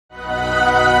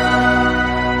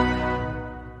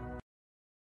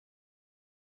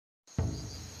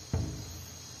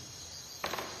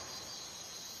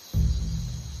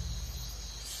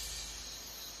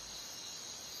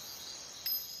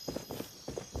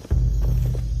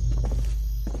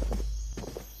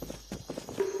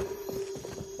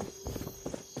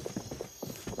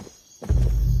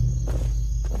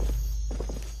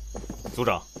族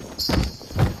长。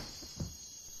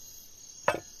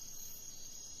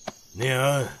聂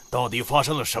恩，到底发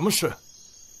生了什么事？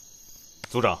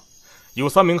族长，有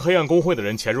3名黑暗公会的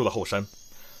人潜入了后山，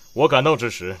我赶到之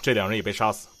时，这2人已被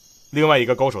杀死，另外1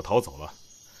个高手逃走了。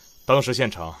当时现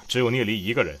场只有聂离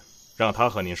1个人，让他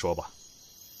和您说吧。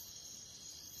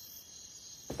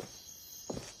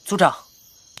族长，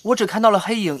我只看到了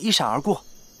黑影一闪而过。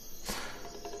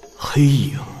黑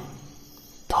影？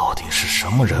到底是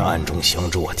什么人暗中相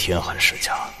助我天寒世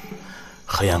家？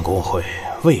黑暗公会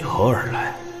为何而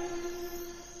来？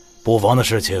不妨的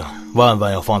事情万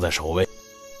万要放在首位。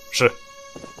是。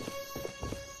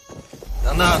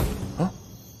等等，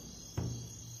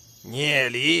聂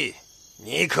离，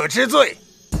你可知罪？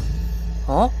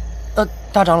哦，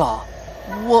大长老，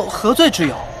我何罪之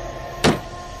有？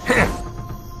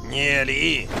哼，聂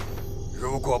离，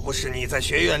如果不是你在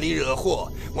学院里惹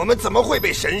祸，我们怎么会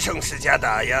被神圣世家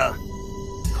打呀？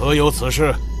可有此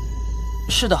事？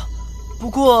是的，不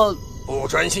过不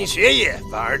专心学业，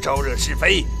反而招惹是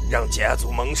非，让家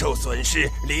族蒙受损失，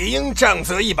理应杖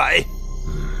责100。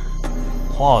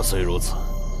话虽如此，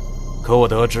可我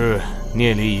得知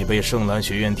聂离已被圣兰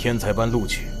学院天才班录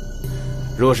取，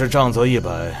若是杖责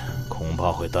100，恐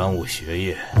怕会耽误学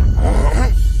业。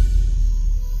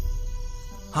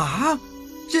啊，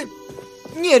这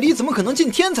聂离怎么可能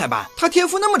进天才班？他天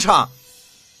赋那么差。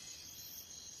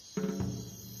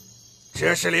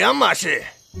这是两码事。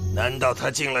难道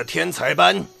他进了天才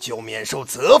班就免受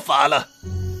责罚了？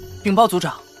禀报族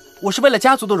长，我是为了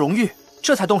家族的荣誉，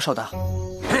这才动手的。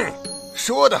哼，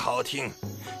说得好听。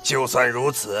就算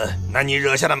如此，那你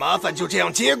惹下的麻烦就这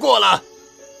样接过了？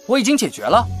我已经解决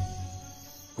了。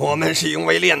我们是因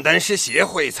为炼丹师协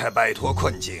会才摆脱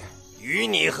困境，与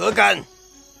你何干？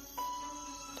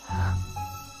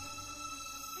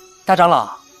大长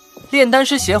老，炼丹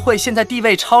师协会现在地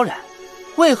位超然，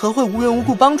为何会无缘无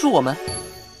故帮助我们？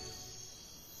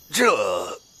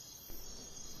这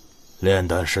炼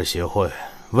丹师协会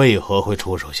为何会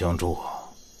出手相助？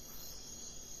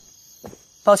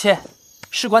抱歉，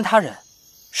事关他人，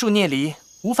恕聂离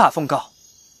无法奉告。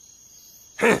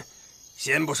哼，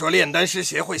先不说炼丹师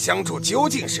协会相助究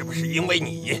竟是不是因为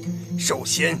你，首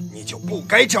先你就不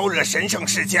该招惹神圣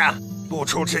世家，不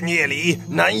处置聂离，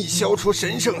难以消除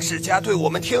神圣世家对我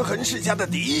们天痕世家的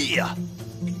敌意呀。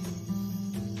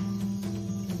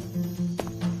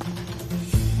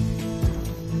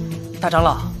大长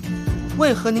老，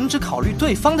为何您只考虑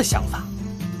对方的想法？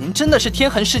您真的是天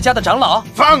痕世家的长老？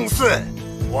放肆！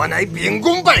我乃秉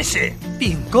公办事。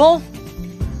秉公？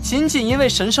仅仅因为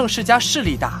神圣世家势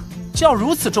力大，就要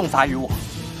如此重罚于我？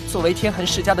作为天痕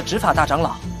世家的执法大长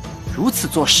老，如此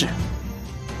做事，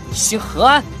你心何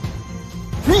安？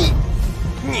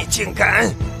你竟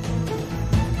敢！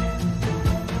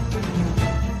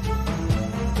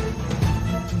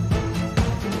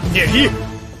聂离，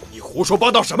你胡说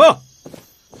八道什么？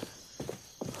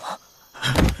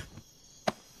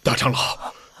大长老，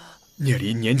聂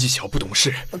离年纪小不懂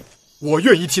事，我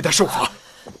愿意替他受罚。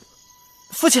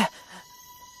父亲，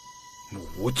目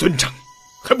无尊长，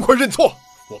还不快认错！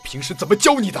我平时怎么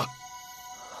教你的？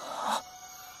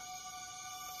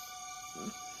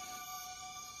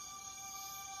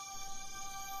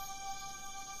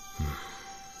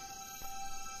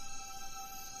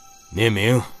聂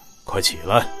明，快起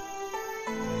来！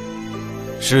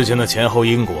事情的前后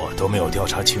因果都没有调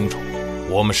查清楚，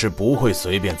我们是不会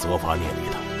随便责罚聂离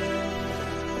的。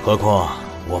何况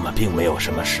我们并没有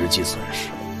什么实际损失。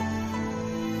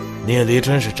聂离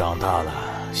真是长大了，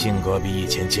性格比以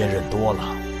前坚韧多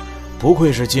了，不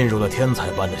愧是进入了天才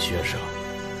班的学生。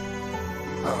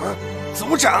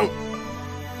族长，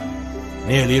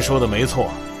聂离说的没错，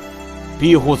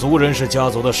庇护族人是家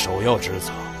族的首要职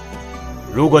责。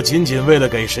如果仅仅为了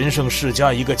给神圣世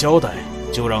家一个交代，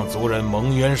就让族人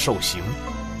蒙冤受刑，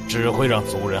只会让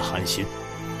族人寒心。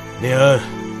聂恩，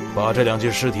把这2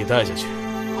具尸体带下去，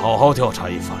好好调查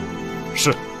一番。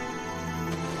是。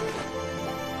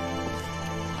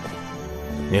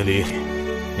聂离，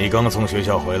你刚从学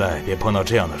校回来，别碰到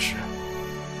这样的事。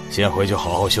先回去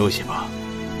好好休息吧，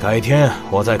改天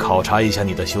我再考察一下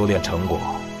你的修炼成果。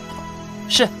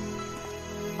是。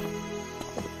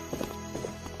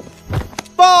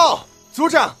报，族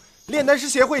长，炼丹师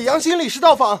协会杨新理事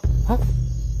到访。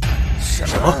什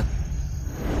么？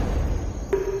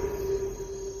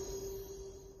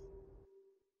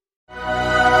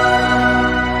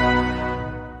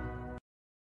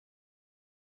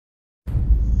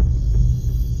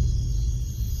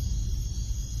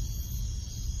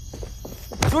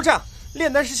族长，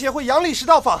炼丹师协会杨理事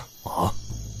到访。啊！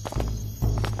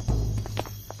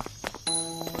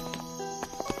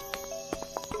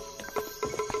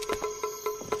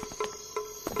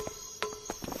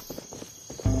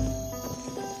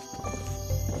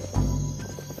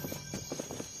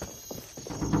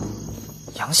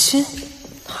良心，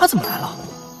他怎么来了？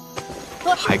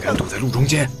还敢躲在路中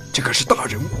间，这可是大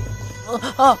人物。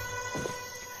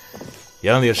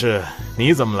杨理事，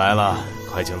你怎么来了？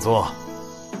快请坐。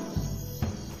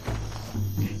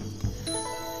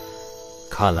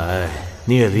看来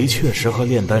聂离确实和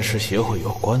炼丹师协会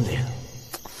有关联，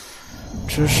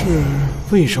只是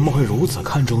为什么会如此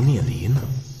看重聂离呢？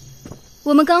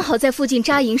我们刚好在附近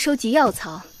扎营收集药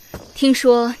草，听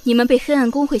说你们被黑暗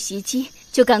公会袭击，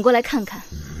就赶过来看看。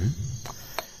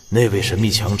那位神秘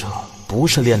强者不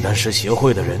是炼丹师协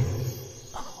会的人？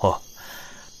哦，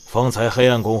方才黑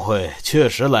暗公会确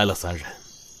实来了3人，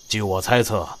据我猜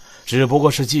测，只不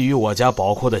过是觊觎我家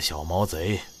宝库的小毛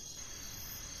贼。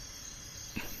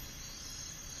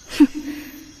哼，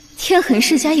天痕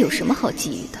世家有什么好觊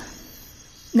觎的？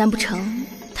难不成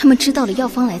他们知道了药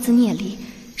方来自聂离，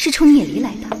是冲聂离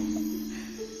来的？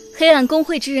黑暗公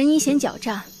会之人阴险狡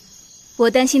诈，我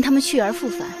担心他们去而复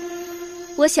返。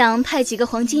我想派几个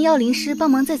黄金妖灵师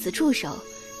帮忙在此驻守，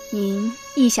您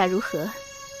意下如何？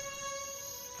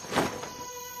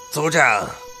族长，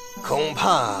恐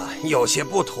怕有些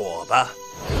不妥吧？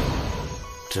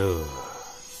这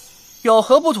有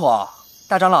何不妥？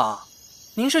大长老，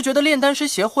您是觉得炼丹师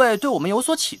协会对我们有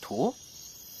所企图？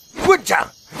混账！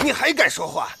你还敢说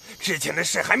话？之前的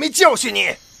事还没教训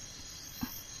你。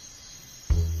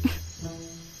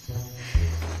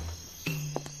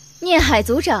聂海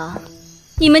族长，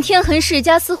你们天痕世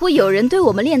家似乎有人对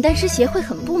我们炼丹师协会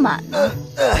很不满呢。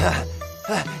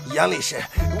杨理事，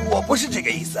我不是这个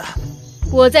意思。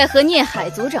我在和聂海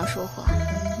族长说话。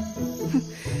哼，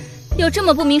有这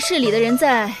么不明事理的人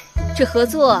在，这合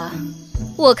作啊，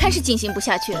我看是进行不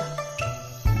下去了。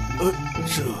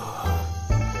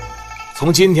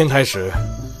从今天开始，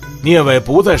聂伟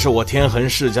不再是我天痕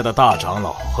世家的大长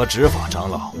老和执法长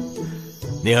老。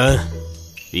聂恩，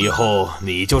以后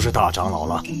你就是大长老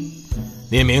了。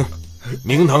聂明，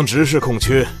明堂执事空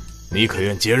缺，你可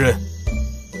愿接任？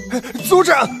族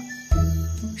长，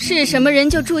是什么人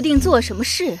就注定做什么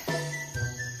事，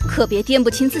可别掂不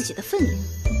清自己的分量。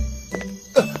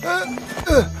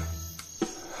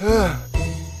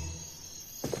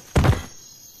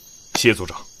谢族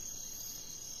长。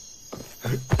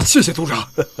谢谢族长。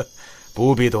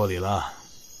不必多礼了。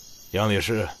杨理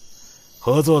事，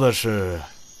合作的事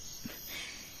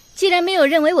既然没有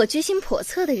认为我居心叵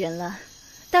测的人了，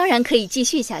当然可以继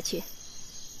续下去。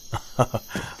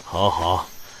好好，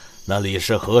那理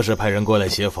事何时派人过来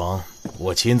协防，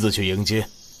我亲自去迎接。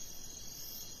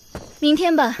明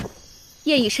天吧，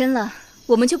夜已深了，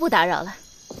我们就不打扰了。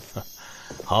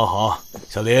好好，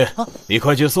小林，你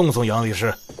快去送送杨理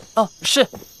事。哦，是。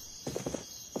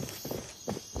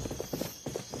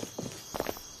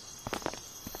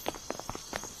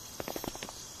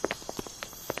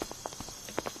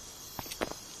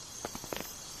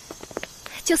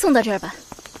就送到这儿吧。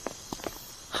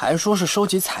还说是收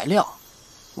集材料，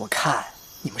我看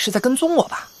你们是在跟踪我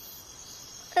吧？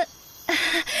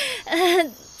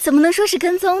怎么能说是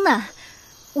跟踪呢？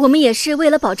我们也是为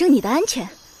了保证你的安全。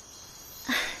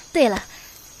对了，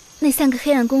那3个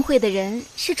黑暗公会的人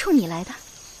是冲你来的。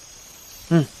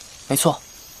没错。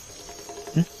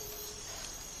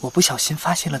我不小心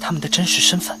发现了他们的真实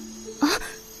身份。啊？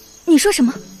你说什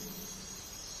么？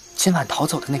今晚逃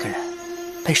走的那个人，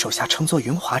被手下称作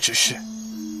云华执事。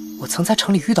我曾在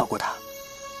城里遇到过他，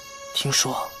听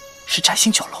说是摘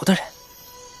星酒楼的人。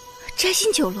摘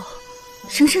星酒楼，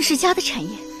神圣世家的产业。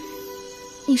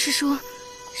你是说，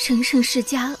神圣世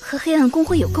家和黑暗公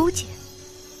会有勾结？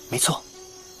没错。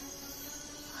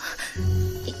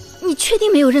你确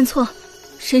定没有认错？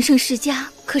神圣世家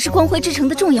可是光辉之城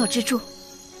的重要支柱。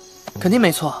肯定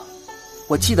没错，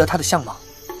我记得他的相貌，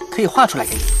可以画出来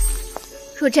给你。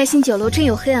若摘星酒楼真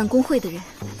有黑暗公会的人，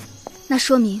那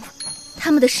说明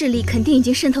他们的势力肯定已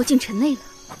经渗透进城内了。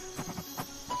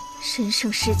神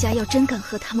圣世家要真敢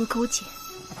和他们勾结，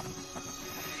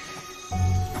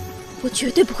我绝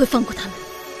对不会放过他们。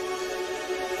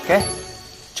给，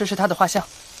这是他的画像。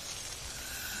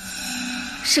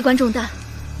事关重大，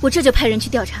我这就派人去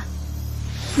调查。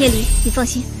聂离，你放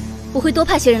心，我会多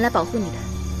派些人来保护你的。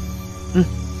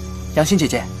杨欣姐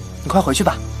姐，你快回去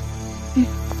吧。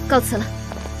告辞了。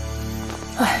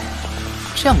哎，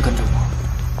这样跟着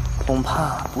我，恐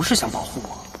怕不是想保护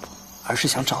我，而是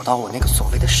想找到我那个所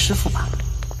谓的师父吧。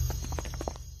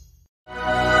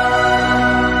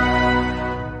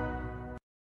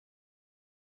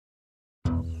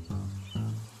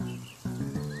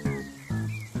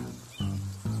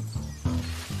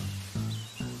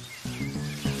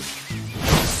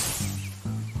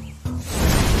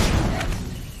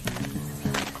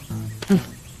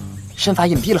身法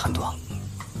隐蔽了很多，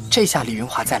这下李云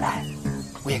华再来，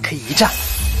我也可以一战。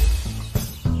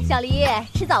小黎，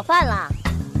吃早饭啦？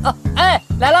啊，哎，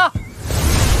来了。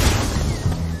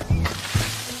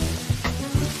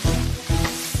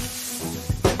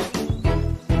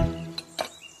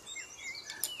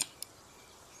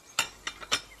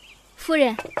夫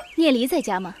人，聂离在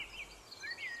家吗？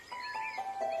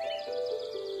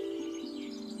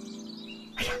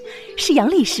哎呀，是杨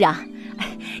理事啊！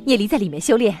聂离在里面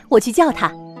修炼，我去叫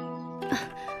他。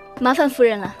麻烦夫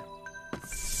人了。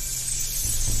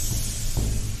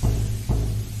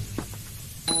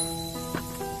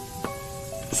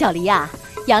小黎呀，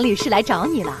杨理事来找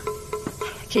你了。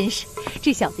真是，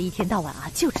这小子一天到晚啊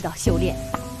就知道修炼。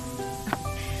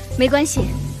没关系，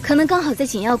可能刚好在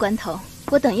紧要关头。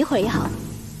我等一会儿也好。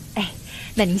哎，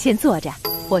那您先坐着，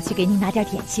我去给您拿点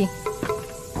点心。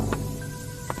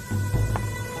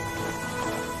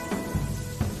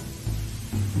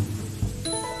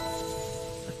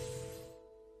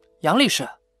杨理事，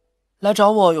来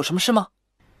找我有什么事吗？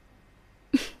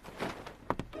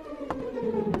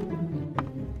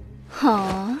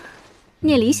哦，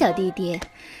聂离小弟弟，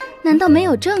难道没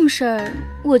有正事儿，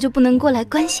我就不能过来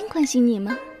关心关心你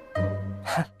吗？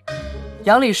哼。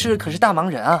杨理事可是大忙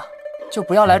人啊，就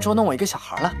不要来捉弄我一个小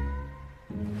孩了。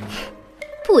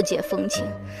不解风情，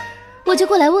我就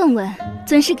过来问问，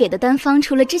尊师给的丹方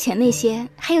除了之前那些，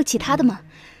还有其他的吗？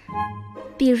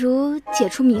比如解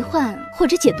除迷幻或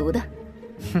者解毒的。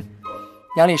哼，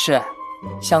杨理事，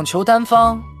想求丹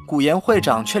方，古岩会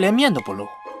长却连面都不露，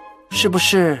是不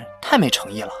是太没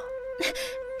诚意了？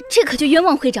这可就冤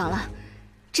枉会长了。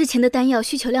之前的丹药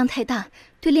需求量太大，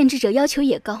对炼制者要求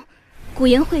也高。古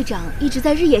岩会长一直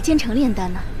在日夜兼程炼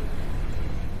丹呢。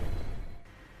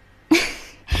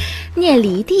聂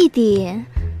离弟弟，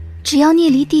只要聂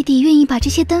离弟弟愿意把这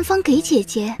些丹方给姐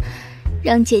姐，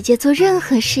让姐姐做任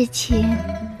何事情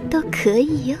都可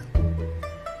以哟。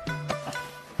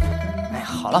哎，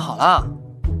好了好了，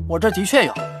我这的确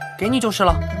有，给你就是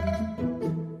了。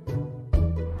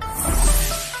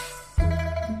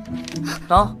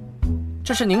喏，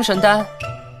这是凝神丹、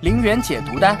灵元解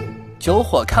毒丹、九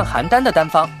火抗寒丹的丹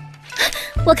方，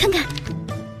我看看。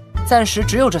暂时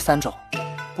只有这3种，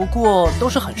不过都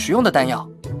是很实用的丹药，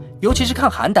尤其是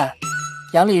抗寒丹，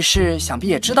杨理事想必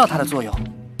也知道它的作用。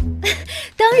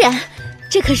当然，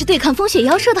这可是对抗风雪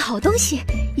妖兽的好东西，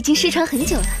已经失传很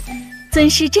久了。尊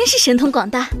师真是神通广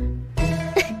大。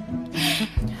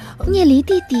聂离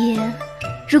弟弟，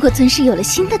如果尊师有了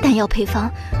新的丹药配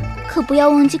方，可不要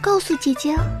忘记告诉姐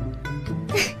姐哦。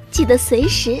记得随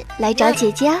时来找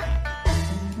姐姐啊。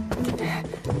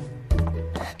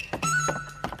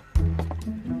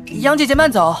杨姐姐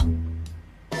慢走。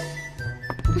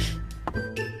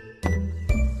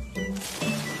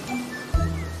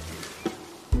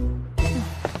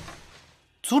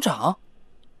族长，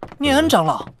聂恩长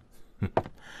老。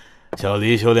小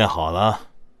黎修炼好了。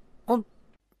哦，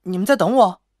你们在等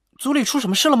我？族里出什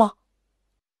么事了吗？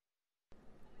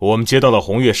我们接到了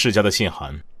红月世家的信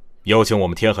函，邀请我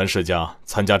们天痕世家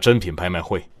参加珍品拍卖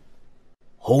会。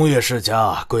红月世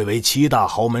家贵为7大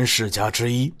豪门世家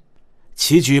之一，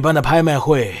其举办的拍卖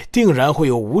会定然会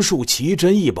有无数奇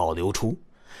珍异宝流出，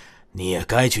你也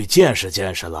该去见识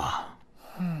见识了。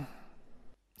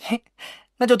嘿，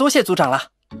那就多谢族长了。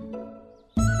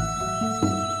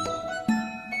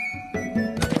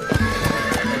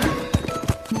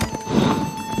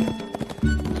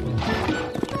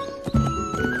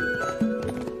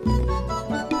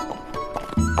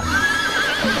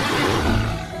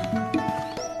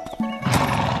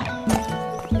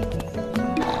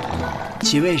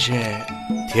几位是？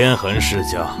天痕世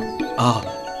家。哦，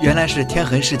原来是天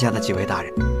痕世家的几位大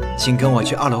人，请跟我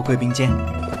去2楼贵宾间。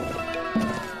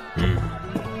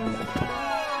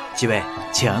几位，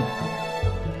请。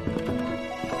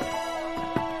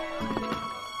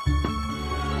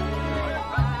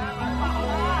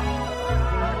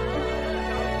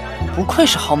不愧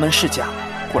是豪门世家，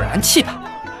果然气派。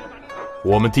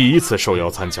我们第一次受邀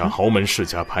参加豪门世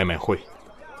家拍卖会，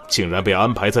竟然被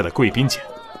安排在了贵宾间。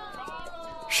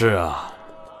是啊，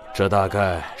这大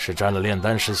概是沾了炼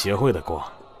丹师协会的光。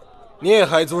聂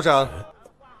海族长。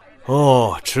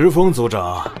哦，池峰族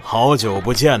长，好久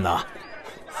不见呐！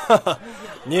哈哈，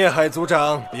聂海族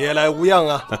长别来无恙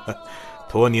啊！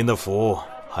托您的福，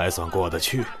还算过得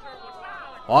去。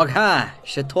我看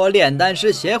是托炼丹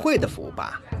师协会的福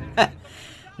吧。哼，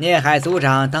聂海族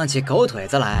长当起狗腿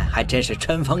子来，还真是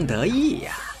春风得意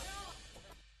呀。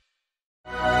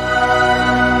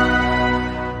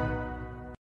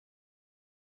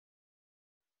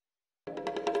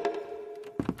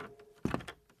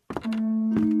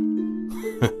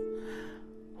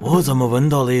我怎么闻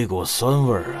到了一股酸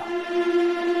味儿啊？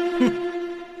哼，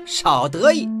少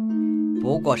得意！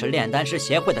不过是炼丹师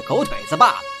协会的狗腿子罢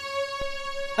了。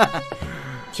哈哈，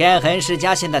天痕世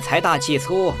家现在财大气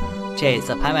粗，这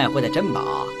次拍卖会的珍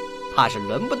宝，怕是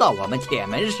轮不到我们铁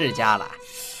门世家了。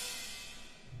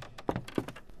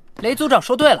雷族长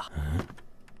说对了，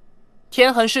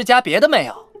天痕世家别的没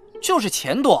有，就是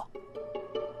钱多。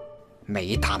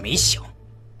没大没小，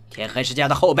天痕世家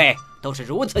的后辈都是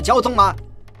如此骄纵吗？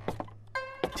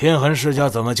天痕世家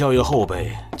怎么教育后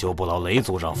辈，就不劳雷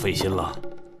族长费心了。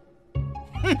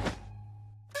哼！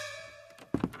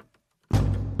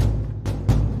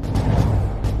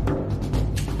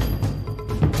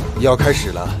要开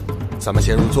始了，咱们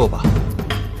先入座吧。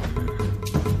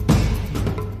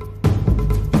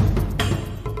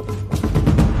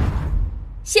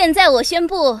现在我宣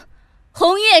布，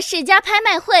红月世家拍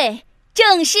卖会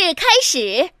正式开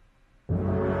始。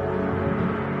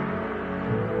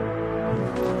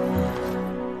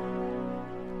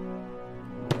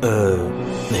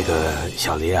那个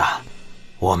小黎啊，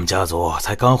我们家族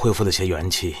才刚恢复了些元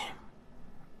气。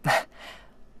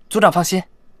族长放心，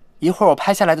一会儿我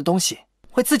拍下来的东西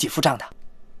会自己付账的。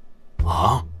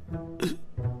啊？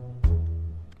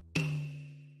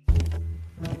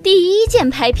第一件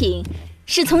拍品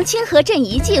是从清河镇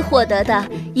遗迹获得的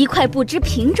一块不知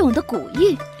品种的古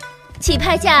玉，起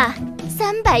拍价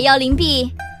300妖灵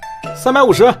币。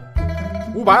350、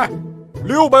500、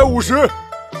650。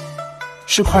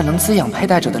是块能滋养佩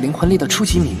戴者的灵魂力的初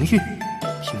级名玉，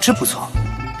品质不错，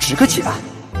值个几万。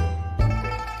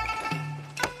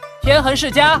天痕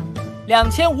世家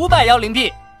2500妖灵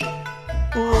币。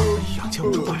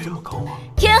2500这么高啊！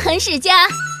天痕世家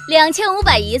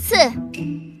2500一次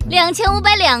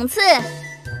，2500两次。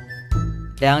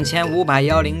2500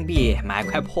妖灵币买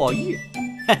块破玉，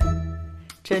哼，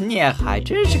这聂海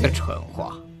真是个蠢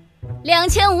货。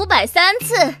2500三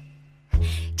次，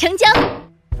成交。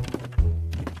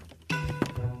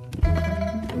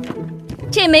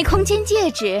这枚空间戒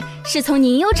指是从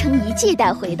宁幽城遗迹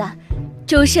带回的，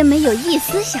周身没有一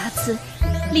丝瑕疵，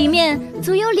里面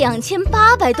足有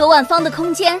2800多万方的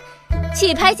空间，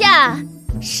起拍价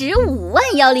15万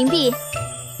妖灵币。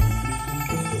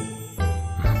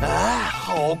哎，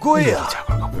好贵啊！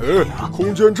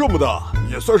空间这么大，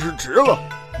也算是值了。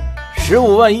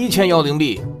15万1000妖灵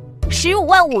币，15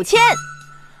万5千。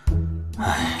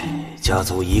唉，家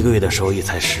族1个月的收益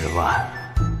才10万。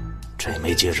这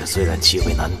枚戒指虽然极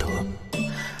为难得，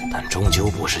但终究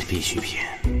不是必需品，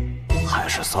还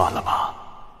是算了吧。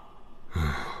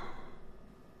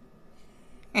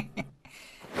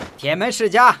铁门世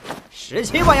家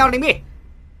17万妖灵币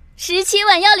，17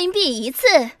万妖灵币一次。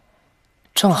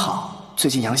正好最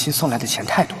近杨欣送来的钱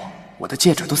太多，我的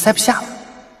戒指都塞不下了，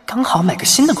刚好买个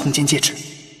新的空间戒指。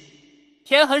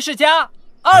天痕世家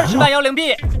20万妖灵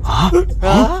币。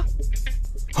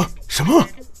什么？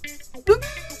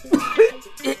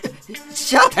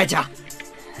下台价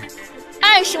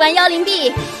20万妖灵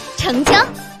币，成交。哎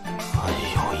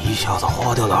呦，一下子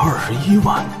花掉了21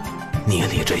万，聂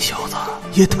离这小子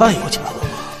也太有钱了吧！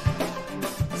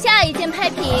下一件拍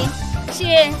品是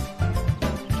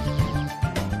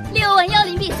6万妖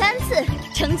灵币3次，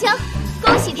成交。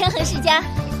恭喜天痕世家，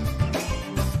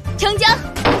成交。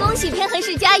恭喜天痕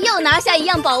世家又拿下一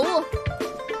样宝物。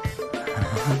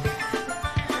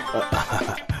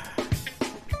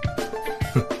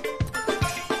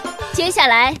接下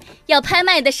来要拍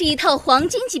卖的是一套黄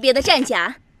金级别的战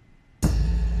甲。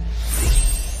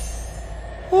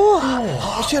哇，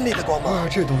好绚丽的光芒！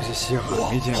这东西稀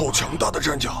罕，没见过。好强大的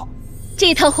战甲！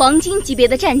这套黄金级别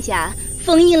的战甲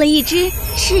封印了一只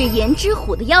赤炎之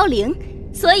虎的妖灵，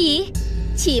所以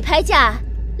起拍价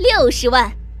60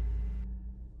万。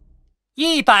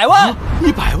100万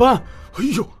！100万！哎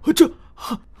呦，这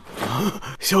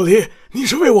小黎，你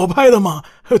是为我拍的吗？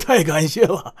太感谢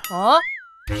了！啊？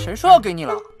谁说要给你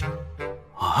了？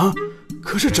啊！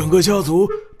可是整个家族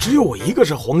只有我一个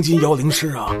是黄金妖灵师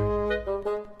啊！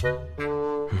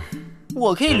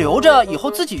我可以留着，以后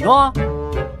自己用啊。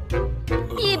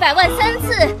100万3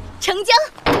次，成交！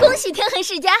恭喜天痕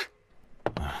世家。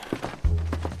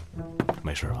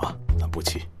没事啊，咱不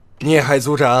气。聂海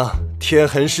族长，天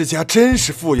痕世家真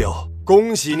是富有，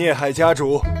恭喜聂海家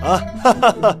主啊！哈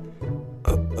哈哈。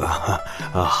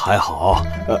还好。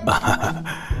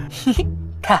嘿嘿，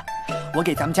看我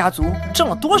给咱们家族挣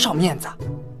了多少面子。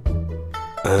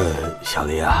小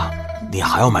黎啊，你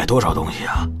还要买多少东西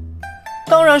啊？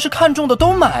当然是看中的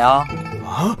都买啊！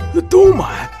啊，都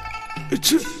买？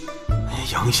这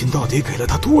杨欣到底给了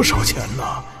他多少钱呢？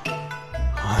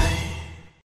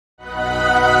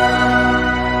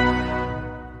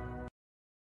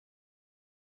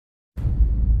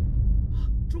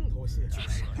重头戏，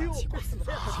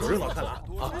有热闹看了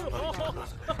啊！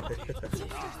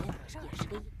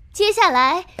接下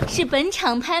来是本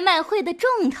场拍卖会的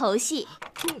重头戏。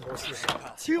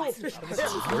有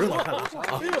热闹看了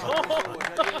啊！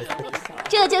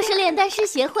这就是炼丹师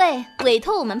协会委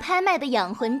托我们拍卖的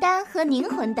养魂丹和凝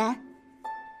魂丹。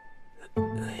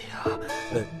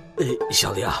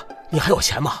小黎啊，你还有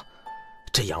钱吗？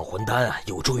这养魂丹啊，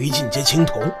有助于进阶青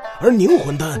铜，而凝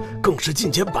魂丹更是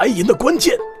进阶白银的关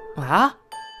键啊！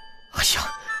哎呀，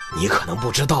你可能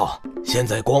不知道，现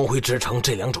在光辉之城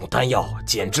这2种丹药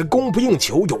简直供不应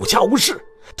求，有价无市。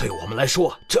对我们来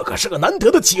说，这可是个难得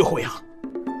的机会啊！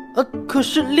可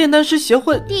是炼丹师协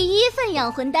会第1份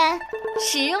养魂丹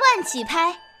10万起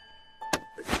拍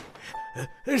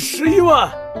，11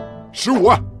万，15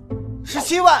万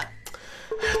，17万，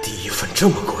第1份这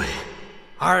么贵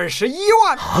，21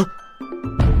万啊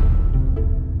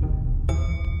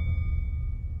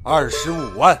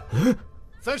，25万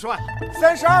，30万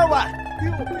，32万。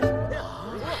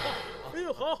哎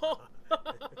呦，好。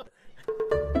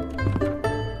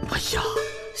哎呀，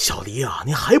小黎啊，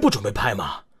你还不准备拍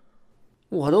吗？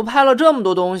我都拍了这么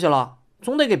多东西了，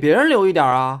总得给别人留一点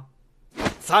啊。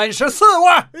34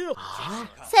万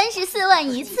，34万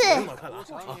1次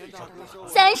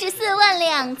，34万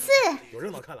2次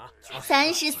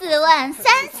，34万3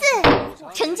次，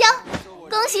成交！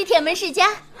恭喜铁门世家。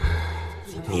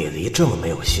聂离这么没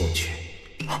有兴趣，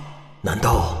难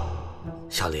道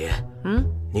小黎？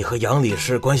你和杨理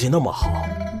事关系那么好，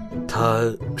他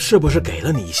是不是给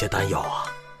了你一些丹药啊？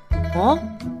哦，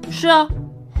是啊。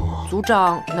组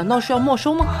长难道是要没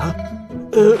收吗？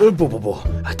不，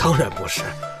当然不是。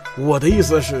我的意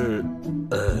思是，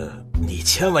你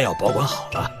千万要保管好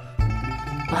了。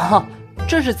哦，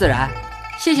这是自然，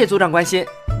谢谢组长关心。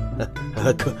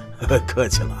客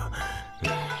气了。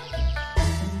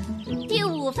第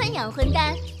5份养魂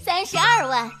丹32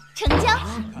万，成交。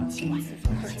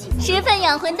10份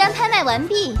养魂丹拍卖完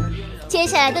毕，接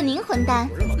下来的凝魂丹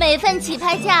每份起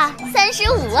拍价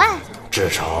35万，至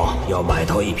少要买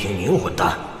到1瓶凝魂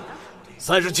丹。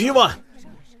37万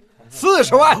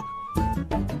，40万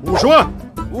，50万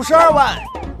，52万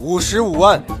，55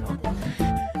万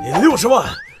，60万，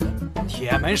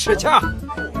铁门世家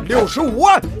，65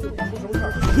万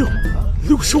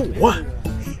，65万。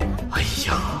哎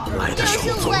呀，来的时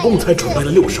候总共才准备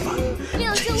了60万，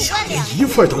这下连1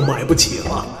份都买不起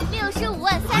了。65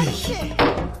万3次，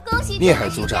恭喜聂海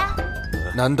组长，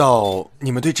难道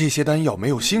你们对这些丹药没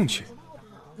有兴趣？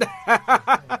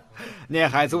聂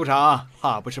海组长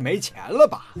怕不是没钱了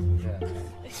吧？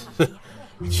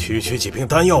区区几瓶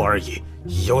丹药而已，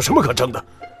有什么可争的？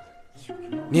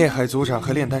聂海组长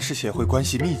和炼丹师协会关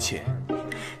系密切，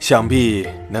想必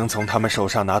能从他们手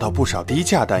上拿到不少低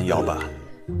价丹药吧？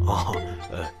哦，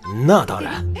那当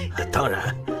然，当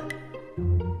然。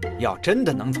要真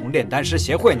的能从炼丹师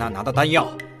协会那拿到丹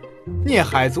药，聂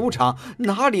海组长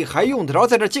哪里还用得着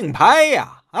在这竞拍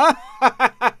呀？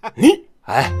你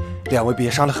，2位别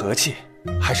伤了和气，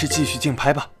还是继续竞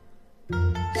拍吧。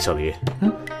小黎，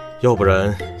要不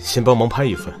然先帮忙拍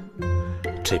1份，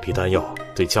这批丹药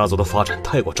对家族的发展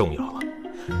太过重要了。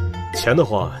钱的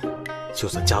话，就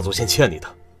算家族先欠你的。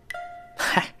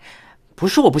嗨，不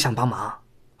是我不想帮忙，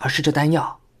而是这丹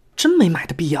药真没买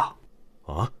的必要。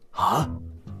啊！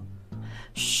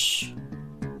嘘。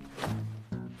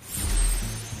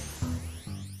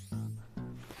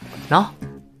喏，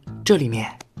这里面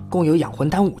共有养魂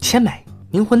丹5000枚，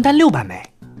凝魂丹600枚，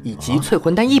以及淬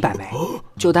魂丹100枚，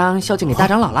就当孝敬给大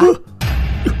长老了。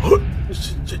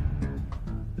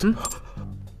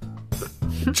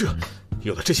这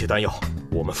有了这些丹药，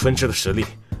我们分支的实力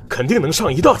肯定能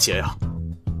上一大截呀！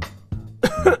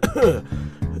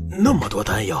那么多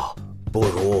丹药，不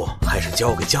如还是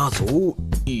交给家族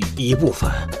一部分，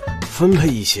分配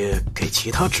一些给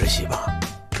其他支系吧。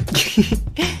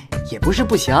也不是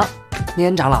不行，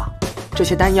聂长老，这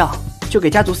些丹药就给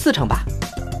家族4成吧。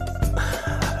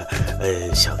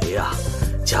小黎啊，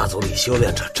家族里修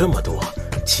炼者这么多，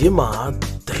起码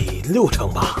得6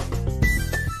成吧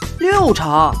？6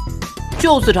成，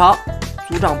就4成。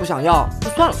组长不想要就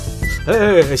算了。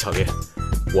小黎，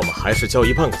我们还是交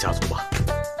一半给家族吧。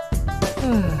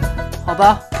好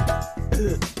吧。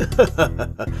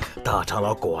大长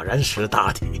老果然识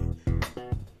大体。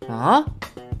啊？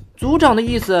组长的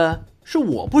意思是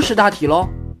我不识大体喽？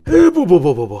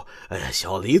不，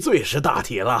小黎最识大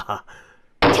体了。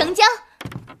成交，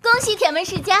恭喜铁门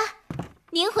世家，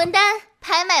凝魂丹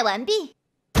拍卖完毕。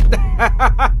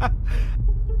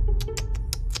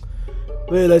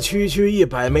为了区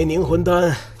100枚凝魂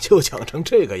丹就抢成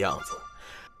这个样子，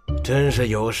真是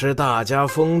有失大家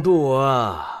风度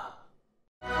啊！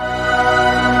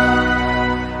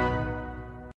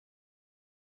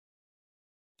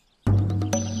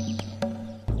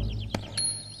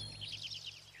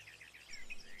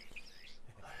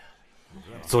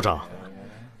族长，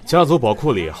家族宝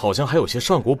库里好像还有些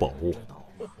上古宝物。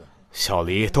小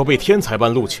黎都被天才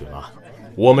班录取了，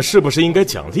我们是不是应该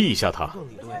奖励一下他？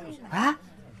啊，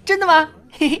真的吗？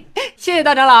嘿嘿，谢谢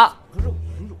大长老。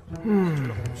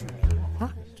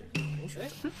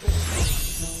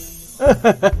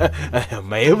哎呀，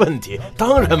没问题，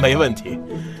当然没问题。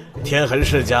天痕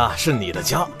世家是你的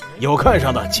家，有看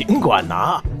上的尽管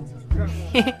拿。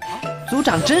嘿嘿，族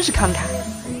长真是慷慨。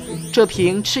这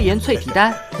瓶赤炎淬体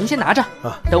丹，您先拿着，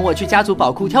等我去家族宝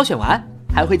库挑选完，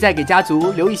还会再给家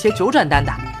族留一些九转丹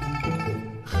的。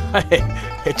嘿，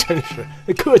真是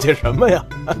客气什么呀？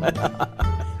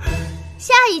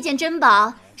下一件珍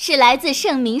宝是来自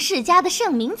圣明世家的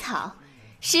圣明草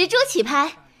，10株起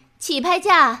拍，起拍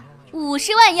价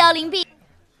50万妖灵币。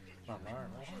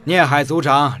孽海族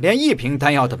长连1瓶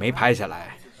丹药都没拍下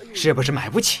来，是不是买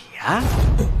不起呀？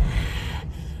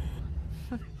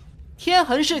天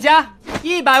痕世家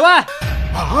100万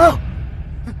啊！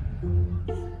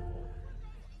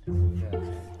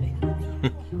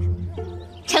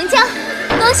成交，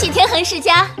恭喜天痕世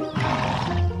家。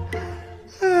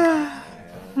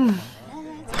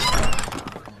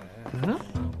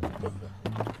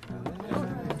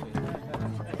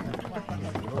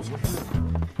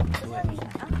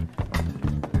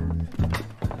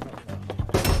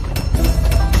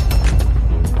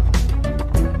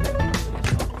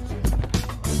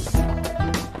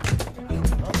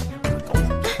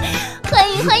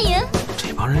欢迎！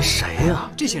这帮人谁呀？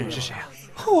这些人是谁啊？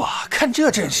哇，看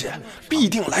这阵势，必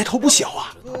定来头不小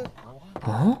啊！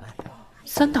哦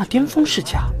，3大巅峰世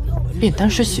家、炼丹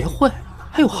师协会，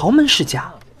还有豪门世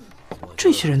家，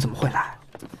这些人怎么会来？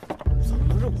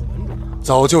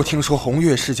早就听说红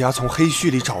月世家从黑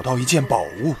墟里找到一件宝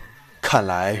物，看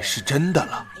来是真的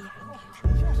了。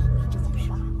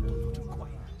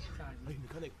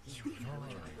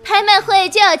拍卖会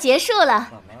就要结束了。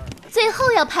最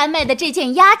后要拍卖的这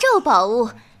件压轴宝物，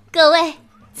各位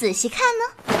仔细看呢。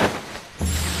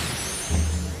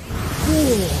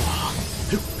哇，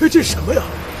哎，这什么呀？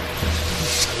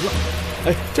神了！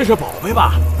哎，这是宝贝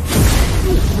吧？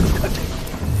你看这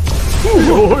个，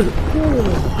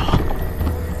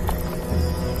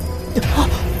哇！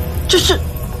这是……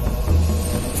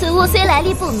此物虽来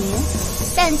历不明，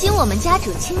但经我们家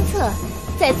主亲测，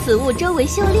在此物周围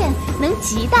修炼能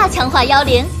极大强化妖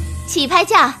灵，起拍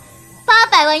价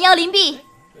800万妖灵币。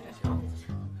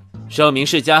圣明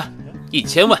世家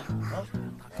1000万。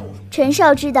陈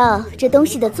少知道这东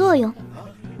西的作用？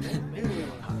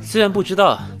虽然不知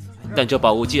道，但这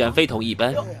宝物既然非同一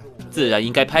般，自然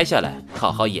应该拍下来，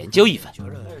好好研究一番。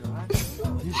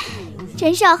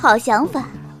陈少好想法，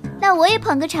那我也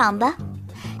捧个场吧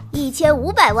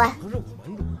，1500万。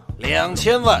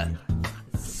2000万。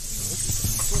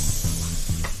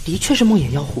的确是梦魇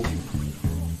妖狐，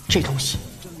这东西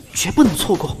绝不能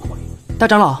错过。大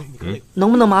长老，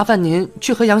能不能麻烦您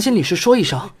去和杨新理事说一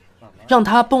声，让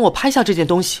他帮我拍下这件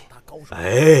东西？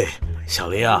哎，小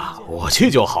黎啊，我去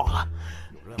就好了。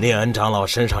聂恩长老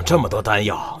身上这么多丹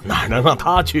药，哪能让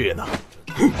他去呢？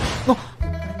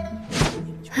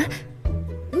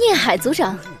聂海族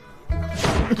长，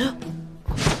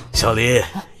小黎，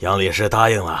杨理事答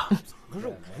应了。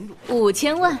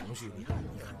5000万。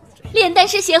炼丹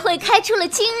师协会开出了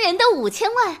惊人的5000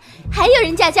万，还有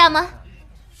人加价吗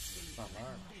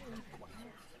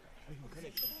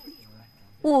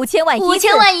？5000万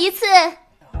，5000万一次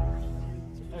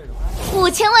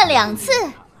，5000万2次。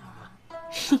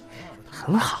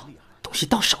很好，东西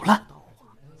到手了。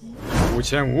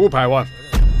5500万。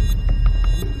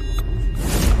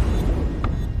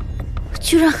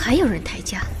居然还有人抬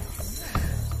价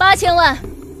，8000万。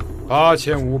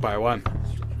8500万。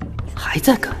还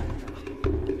在跟。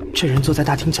这人坐在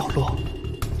大厅角落，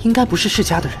应该不是世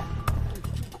家的人。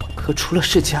可除了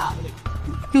世家，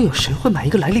又有谁会买一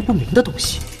个来历不明的东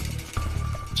西？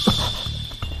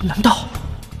难道，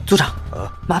族长，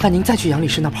麻烦您再去杨理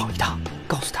事那跑一趟，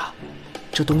告诉他，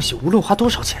这东西无论花多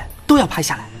少钱都要拍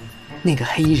下来。那个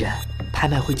黑衣人，拍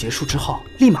卖会结束之后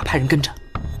立马派人跟着，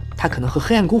他可能和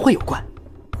黑暗公会有关。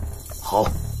好。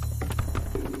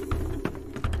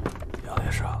杨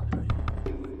理事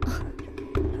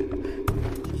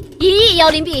，1亿妖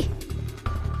灵币。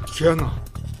天哪，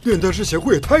炼丹师协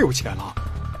会也太有钱了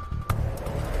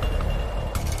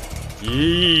！1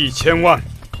亿1000万。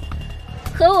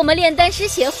和我们炼丹师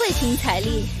协会拼财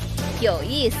力，有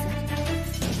意思。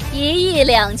1亿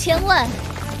2000万。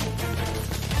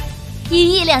1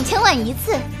亿2000万一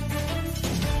次。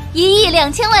1亿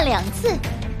2000万2次。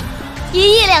1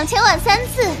亿2000万3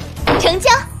次，成交。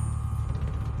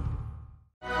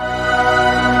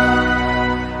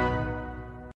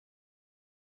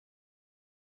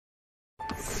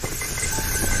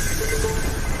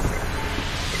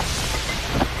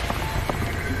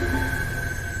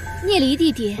聂离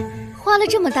弟弟，花了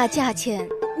这么大价钱，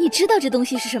你知道这东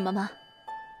西是什么吗？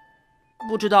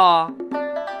不知道啊，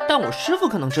但我师父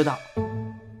可能知道。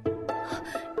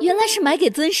原来是买给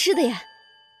尊师的呀，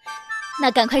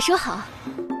那赶快说好。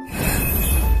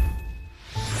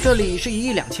这里是1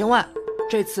亿2千万，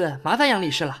这次麻烦杨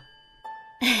理事了。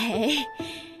哎，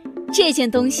这件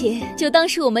东西就当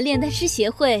是我们炼丹师协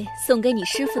会送给你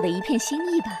师父的一片心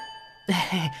意吧。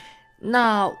哎，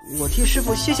那我替师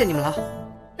父谢谢你们了。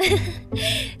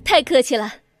太客气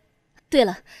了。对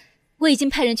了，我已经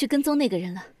派人去跟踪那个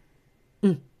人了。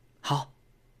好，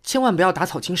千万不要打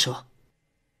草惊蛇。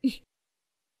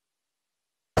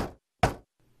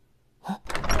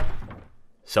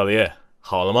小黎，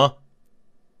好了吗？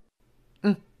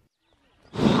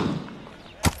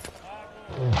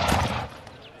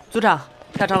组长、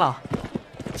大长老，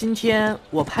今天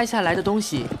我拍下来的东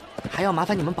西还要麻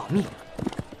烦你们保密。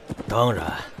当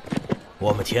然，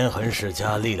我们天痕世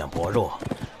家力量薄弱，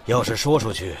要是说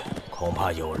出去，恐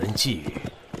怕有人觊觎。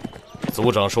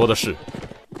组长说的是。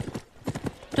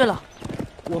对了，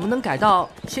我们能改到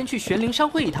先去玄灵商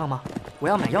会一趟吗？我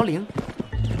要买妖灵。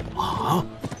啊？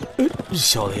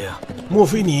小黎，莫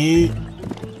非你……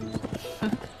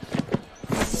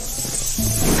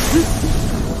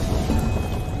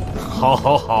好，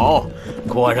好，好，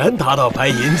果然达到白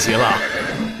银级了。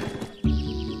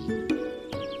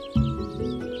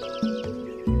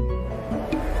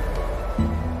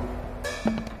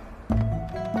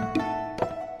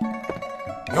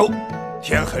哟，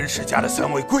天痕世家的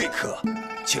3位贵客，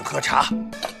请喝茶。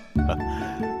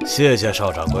谢谢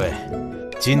邵掌柜。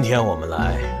今天我们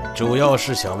来，主要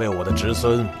是想为我的侄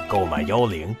孙购买妖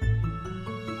灵。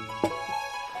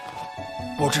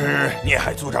不知聂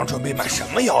海族长准备买什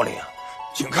么妖灵？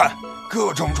请看，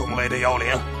各种种类的妖灵，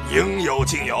应有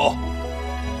尽有。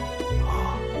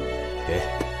给。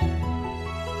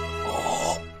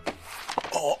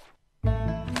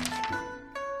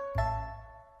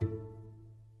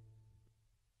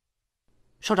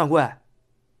邵掌柜，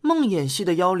梦魇系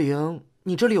的妖灵，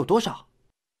你这里有多少？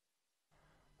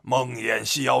梦魇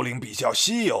系妖灵比较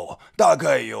稀有，大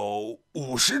概有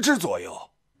50只左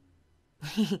右。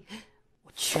嘿嘿，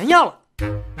我全要了。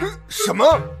什么？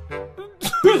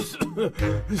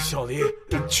小黎，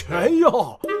全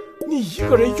要？你一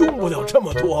个人用不了这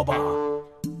么多吧？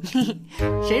嘿嘿，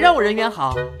谁让我人缘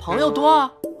好，朋友多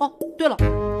啊！哦，对了，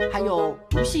还有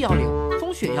毒系妖灵、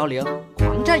风雪妖灵、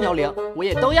狂战妖灵，我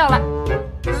也都要了。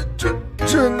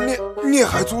这聂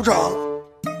海族长。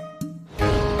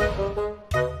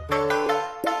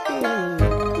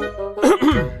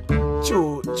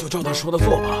就照他说的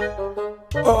做吧。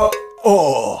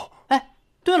哎，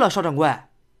对了，邵掌柜，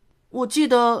我记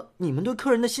得你们对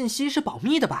客人的信息是保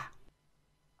密的吧？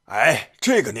哎，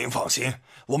这个您放心，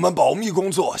我们保密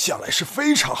工作向来是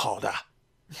非常好的。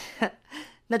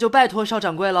那就拜托邵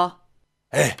掌柜了。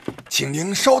哎，请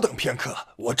您稍等片刻，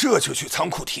我这就去仓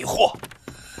库提货。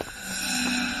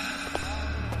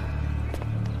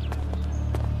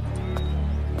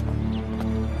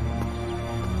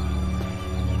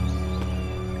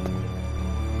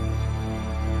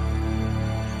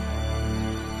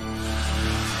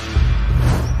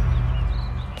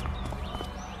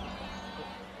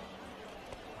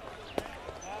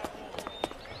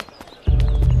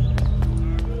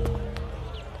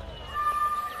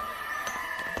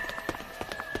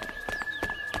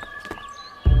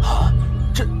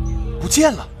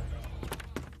见了。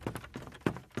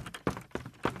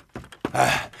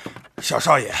哎，小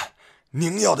少爷，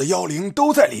您要的妖灵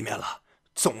都在里面了，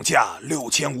总价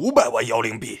6500万妖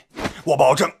灵币，我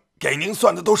保证给您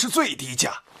算的都是最低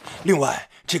价。另外，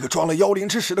这个装了妖灵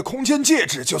之石的空间戒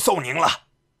指就送您了。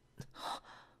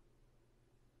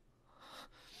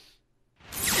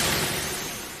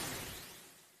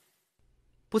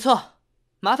不错，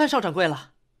麻烦邵掌柜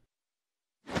了。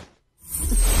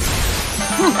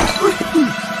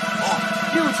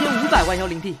6500万妖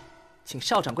灵币，请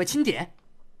邵掌柜钦点。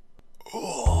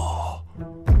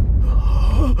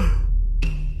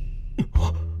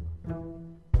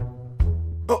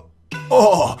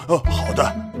好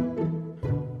的。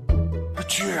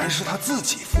居然是他自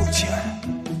己付钱，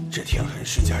这天痕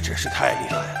世家真是太厉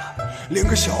害了，连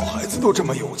个小孩子都这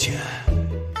么有钱。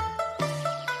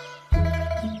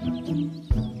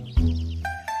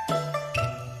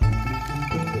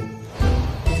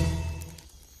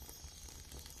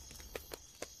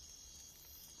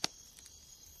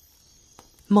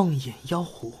梦魇妖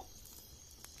壶，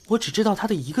我只知道它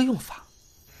的一个用法。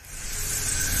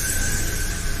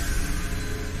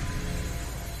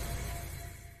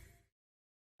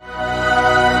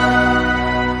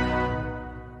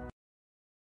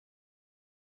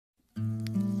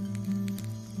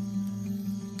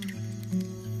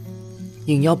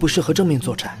影妖不适合正面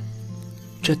作战，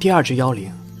这第二只妖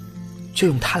灵就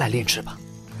用它来炼制吧。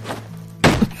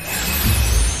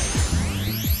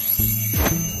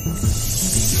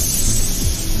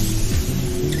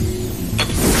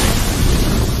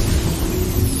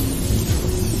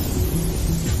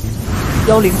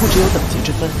妖灵不只有等级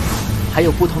之分，还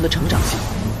有不同的成长性。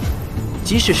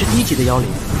即使是低级的妖灵，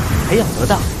培养得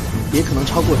当，也可能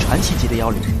超过传奇级的妖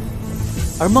灵。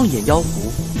而梦魇妖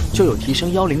符就有提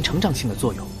升妖灵成长性的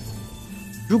作用。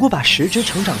如果把10只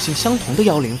成长性相同的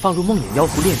妖灵放入梦魇妖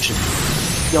符炼制，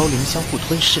妖灵相互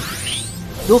吞噬，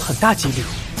有很大几率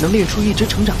能炼出一只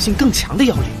成长性更强的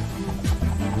妖灵。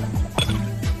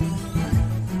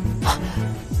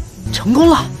成功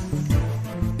了！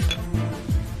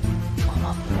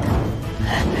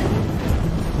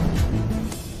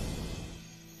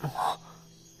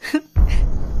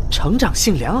成长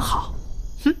性良好，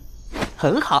哼，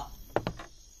很好。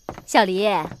小黎，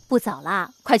不早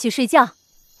了，快去睡觉。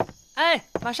哎，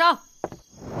马上。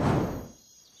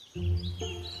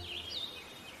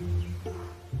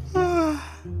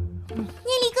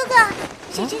聂离哥哥，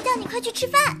婶婶叫你快去吃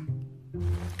饭。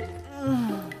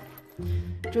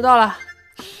知道了。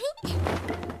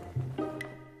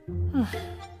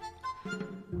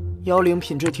妖灵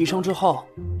品质提升之后，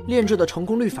炼制的成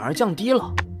功率反而降低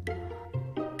了。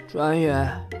转眼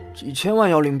几千万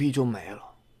妖灵币就没了，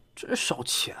真烧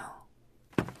钱啊！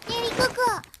聂离哥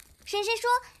哥，婶婶说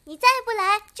你再不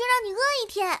来就让你饿一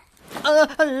天。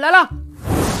来了，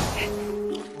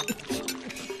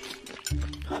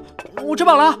我吃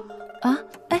饱了。啊，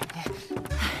哎，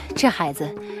这孩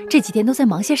子这几天都在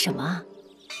忙些什么啊？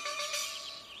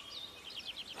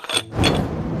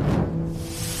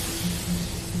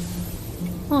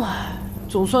唉，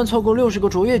总算凑够60个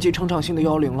卓越级成长性的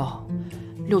妖灵了。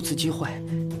6次机会，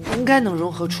应该能融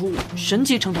合出神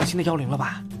级成长性的妖灵了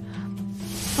吧？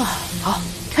好，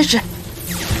开始。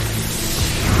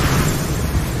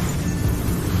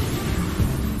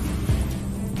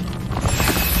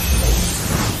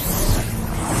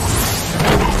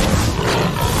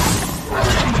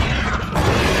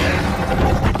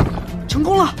成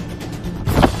功了！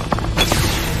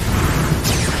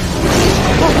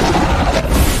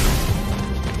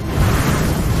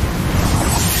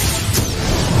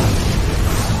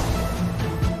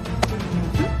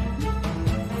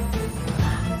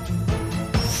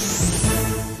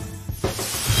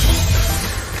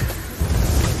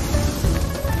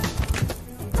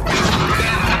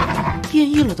变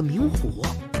异了的明虎，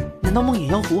难道梦魇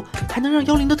妖符还能让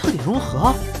妖灵的特点融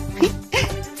合？嘿，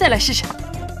再来试试。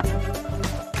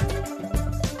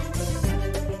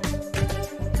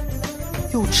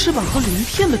有翅膀和鳞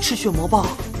片的赤血魔豹，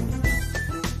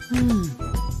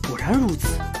果然如此。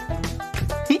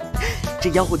嘿，这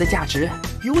妖狐的价值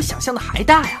比我想象的还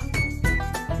大呀。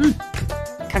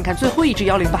看看最后一只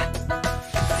妖灵吧。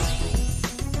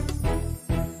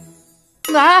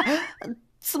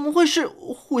怎么会是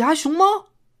虎牙熊猫？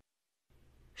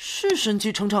是神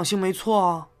级成长性没错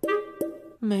啊，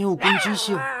没有攻击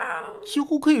性，几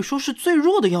乎可以说是最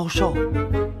弱的妖兽。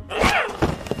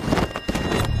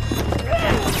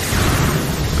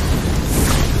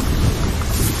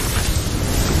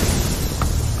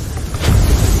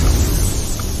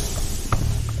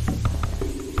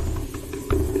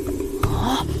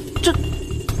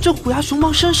这虎牙熊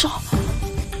猫身上，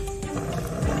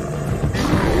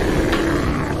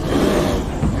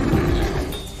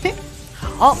嘿，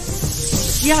好，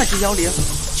第2只妖灵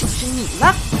就是你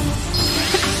了。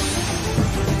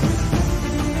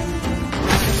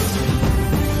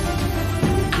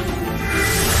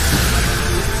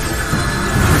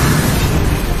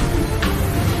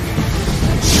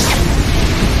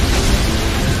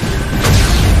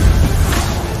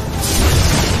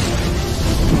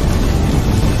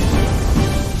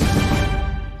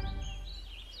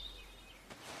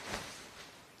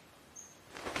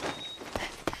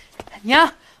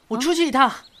娘，我出去一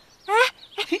趟。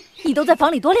你都在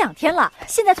房里躲2天了，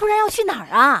现在突然要去哪儿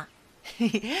啊？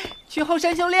去后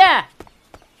山修炼。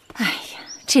哎呀，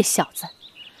这小子，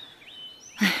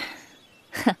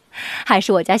还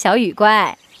是我家小雨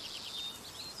乖。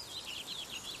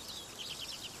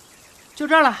就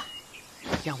这儿了，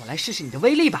让我来试试你的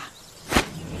威力吧，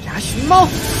牙寻猫。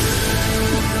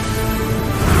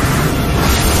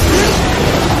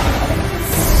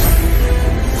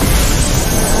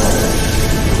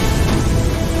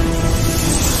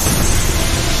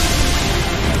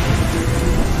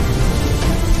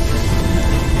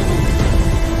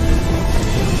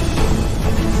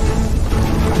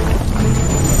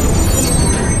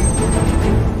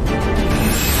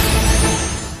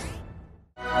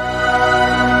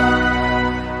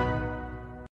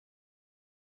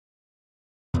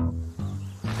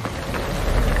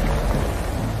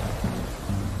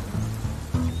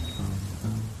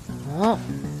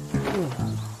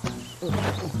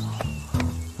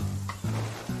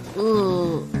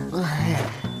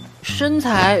身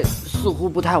材似乎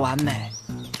不太完美。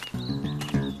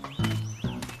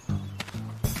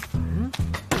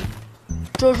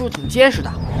这树挺结实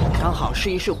的，刚好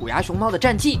试一试虎牙熊猫的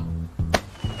战绩。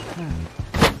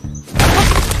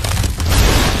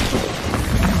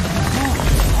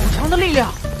好强的力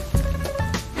量！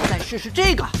再试试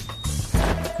这个。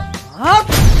啊！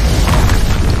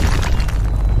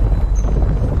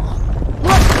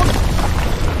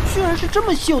居然是这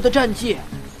么稀有的战绩，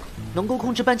能够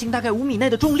控制半径大概5米内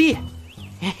的重力。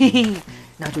嘿嘿嘿，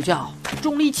那就叫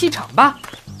重力气场吧。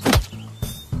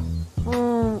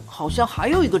好像还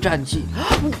有一个战绩。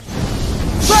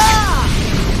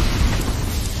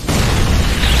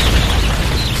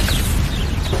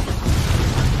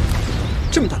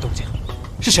这么大动静，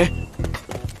是谁？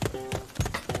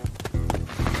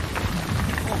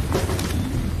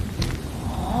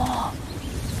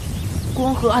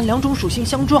光和暗2种属性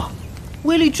相撞，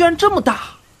威力居然这么大。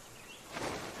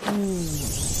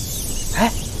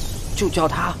就叫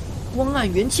它光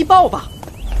暗元气爆吧。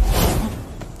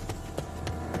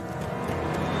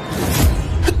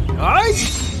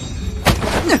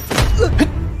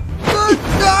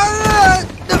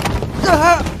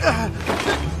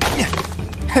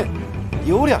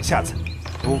有两下子，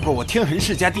不过我天痕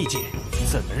世家地界，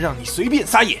怎能让你随便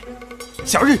撒野？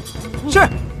小日，是。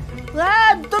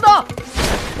等等！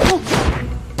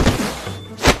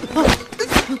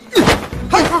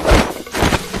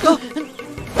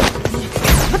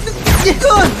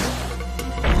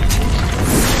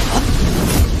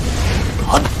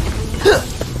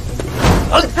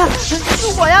是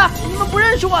我呀！你们不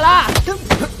认识我啦？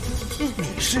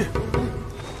你是？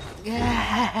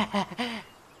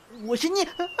我是你！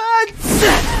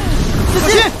小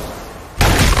心！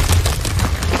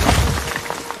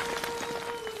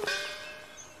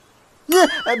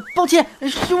抱歉，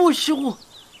失误。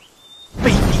卑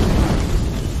鄙！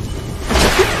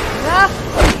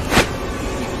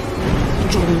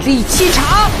重力气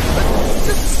场！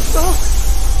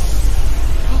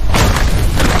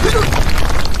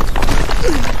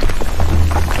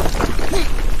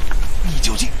你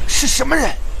究竟是什么人？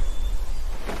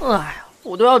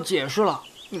我都要解释了，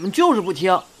你们就是不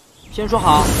听。先说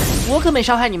好，我可没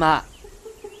伤害你们。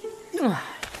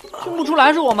听不出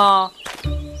来是我吗？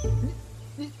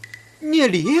聂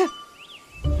离，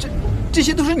这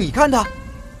些都是你干的？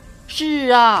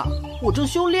是啊，我正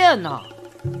修炼呢。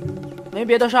没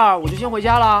别的事儿，我就先回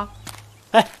家了。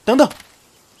等等！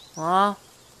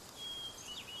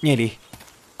聂离，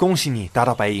恭喜你达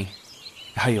到白银。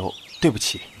还有，对不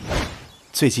起，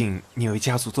最近你为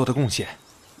家族做的贡献，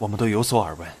我们都有所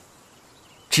耳闻。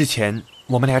之前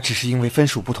我们俩只是因为分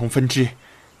属不同分支，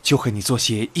就和你做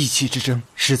些意气之争，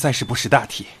实在是不识大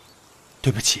体，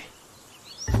对不起。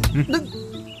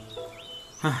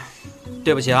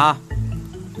对不起啊。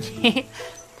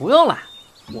不用了，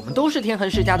我们都是天痕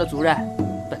世家的族人，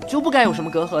本就不该有什么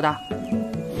隔阂的。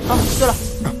对了，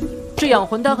这养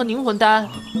魂丹和凝魂丹，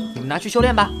你们拿去修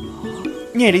炼吧。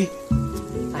聂离，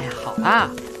好啦，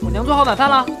我娘做好晚饭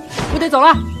了，我得走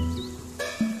了。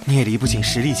聂离不仅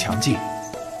实力强劲，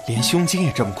连胸襟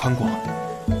也这么宽广，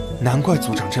难怪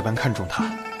族长这般看重他。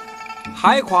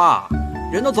还夸，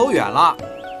人都走远了。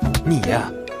你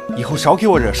呀，以后少给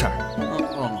我惹事儿。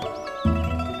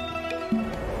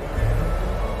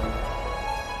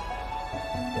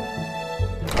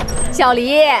小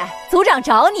黎，族长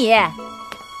找你。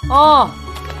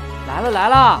来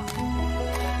了。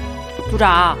族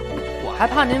长，我还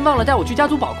怕您忘了带我去家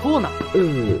族宝库呢。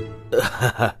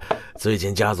最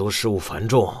近家族事务繁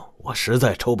重，我实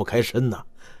在抽不开身呢。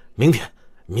明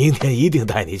天一定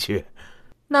带你去。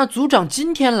那族长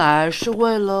今天来是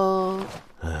为了？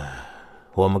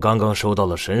我们刚刚收到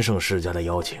了神圣世家的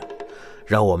邀请，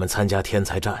让我们参加天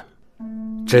才战。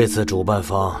这次主办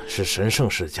方是神圣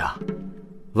世家，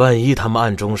万一他们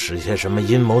暗中使些什么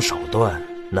阴谋手段，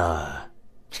那……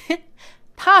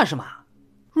怕什么？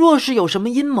若是有什么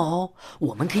阴谋，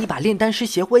我们可以把炼丹师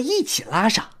协会一起拉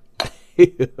上。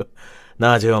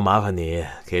那就要麻烦你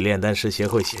给炼丹师协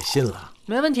会写信了。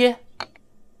没问题。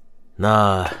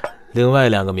那另外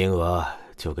2个名额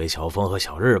就给小峰和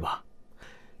小日吧。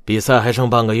比赛还剩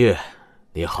半个月，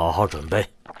你好好准备。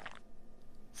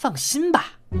放心吧。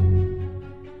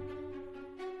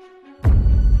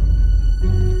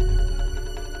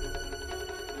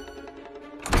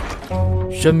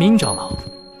沈明长老，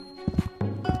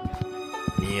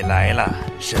你来了，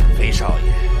沈飞少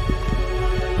爷。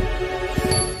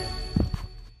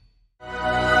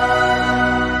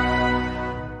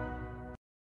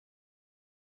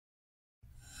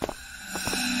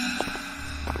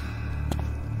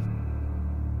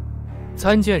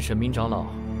参见神明长老。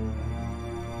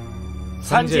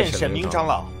参见神明长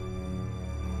老。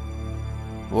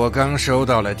我刚收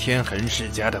到了天痕世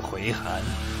家的回函，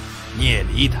聂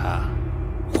离他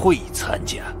会参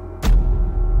加。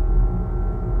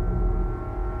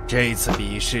这次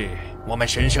比试，我们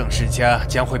神圣世家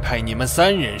将会派你们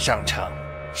3人上场。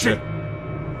是。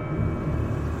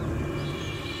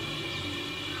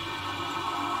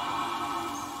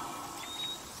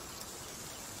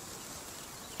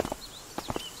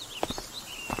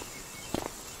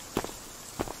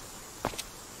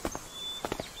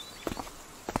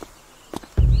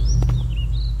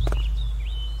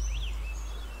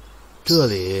这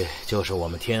里就是我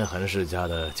们天痕世家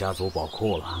的家族宝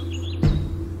库了。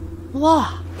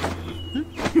哇，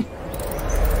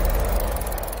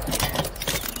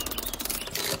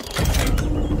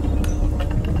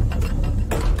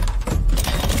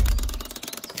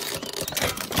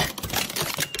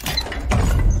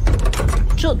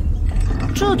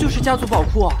这就是家族宝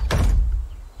库啊！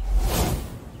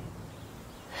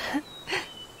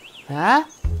哎，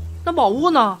那宝物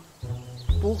呢？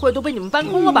不会都被你们搬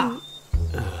空了吧？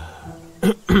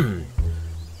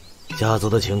家族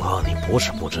的情况你不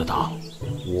是不知道，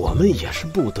我们也是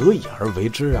不得已而为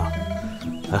之啊！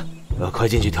快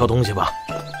进去挑东西吧。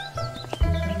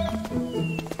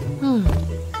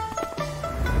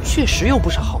确实有不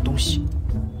少好东西。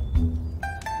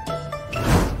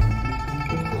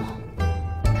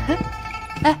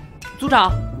哎，族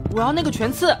长，我要那个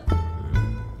拳刺。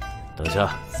等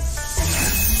下。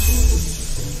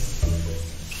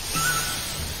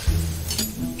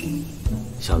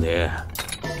小林，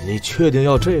你确定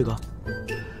要这个？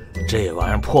这玩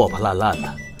意儿破破烂烂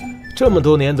的，这么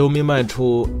多年都没卖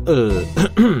出，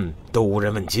都无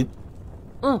人问津。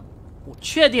我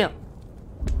确定。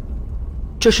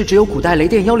这是只有古代雷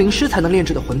电妖灵师才能炼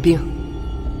制的魂兵，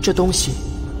这东西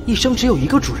一生只有一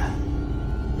个主人。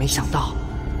没想到，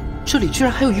这里居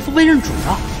然还有一副未认主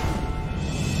的。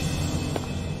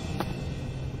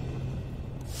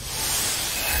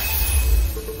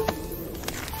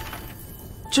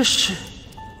这是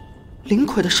灵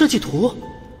魁的设计图。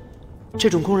这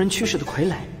种供人驱使的傀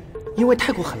儡，因为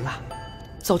太过狠辣，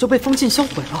早就被封禁销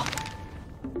毁了。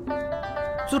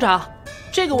族长，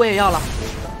这个我也要了。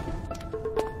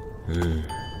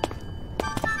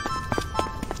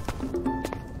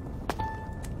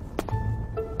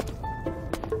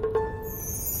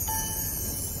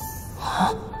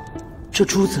这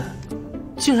珠子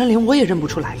竟然连我也认不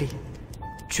出来历，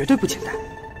绝对不简单。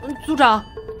族长，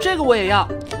这个我也要。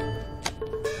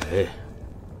哎，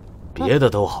别的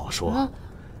都好说，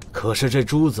可是这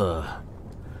珠子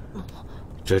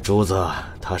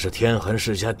它是天痕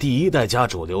世家第1代家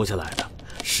主留下来的，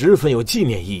十分有纪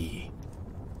念意义。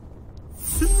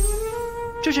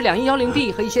这是2亿妖灵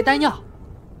币和一些丹药，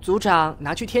族长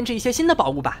拿去添置一些新的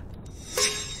宝物吧。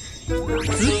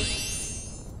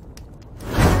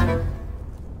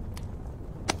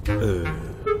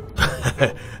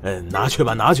拿去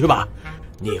吧，拿去吧。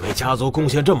你为家族贡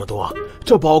献这么多，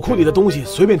这宝库里的东西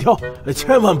随便挑，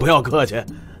千万不要客气。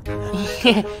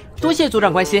多谢族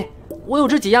长关心，我有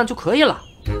这几样就可以了。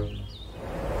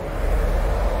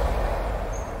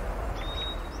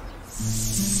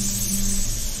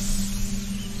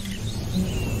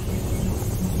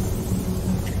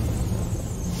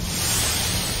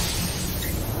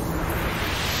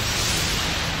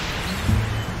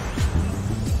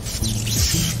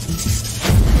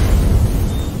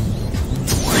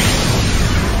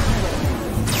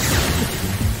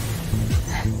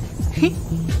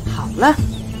好了。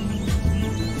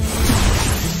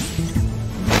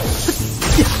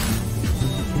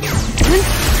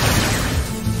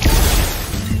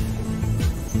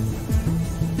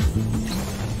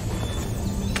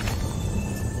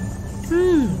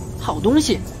好东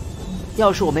西。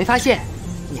要是我没发现，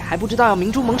你还不知道要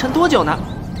明珠蒙尘多久呢。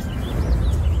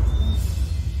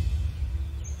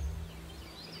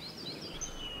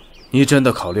你真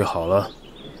的考虑好了？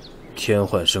天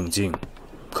幻圣境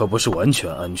可不是完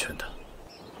全安全的。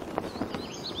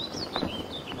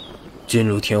进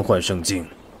入天幻圣境，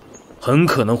很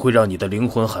可能会让你的灵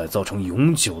魂海造成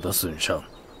永久的损伤，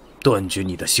断绝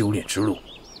你的修炼之路。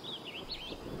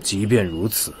即便如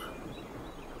此，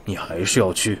你还是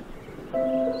要去。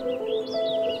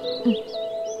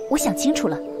我想清楚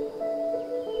了。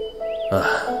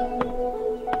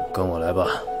跟我来吧。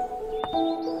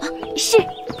是。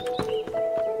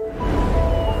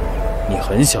你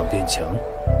很想变强？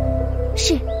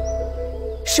是。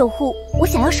守护我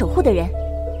想要守护的人。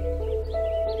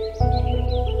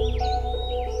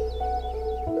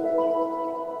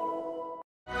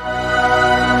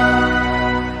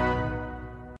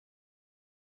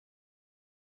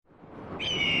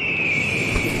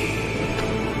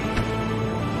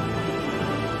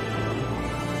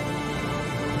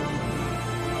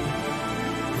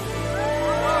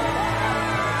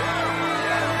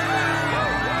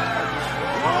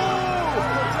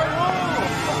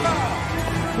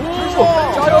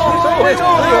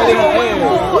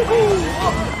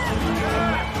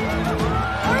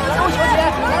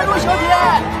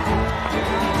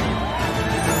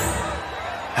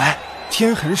哎，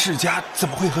天痕世家怎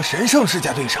么会和神圣世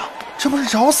家对上？这不是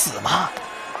找死吗？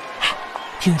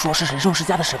听说是神圣世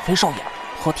家的沈飞少爷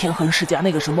和天痕世家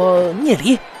那个什么聂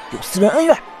离有私人恩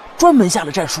怨，专门下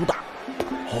了战书的。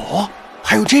哦，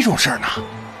还有这种事儿呢？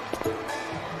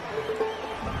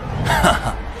哈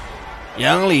哈，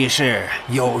杨理事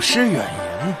有失远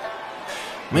迎，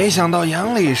没想到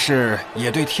杨理事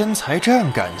也对天才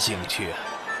战感兴趣。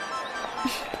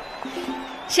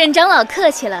沈长老客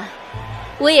气了，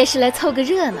我也是来凑个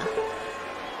热闹。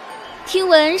听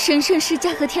闻神圣世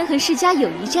家和天痕世家有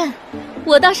一战，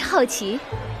我倒是好奇，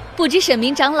不知沈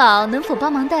明长老能否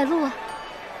帮忙带路啊？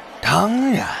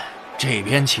当然，这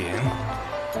边请。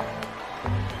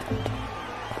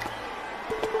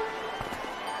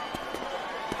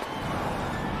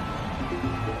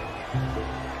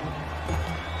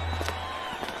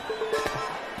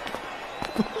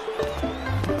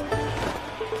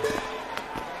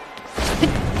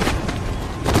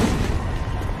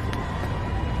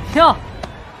哟，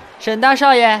沈大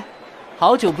少爷，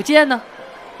好久不见呢。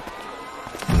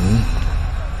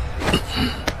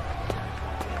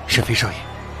沈飞少爷，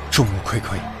众目睽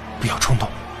睽，不要冲动。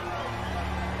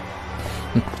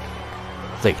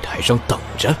擂台上等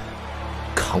着，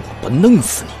看我不弄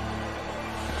死你！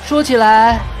说起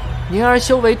来，宁儿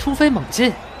修为突飞猛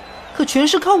进，可全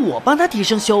是靠我帮他提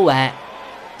升修为。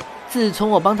自从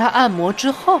我帮他按摩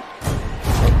之后，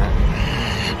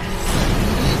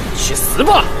去死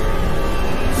吧！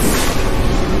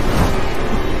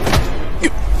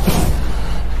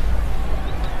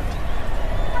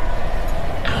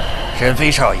沈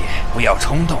飞少爷，不要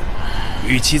冲动，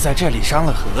与其在这里伤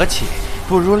了和气，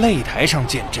不如擂台上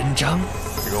见真章，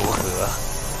如何？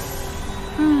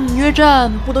约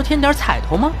战不都添点彩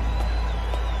头吗？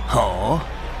哦，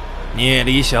聂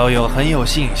离小友很有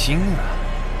信心啊。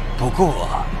不过，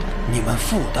你们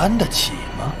负担得起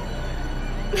吗？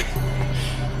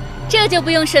这就不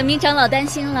用沈明长老担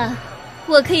心了，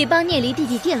我可以帮聂离弟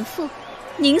弟垫付，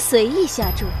您随意下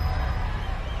注。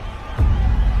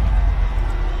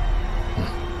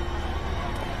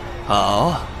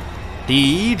好，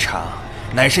第一场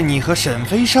乃是你和沈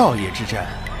飞少爷之战，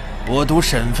我赌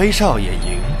沈飞少爷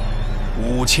赢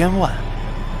，5000万，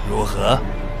如何？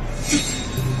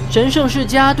神圣世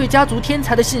家对家族天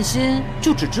才的信心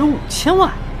就只值5000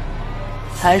万，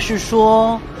还是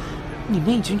说你们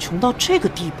已经穷到这个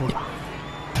地步了？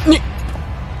你，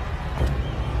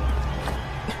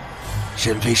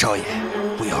沈飞少爷，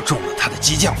不要中了他的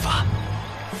激将法。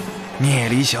聂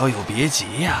离小友别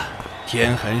急呀。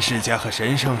天痕世家和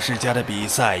神圣世家的比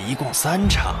赛一共3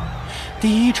场，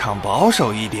第一场保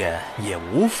守一点也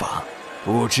无妨。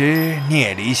不知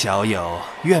聂离小友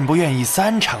愿不愿意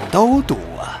3场都赌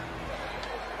啊？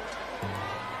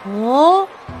哦，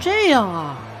这样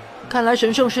啊，看来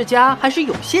神圣世家还是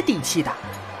有些底气的。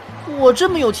我这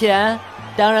么有钱，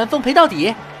当然奉陪到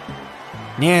底。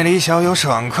聂离小友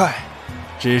爽快，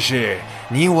只是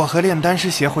你我和炼丹师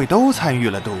协会都参与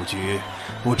了赌局。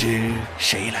不知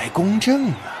谁来公正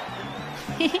啊？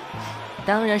嘿嘿，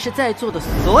当然是在座的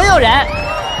所有人。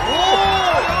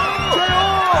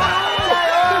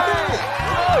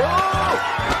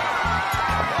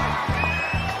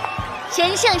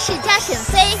神圣世家沈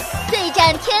飞对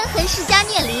战天痕世家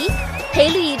聂离，赔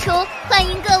率一出，欢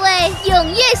迎各位踊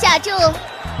跃下注。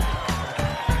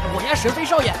我押沈飞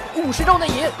少爷50招内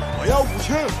赢，我押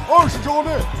5000，20招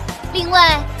内。另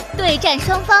外，对战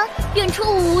双方愿出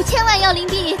5000万妖灵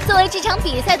币作为这场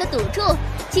比赛的赌注，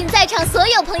请在场所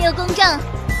有朋友公证。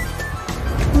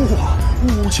哇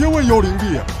，5000万妖灵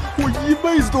币，我一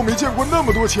辈子都没见过那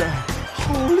么多钱，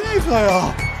好厉害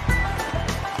啊！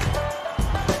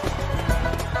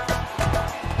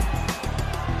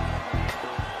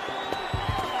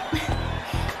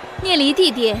聂离弟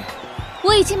弟，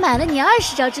我已经买了你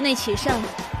20招之内取胜，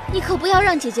你可不要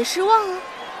让姐姐失望哦。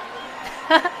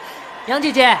哈哈。杨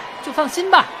姐姐就放心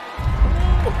吧。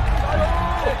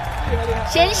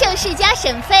神圣世家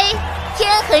沈飞，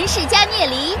天痕世家聂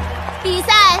离，比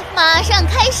赛马上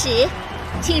开始，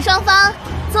请双方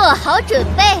做好准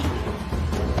备。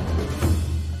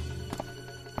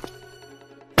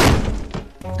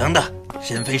等等，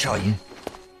沈飞少爷。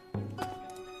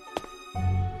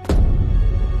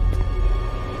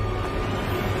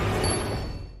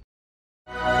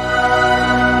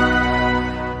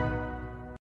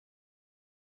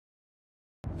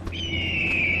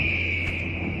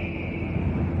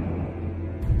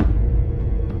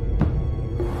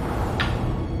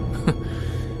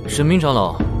沈明长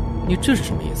老，你这是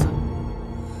什么意思？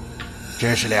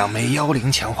这是2枚妖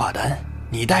灵强化丹，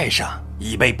你带上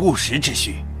以备不时之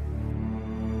需。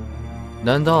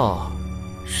难道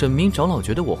沈明长老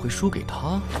觉得我会输给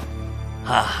他？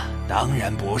当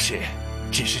然不是，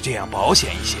只是这样保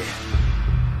险一些。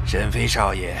沈飞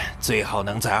少爷最好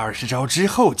能在20招之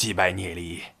后击败聂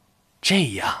离，这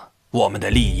样我们的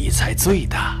利益才最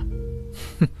大。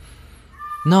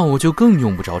那我就更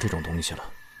用不着这种东西了。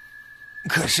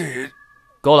可是，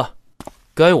够了，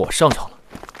该我上场了。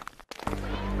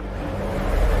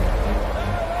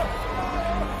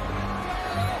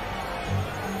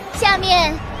下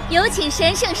面有请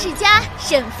神圣世家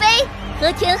沈飞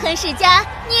和天痕世家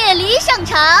聂离上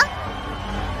场。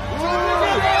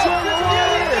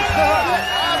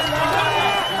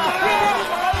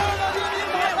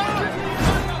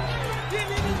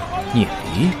聂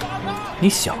离，你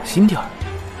小心点儿，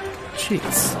这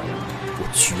次我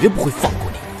绝不会放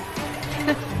过你。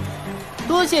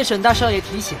多谢沈大少爷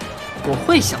提醒，我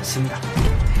会小心的。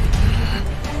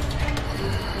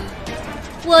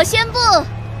我宣布，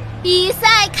比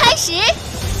赛开始。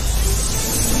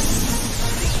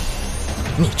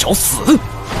你找死！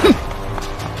哼！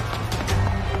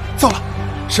糟了，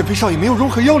沈飞少爷没有融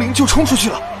合妖灵就冲出去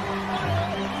了。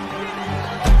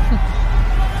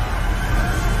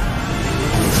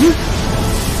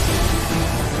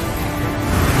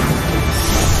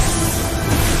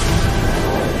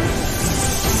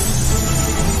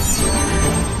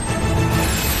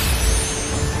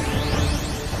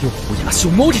用虎牙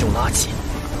熊猫这种垃圾，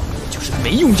就是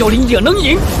没用妖灵也能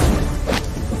赢。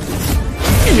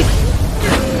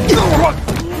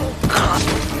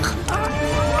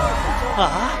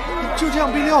就这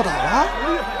样被撂倒了？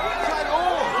加油！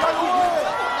加油！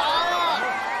打呀！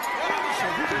沈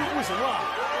飞这就不行了。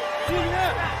聂离，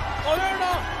好样的！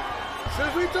沈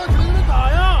飞站起来就得打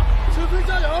呀！沈飞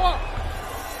加油！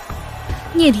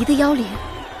聂离的妖灵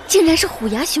竟然是虎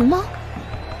牙熊猫，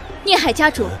聂海家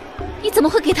主，你怎么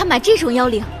会给他买这种妖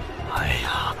灵？哎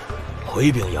呀，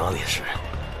回禀杨理事，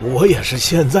我也是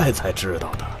现在才知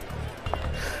道的。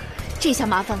这下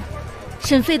麻烦了，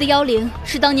沈飞的妖灵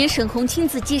是当年沈红亲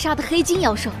自击杀的黑金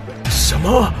妖兽。什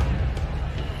么？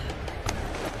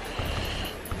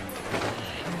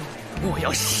我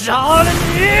要杀了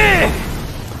你！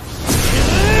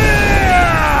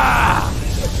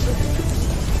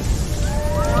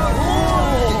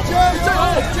加油！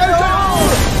加油！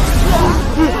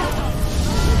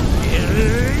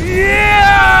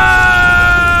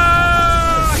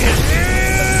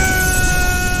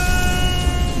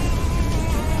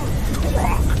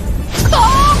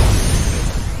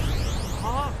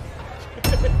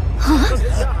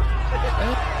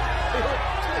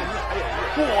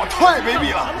哇，太卑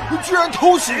鄙了！居然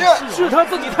偷袭！是他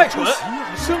自己太蠢。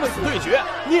生死对决，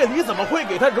聂离怎么会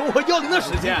给他融合妖灵的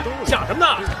时间？想什么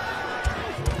呢？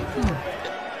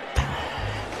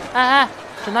哎，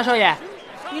沈大少爷，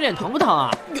你脸疼不疼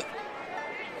啊？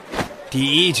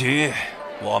第1局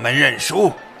我们认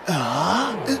输。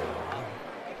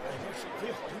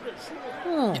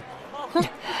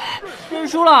认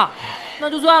输了，那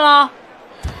就算了。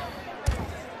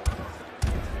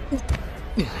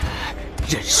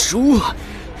认输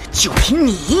就凭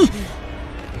你！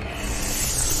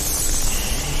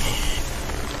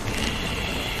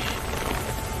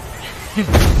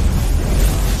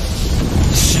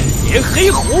赤炎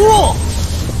黑虎，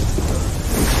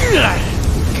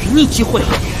给你机会！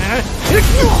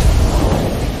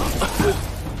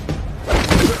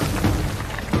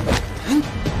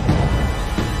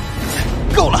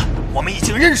够了，我们已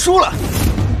经认输了。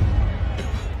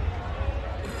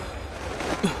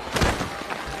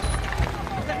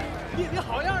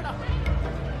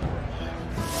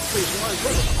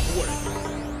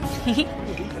嘿嘿，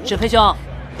沈飞兄，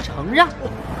承让。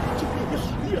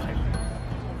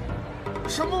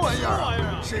什么玩意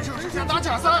儿？神圣世家打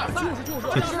假赛？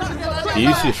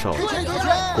嫡系少女，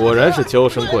果然是娇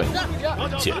生惯养，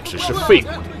简直是废物。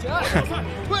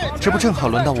这不正好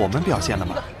轮到我们表现了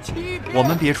吗？我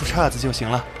们别出岔子就行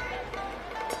了。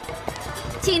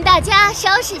请大家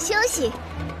稍事休息，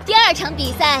第2场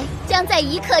比赛将在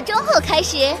1刻钟后开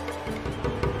始。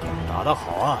打得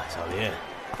好啊，小林！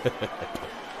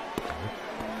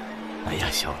哎呀，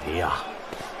小黎呀，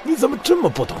你怎么这么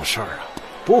不懂事儿啊？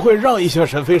不会让一下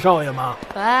沈飞少爷吗？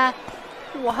哎，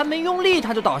我还没用力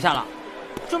他就倒下了，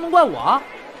这能怪我？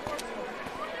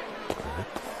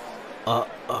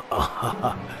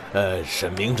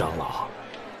沈明长老。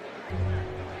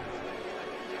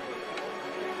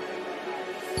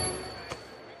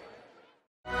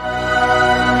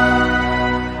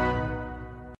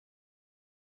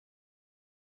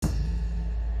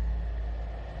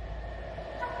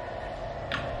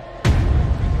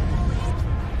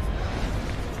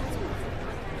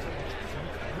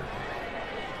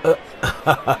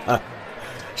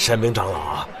神明长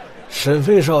老，沈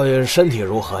飞少爷身体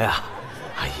如何呀？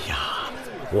哎呀，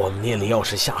我们聂里要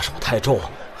是下手太重，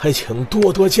还请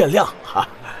多多见谅哈。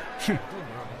哼，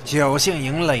侥幸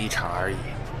赢了一场而已，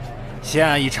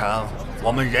下一场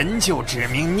我们仍旧指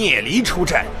明聂离出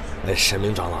战。神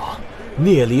明长老，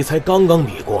聂离才刚刚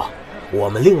比过，我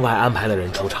们另外安排了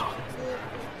人出场。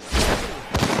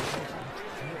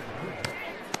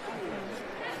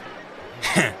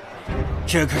哼，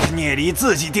这可是聂离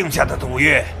自己定下的赌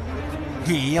约，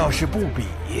你要是不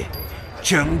比，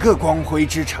整个光辉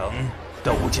之城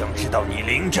都将知道你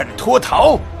临阵脱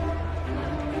逃。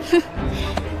哼，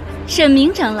沈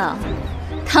明长老，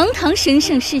堂堂神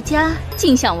圣世家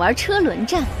竟想玩车轮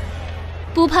战，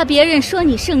不怕别人说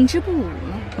你胜之不武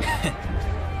吗？哼，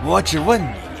我只问你，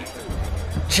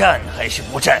战还是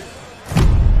不战？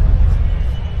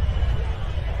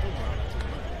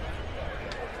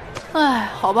哎，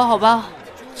好吧，好吧，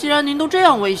既然您都这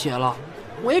样威胁了，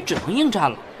我也只能应战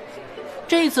了。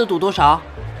这次赌多少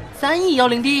？3亿妖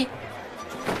灵帝。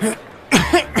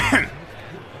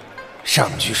上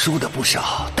局输的不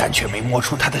少，但却没摸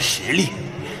出他的实力。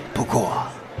不过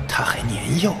他还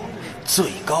年幼，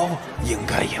最高应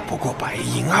该也不过白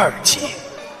银2级。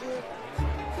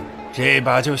这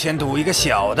把就先赌一个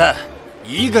小的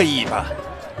，1个亿吧。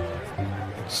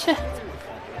切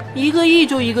，1个亿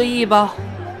就1个亿吧。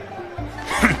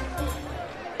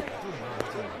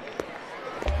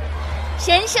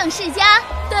神圣世家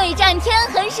对战天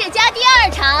痕世家第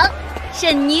2场，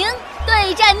沈宁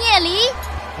对战聂离。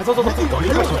走。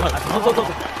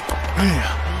哎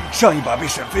呀，上一把被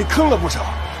沈飞坑了不少，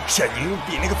沈宁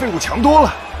比那个废物强多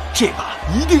了，这把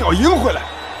一定要赢回来。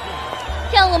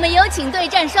让我们有请对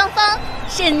战双方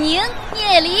沈宁、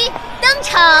聂离登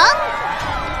场。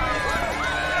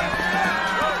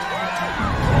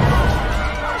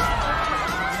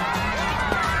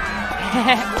嘿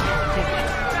嘿。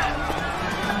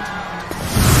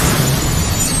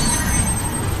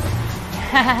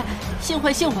哈哈，幸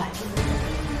会。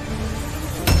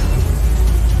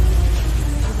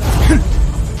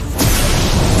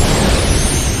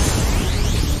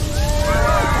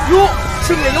哟，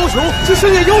盛宴要求是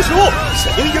盛宴要求，沈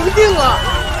宁赢定了。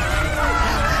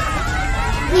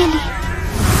聂离，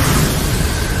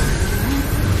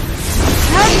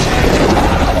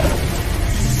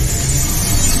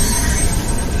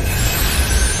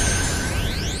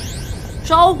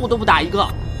招呼都不打一个，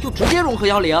就直接融合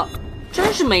妖灵。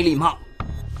真是没礼貌！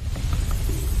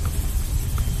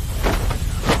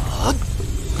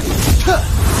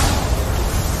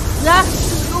来，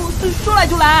说来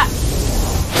就来！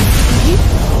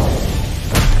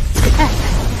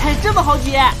这么好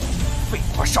解？废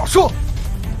话少说！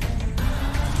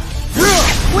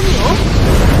蜗牛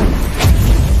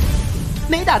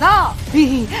没打到，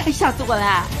下次我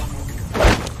来。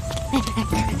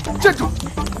站住！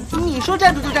你说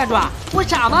站住就站住啊？我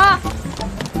傻吗？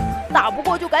打不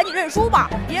过就赶紧认输吧，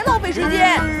别浪费时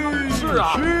间。是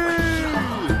啊。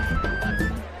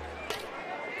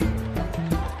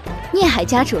聂海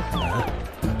家主，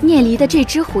聂离的这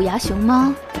只虎牙熊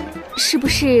猫，是不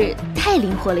是太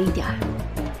灵活了一点儿？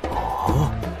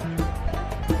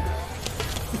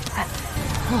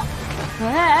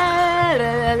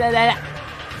来！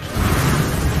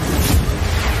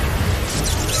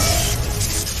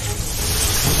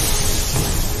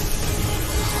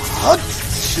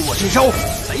吃我这招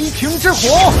雷霆之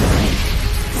火！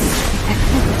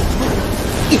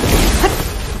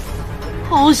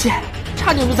好险，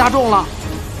差点就砸中了。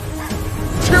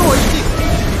吃我一记！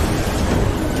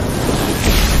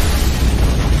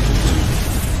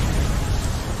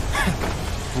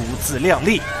不自量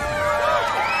力！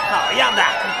好样的，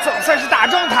总算是打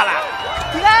中他了！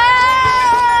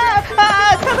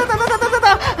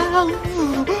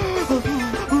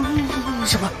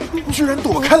什么？居然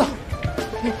躲开了！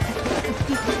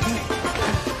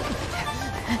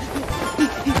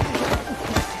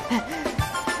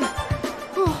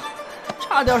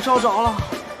差点烧着了！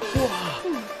哇，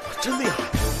真厉害！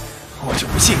我就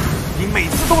不信你每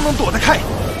次都能躲得开！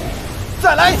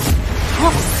再来！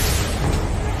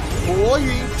火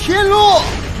陨天落！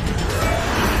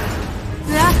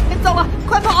来，走了，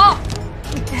快跑！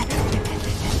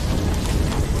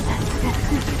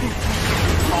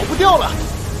跑不掉了！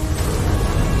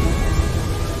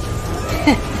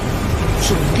哼，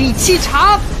重力气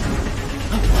场！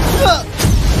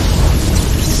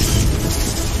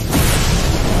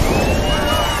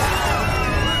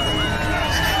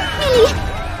聂离，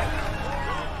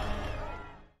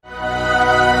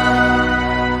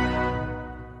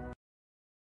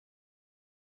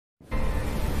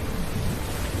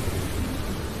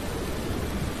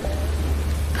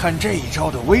看这一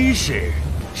招的威势，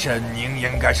沈宁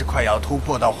应该是快要突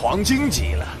破到黄金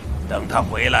级了。等他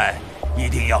回来，一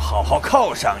定要好好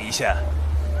犒赏一下。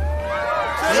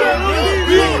神力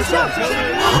必上神力！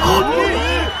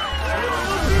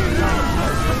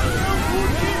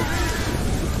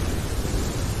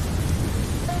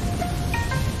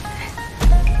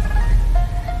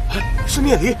是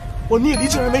聂离，我聂离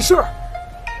竟然没事。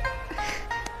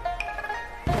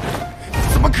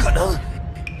怎么可能？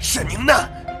沈宁呢？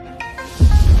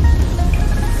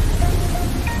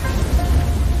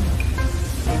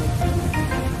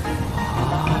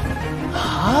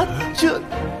这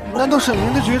难道沈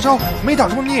宁的绝招没打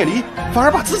中聂离，反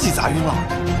而把自己砸晕了？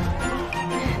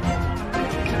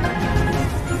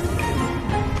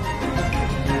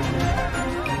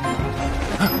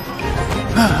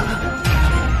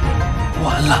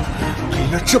完了，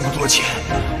赔了这么多钱，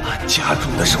按家主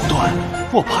的手段，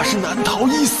我怕是难逃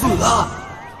一死啊！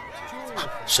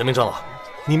神明长老，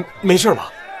你没事吧？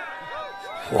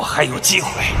我还有机会，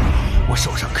我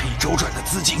手上可以周转的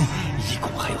资金一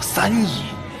共还有3亿，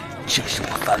这是我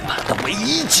翻盘的唯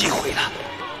一机会了。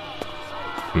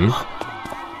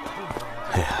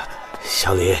哎呀，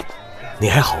小李，你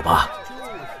还好吧？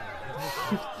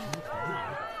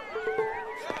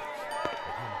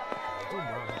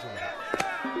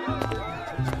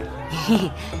嘿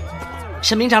嘿，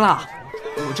神明长老，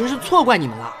我真是错怪你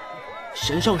们了。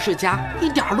神圣世家一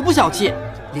点都不小气，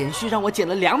连续让我捡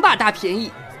了2把大便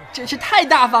宜，真是太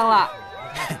大方了。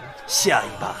下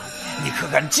一把，你可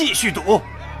敢继续赌？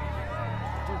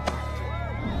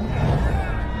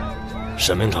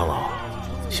神明长老，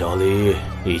小李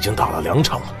已经打了2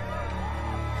场了。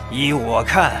依我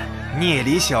看，聂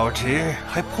离小侄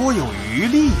还颇有余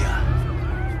力呀。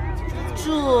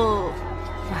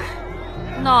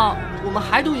那我们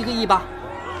还赌1个亿吧？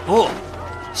不，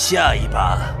下一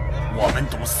把我们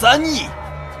赌3亿。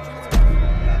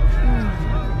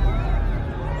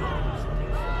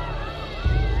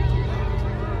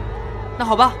那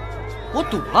好吧，我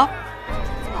赌了。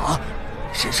啊！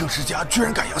神圣世家居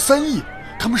然敢要3亿，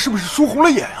他们是不是输红了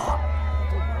眼啊？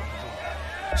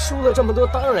输了这么多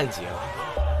当然急了，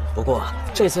不过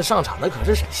这次上场的可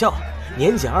是沈啸，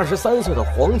年仅23岁的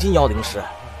黄金妖灵师，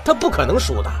他不可能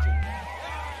输的。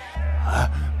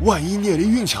万一聂离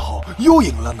运气好又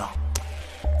赢了呢？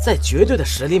在绝对的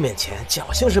实力面前，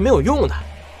侥幸是没有用的。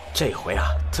这回啊，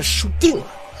他输定了。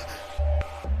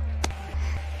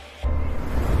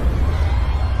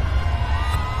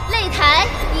擂台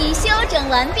已修整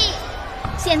完毕，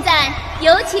现在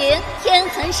有请天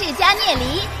恒世家聂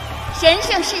离、神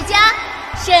圣世家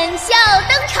沈啸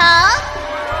登场。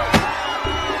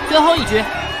最后一局，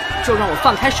就让我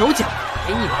放开手脚，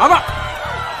陪你玩玩。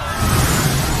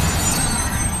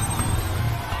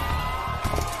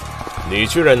你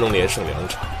居然能连胜2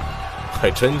场，还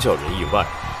真叫人意外。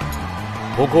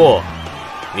不过，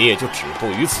你也就止步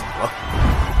于此了。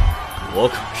我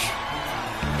可是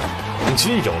黄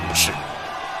金妖灵师。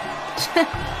切，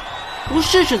不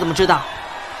试试怎么知道？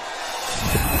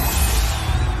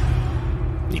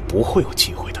你不会有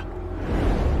机会的。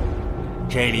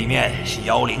这里面是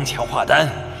妖灵强化丹，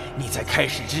你在开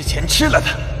始之前吃了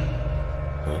它。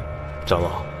长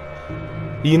老，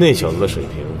依那小子的水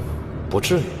平，不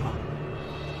至于吧？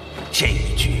这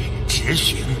一局只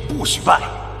许赢不许败，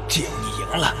只要你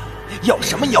赢了，要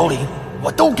什么妖灵我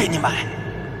都给你买。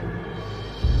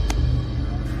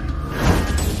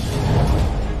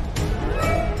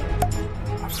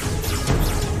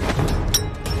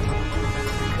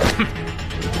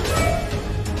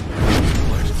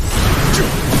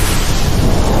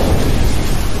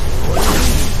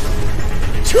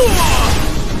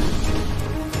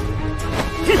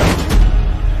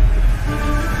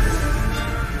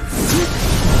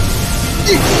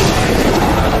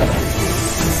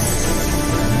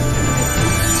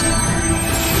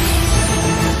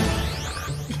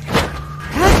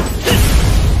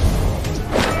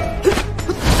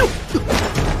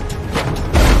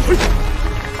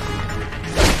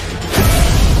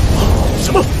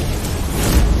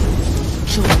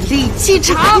气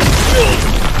场！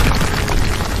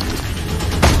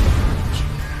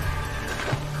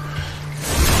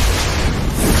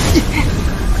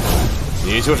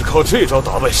你就是靠这招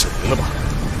打败沈宁的吧？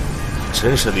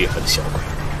真是厉害的小鬼，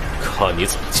看你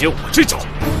怎么接我这招！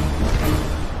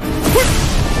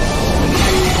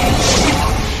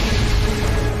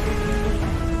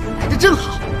来的正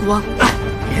好，光暗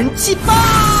元气爆！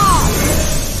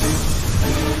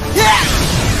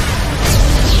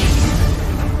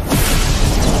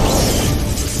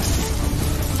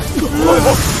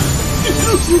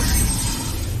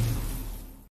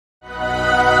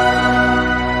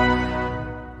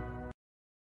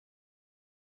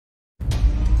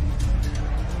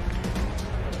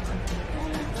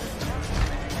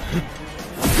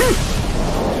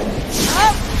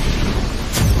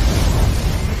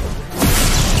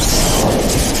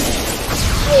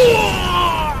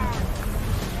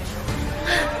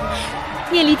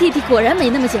离弟弟果然没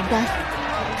那么简单，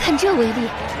看这威力，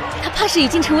他怕是已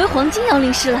经成为黄金妖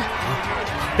灵师了。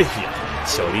哎呀，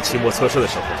小离期末测试的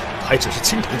时候还只是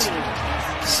青铜级，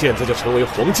现在就成为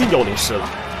黄金妖灵师了，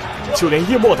就连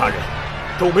夜墨大人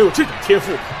都没有这种天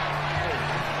赋。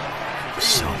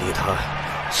小离他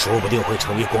说不定会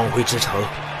成为光辉之城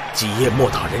继夜墨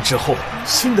大人之后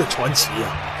新的传奇呀！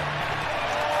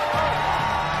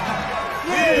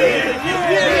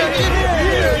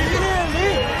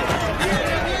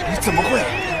你怎么会？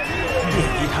聂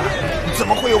离他怎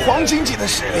么会有黄金级的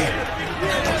实力？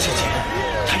难道之前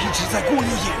他一直在故意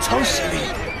隐藏实力？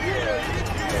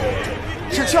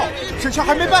神鞘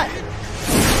还没败。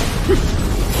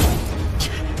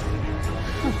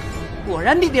果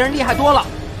然比别人厉害多了。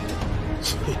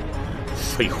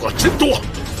废话真多。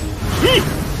嘿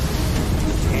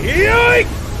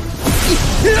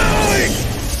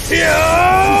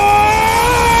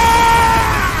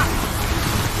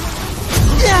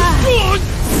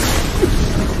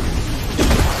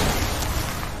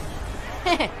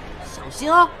嘿，小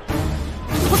心哦！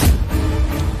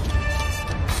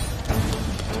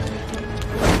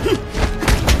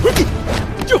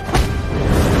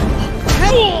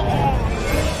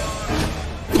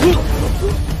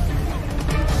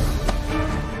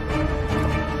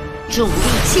重力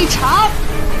气场，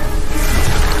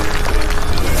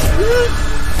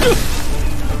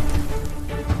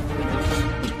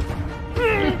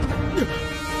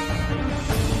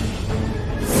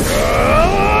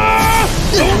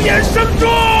龙眼生柱，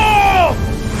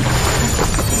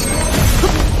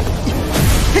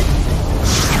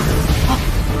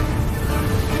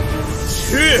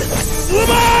去死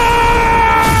吧！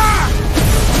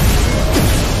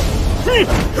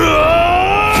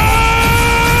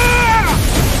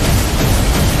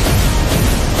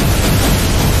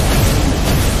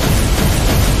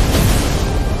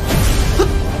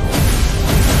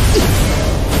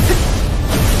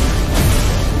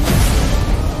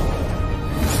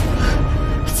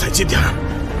再近点儿！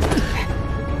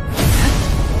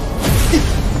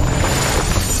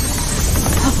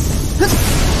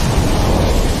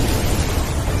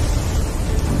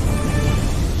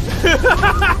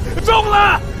中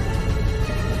了！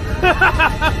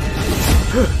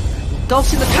高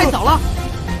兴的太早了。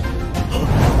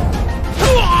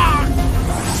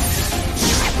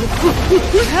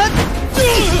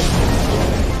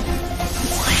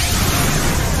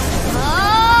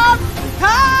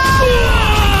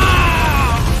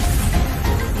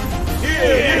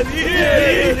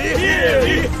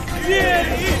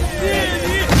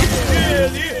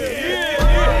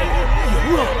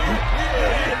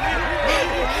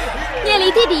聂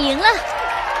离弟弟赢了！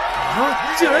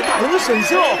啊！竟然打赢了沈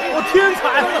秀，我天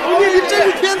才！聂离真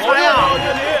是天才呀！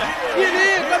聂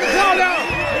离干得漂亮！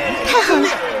太好了！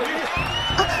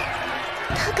啊，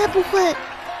他该不会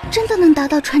真的能达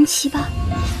到传奇吧？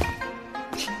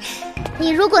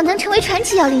你如果能成为传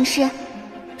奇妖灵师，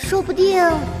说不定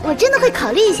我真的会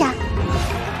考虑一下。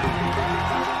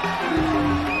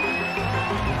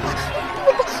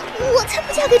不，我才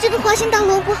不嫁给这个花心大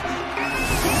萝卜！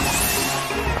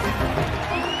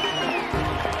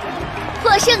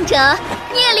获胜者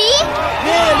聂离，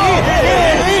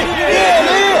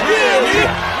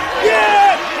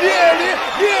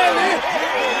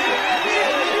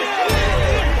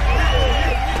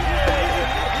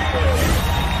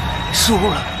输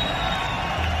了，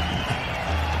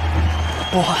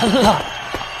完了！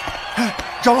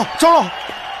长老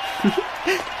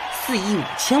，4亿5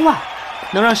千万，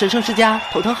能让神圣世家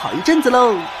头疼好一阵子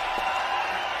喽。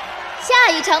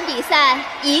下一场比赛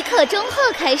1刻钟后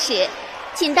开始，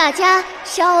请大家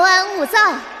稍安勿躁。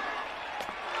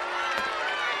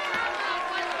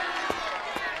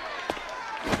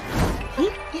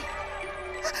嘿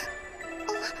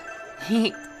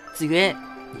嘿，紫云，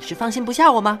你是放心不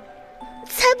下我吗？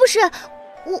才不是，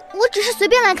我只是随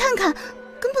便来看看，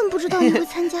根本不知道你会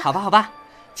参加。好吧，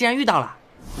既然遇到了，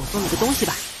我送你个东西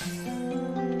吧。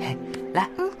嘿，来，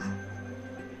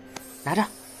拿着，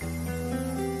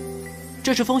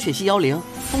这是风雪系妖灵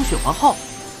风雪皇后。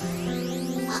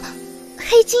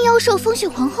黑金妖兽风雪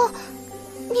皇后，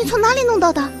你从哪里弄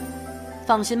到的？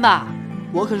放心吧，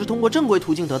我可是通过正规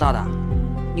途径得到的。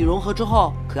你融合之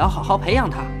后，可要好好培养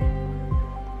它。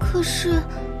可是，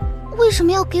为什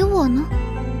么要给我呢？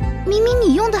明明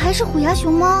你用的还是虎牙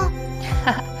熊猫。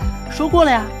哈哈，说过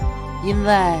了呀，因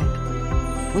为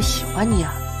我喜欢你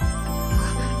啊。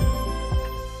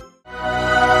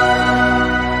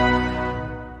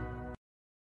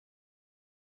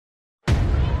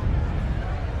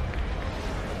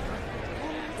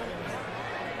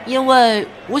因为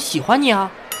我喜欢你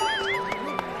啊。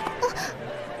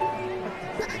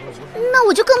那那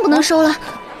我就更不能收了。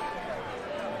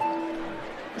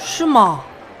是吗？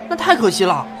那太可惜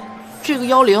了。这个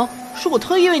妖灵是我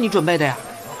特意为你准备的呀，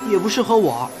也不适合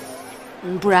我。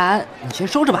不然你先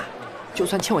收着吧，就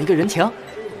算欠我一个人情，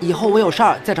以后我有事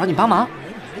儿再找你帮忙。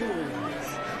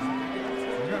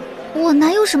我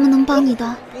哪有什么能帮你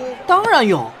的？当然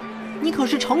有，你可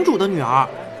是城主的女儿，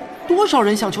多少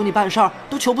人想求你办事儿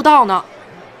都求不到呢。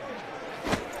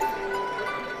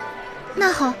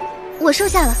那好，我收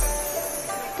下了。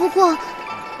不过，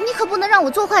你可不能让我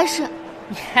做坏事。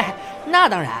那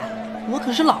当然，我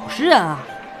可是老实人啊。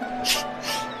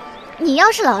你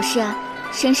要是老实，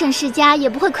神圣世家也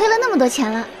不会亏了那么多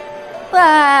钱了。喂，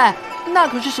那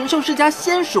可是神兽世家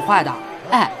先使坏的。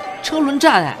哎，车轮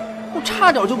战，哎，我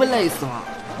差点就被累死了。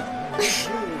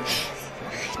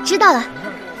知道了，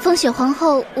风雪皇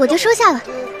后我就收下了。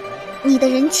你的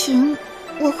人情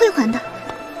我会还的。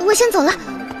我先走了。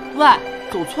喂，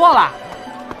走错了。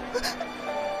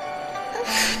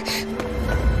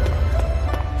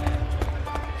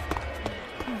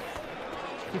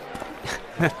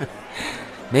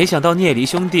没想到聂离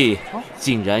兄弟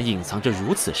竟然隐藏着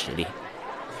如此实力，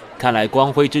看来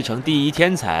光辉之城第一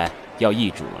天才要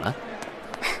易主了。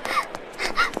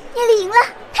聂离赢了，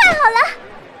太好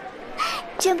了！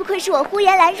真不愧是我呼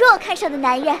延兰若看上的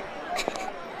男人。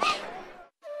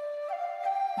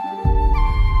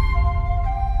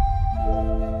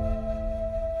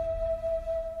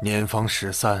年方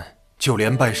13，就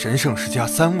连败神圣世家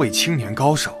3位青年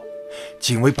高手，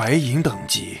仅为白银等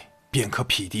级便可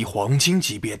匹敌黄金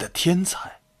级别的天才。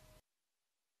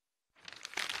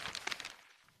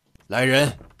来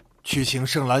人，去请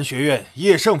圣兰学院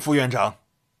叶圣副院长。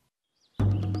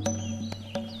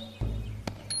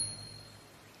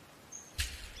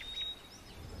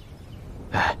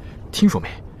哎，听说没？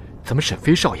咱们沈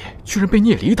飞少爷居然被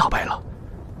聂离打败了。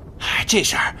哎，这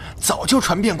事儿早就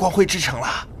传遍光辉之城了。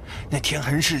那天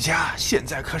痕世家现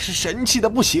在可是神气的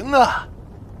不行啊！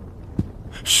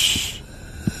嘘，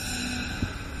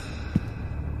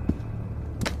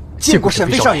见过沈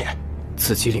飞少爷。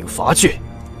自己领罚去。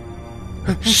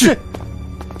是。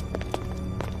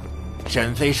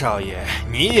沈飞少爷，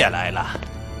你也来了。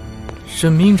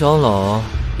沈明长老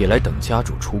也来等家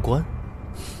主出关。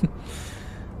哼，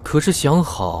可是想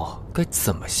好该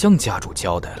怎么向家主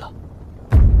交代了。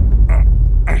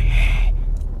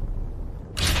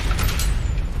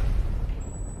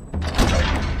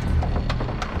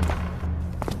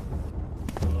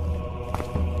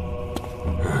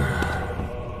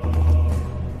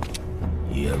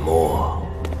叶墨，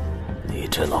你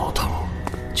这老头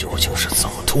究竟是怎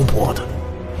么突破的？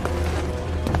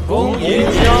恭迎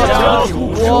家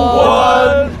主出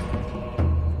关。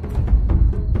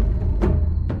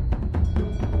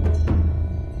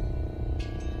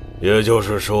也就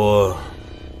是说，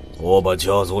我把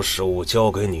家族事务交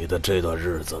给你的这段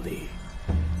日子里，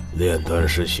炼丹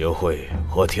师协会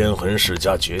和天痕世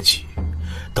家崛起，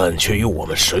但却与我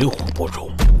们水火不容。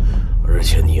而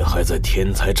且你还在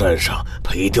天才战上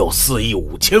赔掉4亿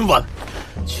5千万，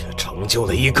却成就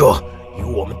了一个与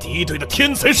我们敌对的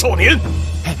天才少年。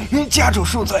家主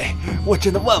恕罪，我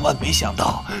真的万万没想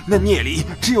到，那聂离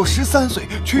只有13岁，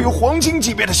却有黄金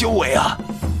级别的修为啊！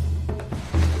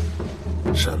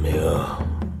沈明，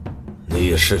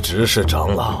你是执事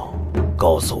长老，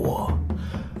告诉我，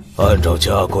按照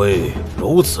家规，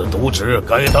如此渎职，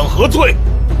该当何罪？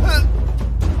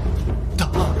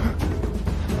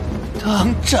当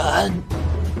斩。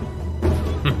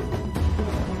哼！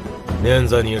念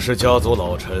在你是家族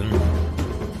老臣，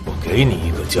我给你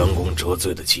一个将功折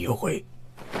罪的机会。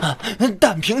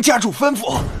但凭家主吩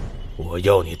咐，我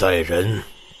要你带人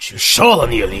去杀了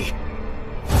聂离。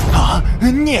啊，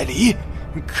聂离？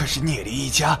可是聂离一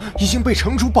家已经被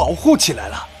城主保护起来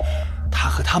了，他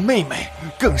和他妹妹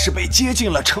更是被接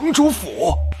进了城主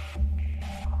府。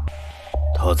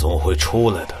他总会出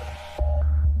来的。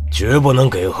绝不能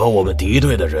给和我们敌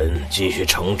对的人继续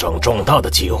成长壮大的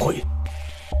机会，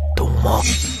懂吗？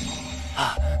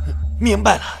啊，明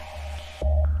白了。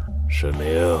沈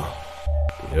明，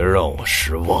别让我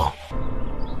失望。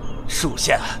属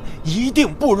下一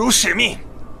定不辱使命。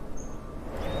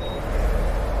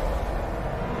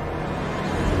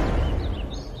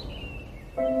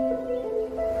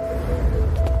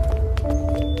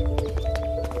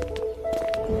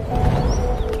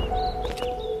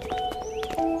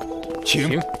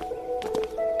请。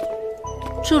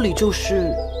这里就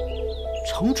是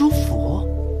城主府。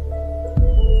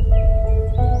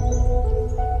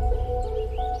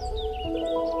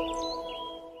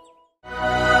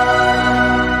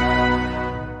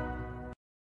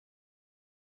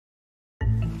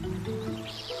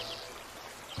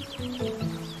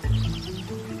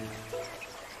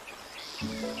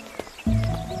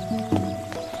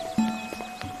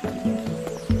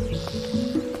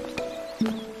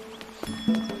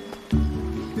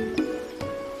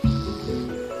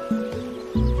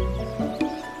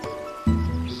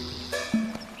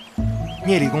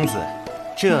聂离公子，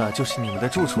这就是你们的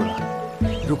住处了。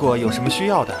如果有什么需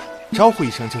要的，招呼一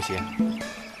声就行。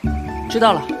知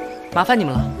道了，麻烦你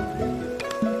们了。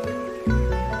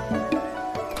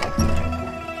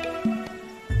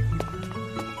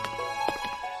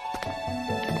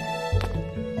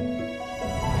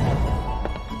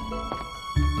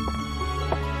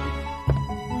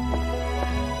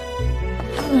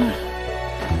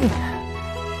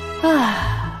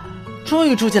终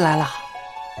于住进来了。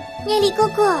聂离哥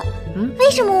哥，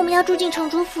为什么我们要住进城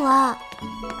主府啊？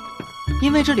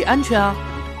因为这里安全啊。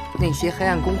那些黑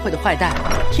暗公会的坏蛋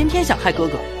天天想害哥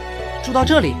哥，住到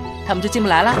这里，他们就进不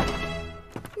来了。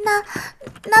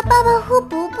那爸爸和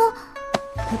伯伯，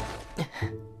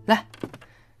来，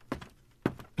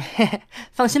嘿嘿，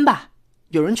放心吧，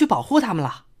有人去保护他们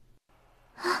了。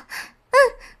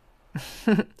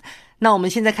那我们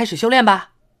现在开始修炼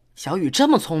吧。小雨这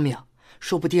么聪明，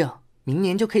说不定明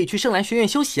年就可以去圣兰学院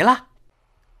修习了。啊，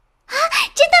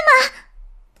真的吗？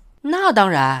那当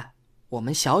然，我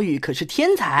们小雨可是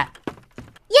天才。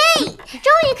耶！终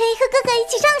于可以和哥哥一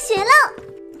起上学了。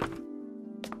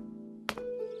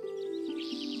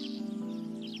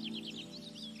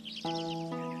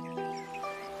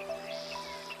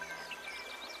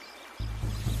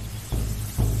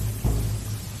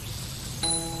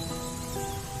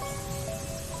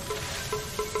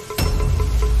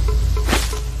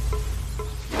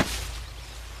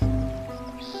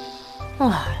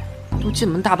唉，都进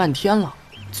门大半天了，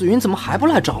紫云怎么还不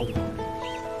来找我？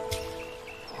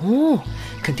哦，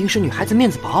肯定是女孩子面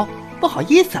子薄，不好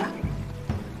意思了。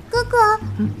哥哥，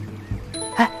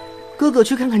哎，哥哥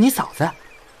去看看你嫂子。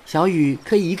小雨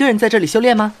可以一个人在这里修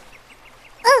炼吗？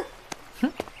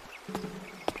饮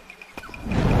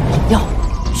药，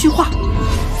虚化。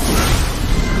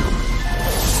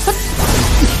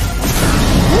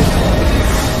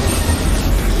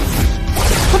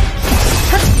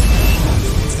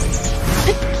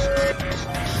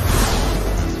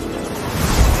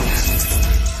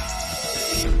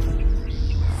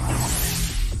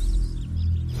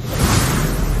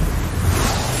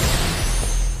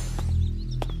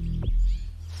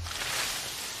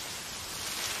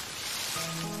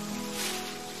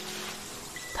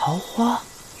桃花，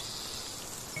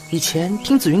以前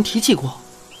听紫云提起过，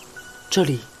这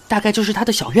里大概就是她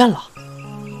的小院了。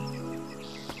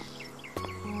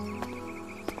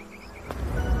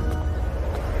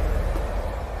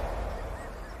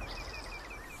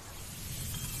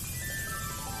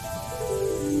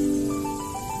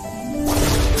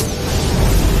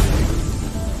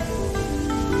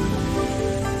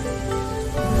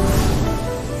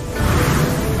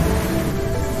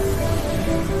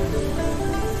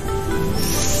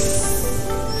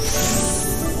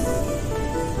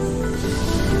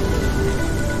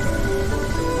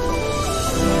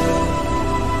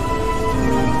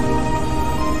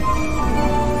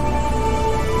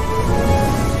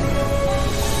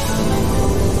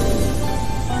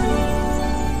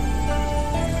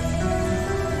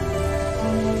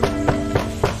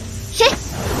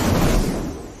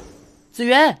紫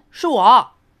云，是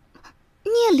我。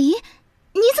聂离，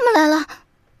你怎么来了？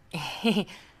嘿嘿，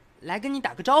来跟你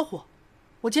打个招呼。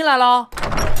我进来了哦。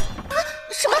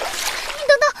什么？你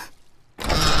等等！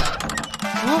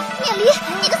聂离，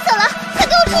你个色狼，快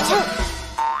给我出去！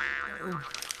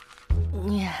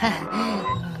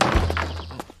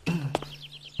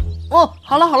哦，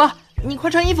好了好了，你快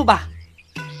穿衣服吧。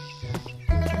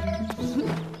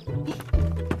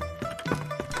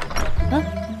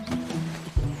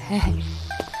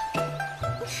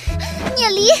聂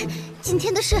离，今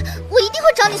天的事我一定会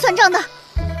找你算账的。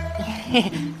嘿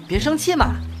嘿，别生气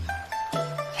嘛。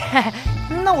嘿嘿，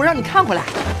那我让你看回来。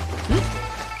聂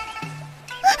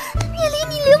离，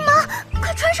你流氓，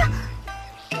快穿上！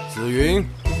紫云，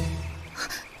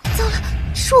糟了，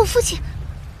是我父亲。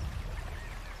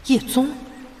叶宗，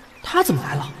他怎么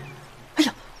来了？哎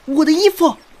呀，我的衣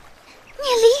服！聂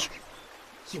离，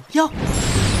有药。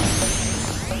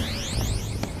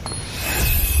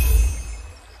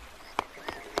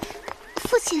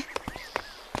父亲，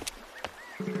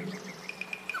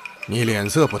你脸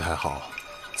色不太好，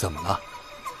怎么了？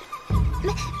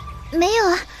没有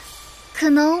啊，可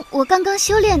能我刚刚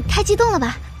修炼太激动了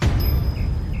吧。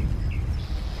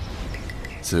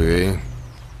紫云，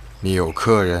你有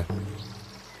客人？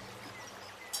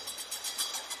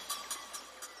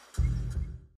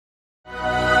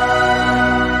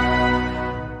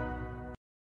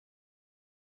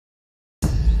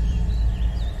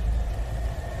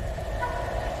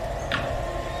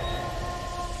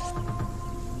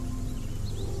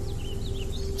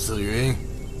紫云，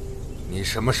你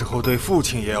什么时候对父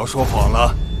亲也要说谎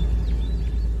了？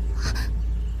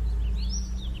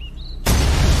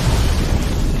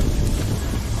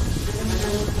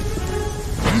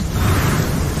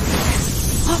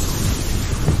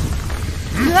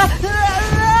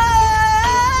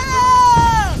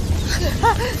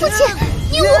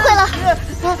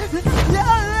聂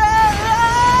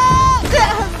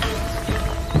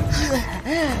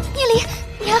离，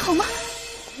你还好吗？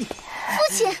父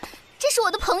亲，这是我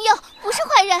的朋友，不是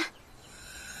坏人。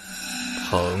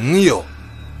朋友，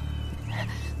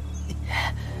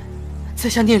在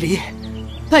下聂离，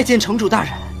拜见城主大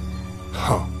人。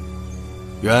哼，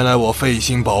原来我费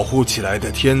心保护起来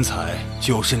的天才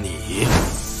就是你。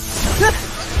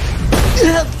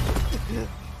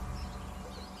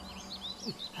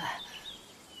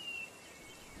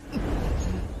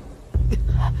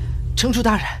城主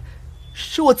大人，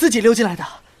是我自己溜进来的，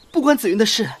不关紫云的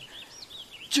事。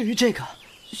至于这个，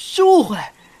是误会。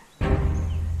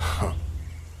哼，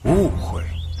误会？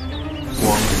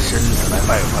光着身子来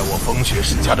败坏我风雪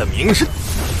世家的名声，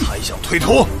还想推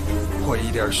脱？会一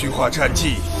点虚化战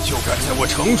技，就敢在我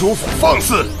城主府放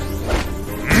肆？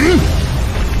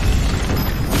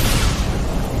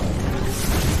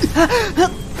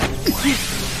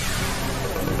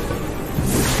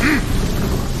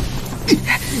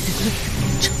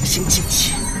诚心静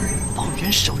气，方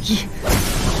圆守一，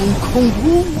空空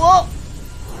无我。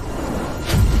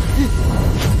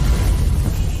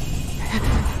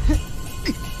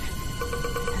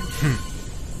哼，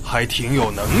还挺有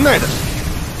能耐的。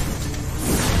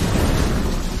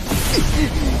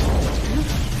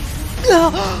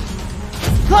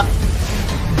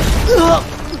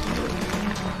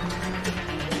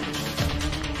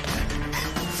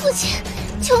父亲，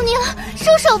求你了，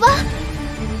收手吧！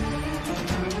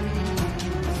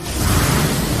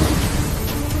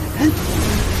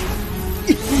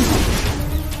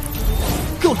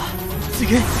够了，紫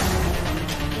云。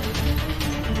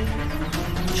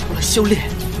除了修炼，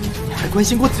你还关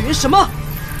心过紫云什么？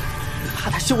你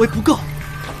怕他修为不够，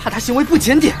怕他行为不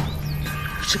检点，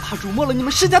是怕辱没了你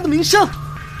们世家的名声。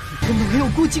你根本没有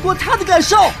顾及过他的感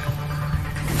受。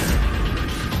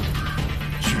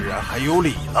居然还有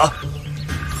理了！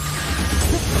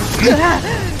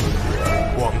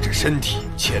光着身体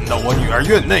潜到我女儿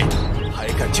院内，还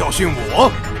敢教训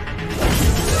我？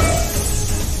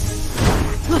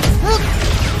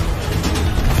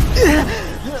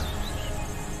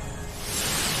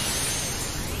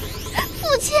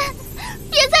父亲，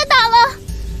别再打了！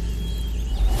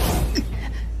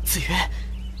紫云，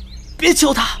别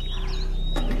求他！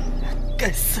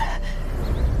该死！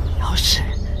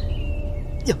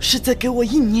要是再给我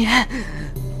1年，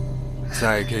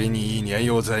再给你1年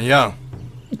又怎样？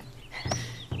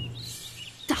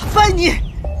打败你！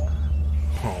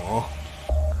哦，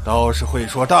倒是会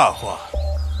说大话，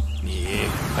你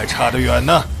还差得远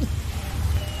呢。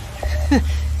哼，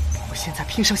我现在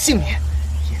拼上性命，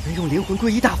也能用灵魂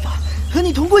归一大法和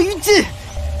你同归于尽。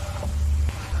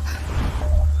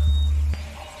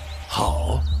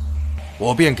好，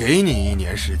我便给你1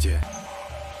年时间，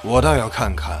我倒要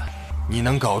看看你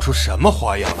能搞出什么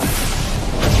花样来。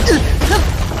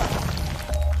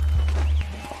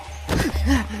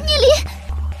聂离，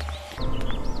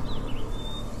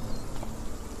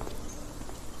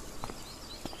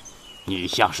你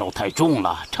下手太重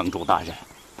了，城主大人。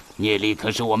聂离可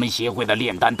是我们协会的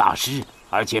炼丹大师，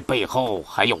而且背后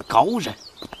还有高人，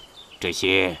这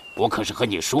些我可是和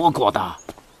你说过的。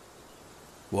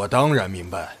我当然明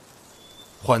白，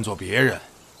换做别人，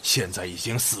现在已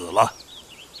经死了。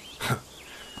哼，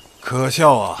可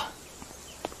笑啊！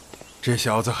这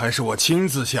小子还是我亲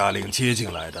自下令接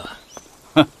进来的。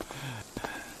哼，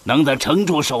能在城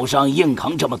主手上硬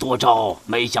扛这么多招，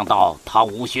没想到他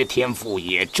武学天赋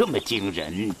也这么惊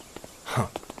人。哼，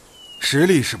实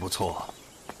力是不错，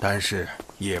但是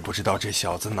也不知道这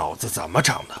小子脑子怎么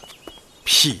长的。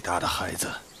屁大的孩子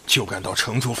就敢到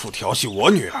城主府调戏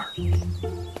我女儿。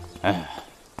哎，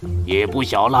也不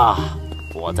小了。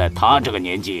我在他这个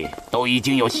年纪都已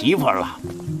经有媳妇儿了。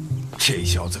这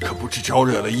小子可不止招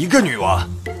惹了1个女娃。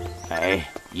哎，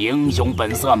英雄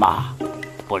本色嘛，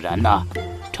不然呢？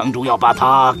城主要把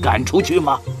他赶出去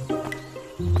吗？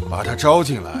把他招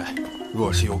进来，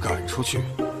若是又赶出去，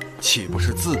岂不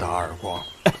是自打耳光？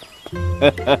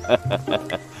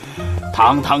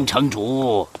堂堂城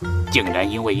主，竟然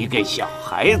因为一个小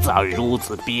孩子而如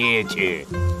此憋屈。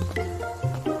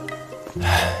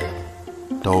唉，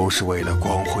都是为了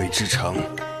光辉之城。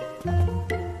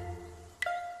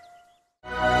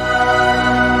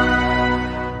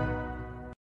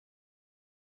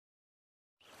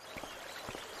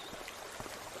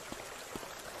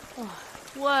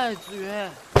喂，子云，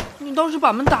你倒是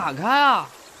把门打开啊！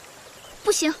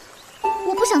不行，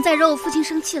我不想再惹我父亲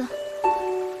生气了。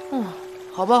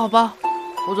好吧，好吧，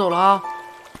我走了啊。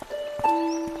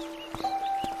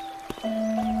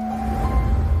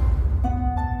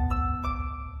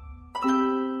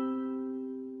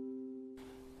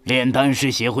炼丹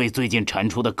师协会最近产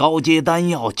出的高阶丹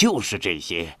药就是这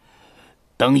些，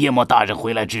等夜魔大人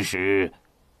回来之时，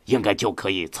应该就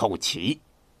可以凑齐。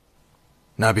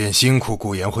那便辛苦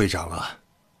古岩会长了。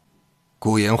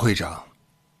古岩会长，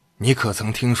你可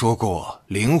曾听说过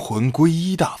灵魂皈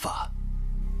依大法？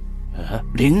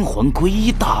灵魂皈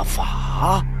依大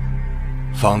法？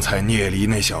方才聂离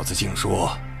那小子竟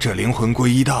说，这灵魂皈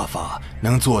依大法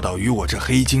能做到与我这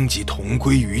黑荆棘同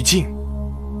归于尽。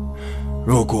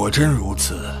若果真如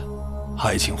此，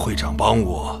还请会长帮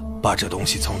我把这东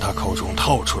西从他口中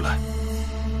套出来。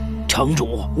城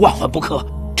主，万万不可，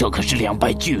这可是两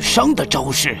败俱伤的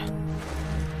招式。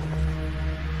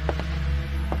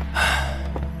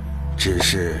只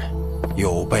是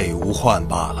有备无患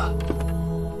罢了。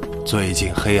最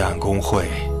近黑暗公会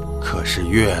可是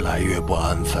越来越不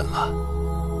安分了。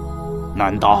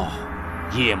难道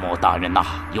夜魔大人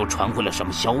又传回了什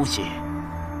么消息？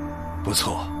不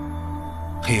错，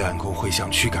黑暗公会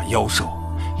想驱赶妖兽，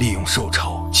利用兽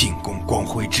潮进攻光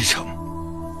辉之城。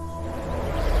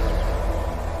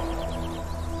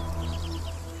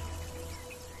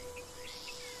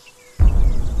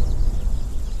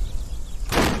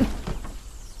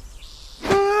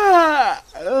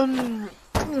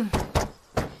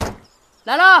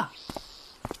来了！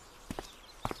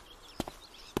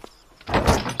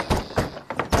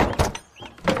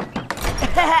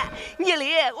聂离，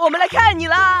我们来看你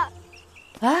了。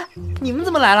哎，你们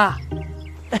怎么来了？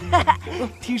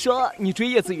听说你追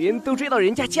叶紫芸都追到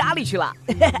人家家里去了。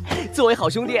作为好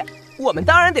兄弟，我们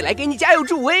当然得来给你加油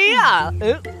助威啊！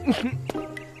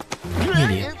聂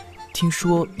离，听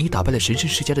说你打败了神圣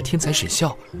世家的天才沈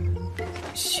啸，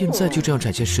现在就这样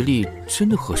展现实力，真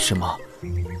的合适吗？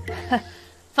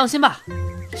放心吧，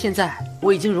现在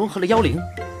我已经融合了妖灵，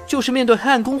就是面对黑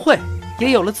暗公会，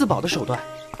也有了自保的手段。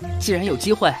既然有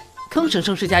机会坑神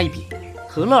圣世家一笔，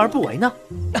何乐而不为呢？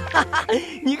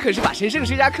你可是把神圣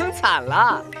世家坑惨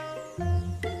了。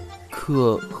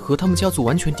可和他们家族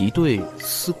完全敌对，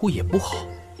似乎也不好。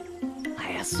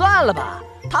哎呀，算了吧，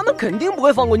他们肯定不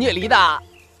会放过聂离的。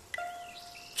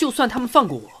就算他们放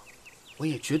过我，我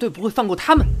也绝对不会放过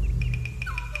他们。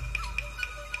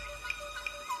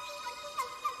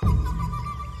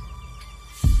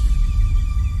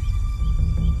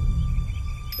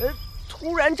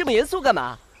突然这么严肃干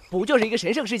嘛？不就是一个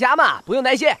神圣世家嘛，不用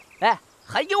担心。哎，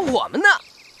还有我们呢。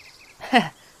嘿，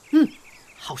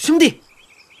好兄弟。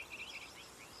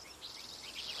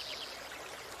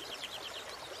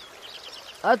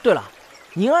啊，对了，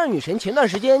宁儿女神前段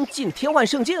时间进天幻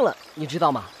圣境了，你知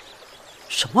道吗？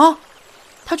什么？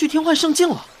她去天幻圣境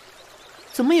了？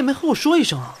怎么也没和我说一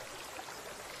声啊？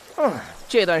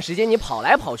这段时间你跑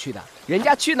来跑去的，人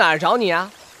家去哪儿找你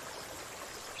啊？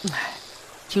哎。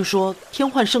听说天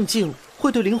幻圣境会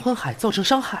对灵魂海造成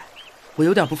伤害，我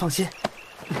有点不放心。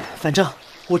反正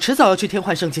我迟早要去天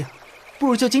幻圣境，不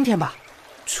如就今天吧。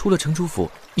出了城主府，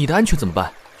你的安全怎么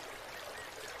办？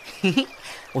嘿嘿，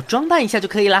我装扮一下就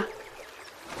可以啦。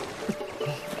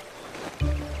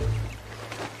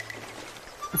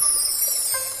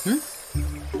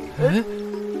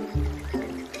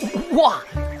哇，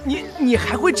你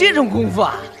还会这种功夫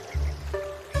啊？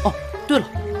哦，对了，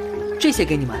这些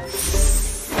给你们。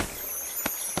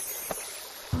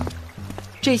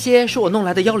这些是我弄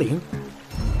来的妖灵，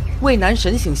渭南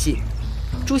神行系，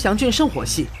朱祥俊圣火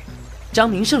系，张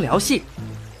明圣辽系，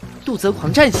杜泽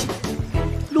狂战系，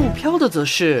陆飘的则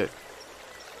是……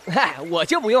嗨，我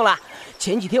就不用了。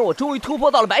前几天我终于突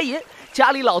破到了白银，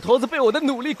家里老头子被我的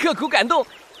努力刻苦感动，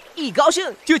一高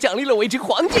兴就奖励了我一只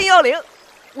黄金妖灵，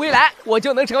未来我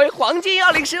就能成为黄金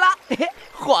妖灵师啦！嘿嘿，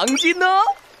黄金哦！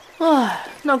哎，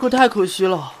那可太可惜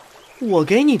了，我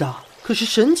给你的可是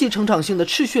神级成长性的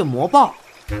赤血魔豹。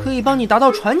可以帮你达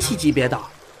到传奇级别的。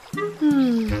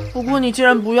不过你既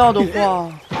然不要的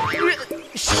话，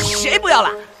谁不要了？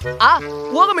啊，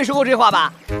我可没说过这话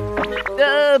吧？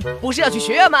不是要去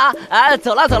学院吗？啊，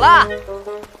走了走了。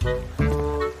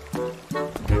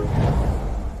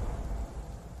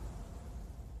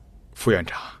副院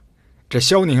长，这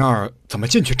萧宁儿怎么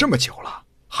进去这么久了，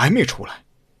还没出来？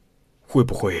会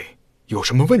不会有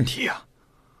什么问题呀？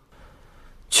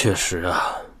确实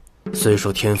啊。虽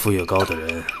说天赋越高的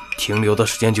人停留的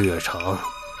时间就越长，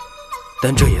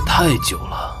但这也太久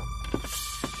了。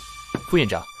副院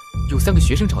长，有3个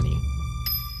学生找您。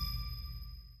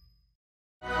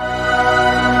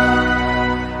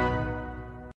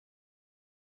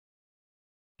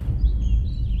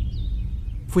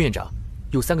副院长，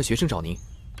有3个学生找您。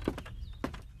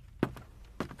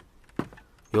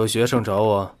有学生找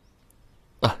我？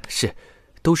啊，是，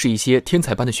都是一些天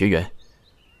才班的学员。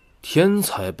天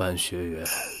才班学员，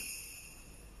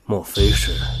莫非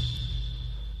是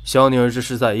萧宁儿之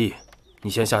事在意，你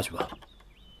先下去吧。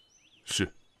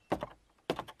是。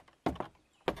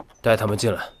带他们进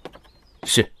来。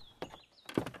是。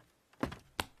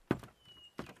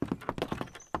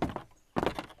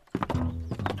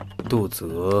杜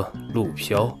泽、陆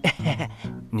飘，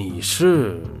你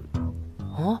是？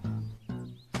哦，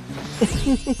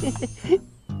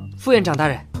副院长大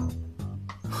人。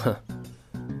哼，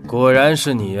果然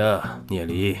是你啊，聂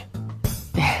离。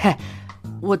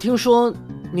我听说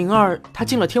宁儿她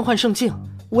进了天幻圣境，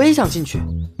我也想进去，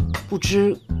不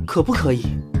知可不可以？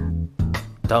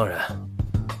当然，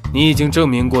你已经证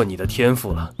明过你的天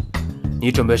赋了。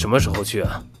你准备什么时候去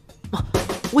啊？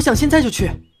我想现在就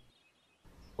去。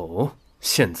哦，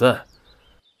现在？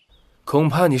恐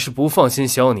怕你是不放心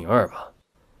小宁儿吧？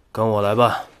跟我来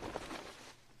吧。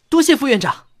多谢副院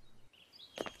长。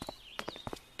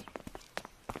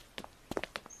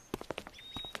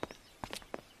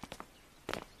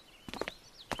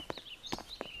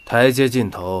台阶尽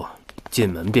头，进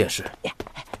门便是。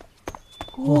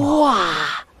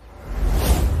哇！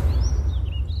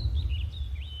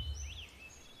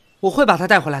我会把他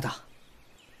带回来的。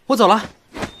我走了。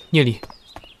聂离，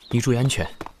你注意安全。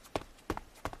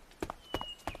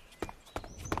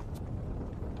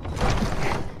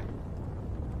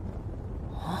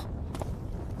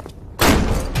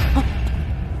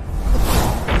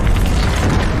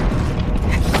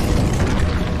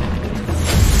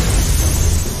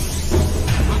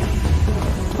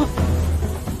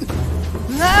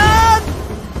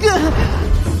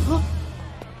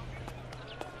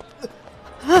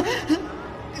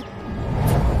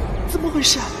怎么回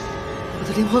事？我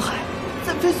的灵魂海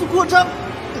在飞速扩张。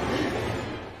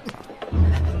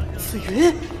紫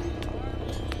云，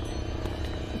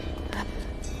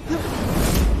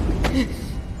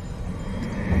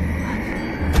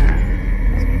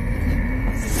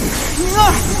宁儿，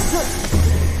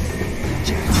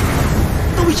这一切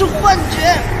都是幻觉。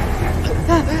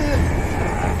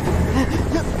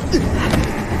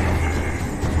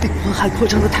灵魂海扩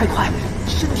张的太快，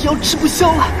身体要吃不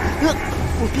消了。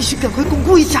我必须赶快巩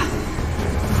固一下。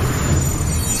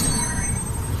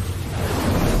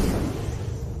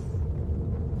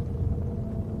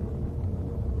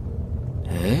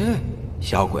哎，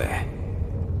小鬼，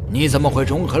你怎么会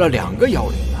融合了2个妖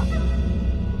灵呢？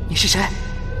你是谁？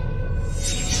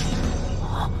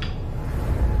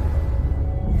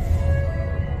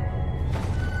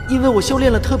因为我修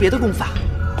炼了特别的功法。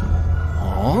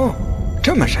哦，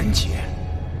这么神奇，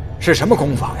是什么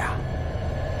功法呀？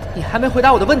你还没回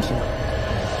答我的问题呢。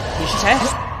你是谁？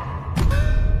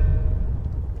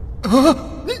啊！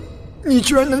你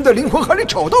居然能在灵魂海里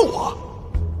找到我？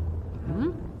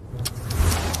嗯，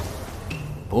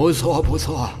不错不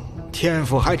错，天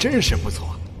赋还真是不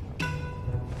错。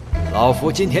老夫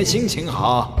今天心情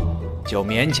好，就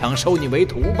勉强收你为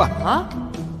徒吧。啊？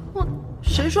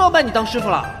谁说要拜你当师傅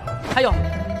了？还有，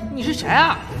你是谁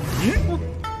啊？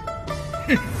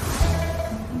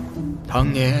当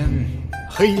年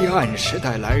黑暗时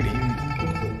代来临，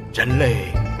人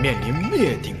类面临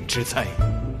灭顶之灾，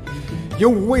有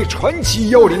5位传奇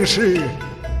妖灵师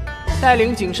带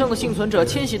领仅剩的幸存者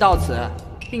迁徙到此，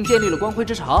并建立了光辉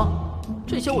之城。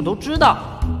这些我都知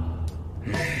道。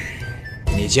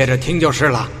你接着听就是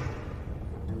了。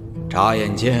眨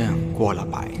眼间过了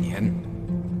100年，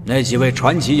那几位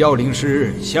传奇妖灵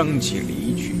师相继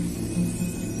离去。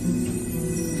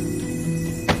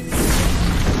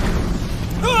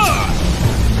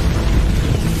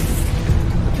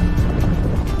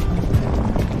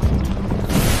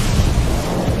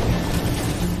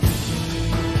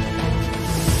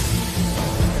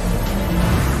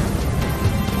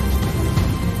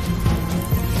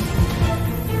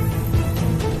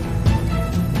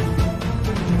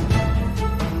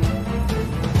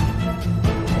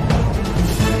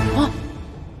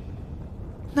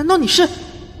难道你是？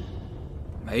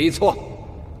没错，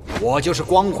我就是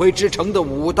光辉之城的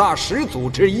5大始祖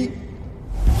之一，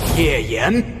叶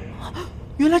岩。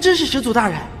原来真是始祖大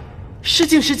人，失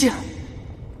敬失敬。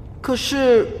可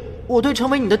是我对成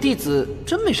为你的弟子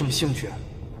真没什么兴趣。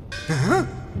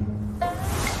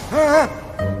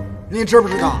你知不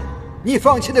知道，你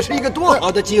放弃的是一个多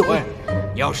好的机会？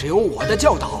要是有我的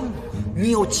教导，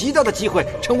你有极大的机会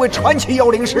成为传奇妖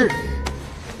灵师。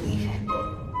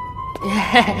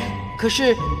可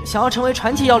是想要成为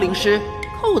传奇妖灵师，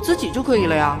靠我自己就可以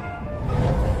了呀。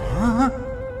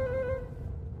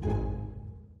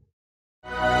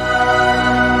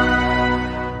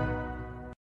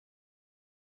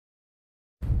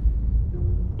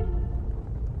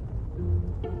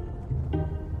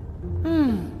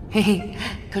嘿嘿，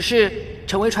可是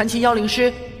成为传奇妖灵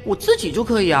师，我自己就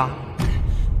可以啊。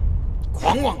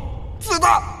狂妄自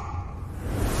大。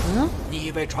你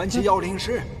以为传奇妖灵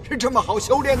师是这么好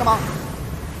修炼的吗？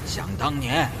想当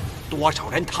年，多少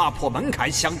人踏破门槛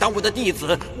想当我的弟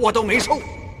子，我都没收，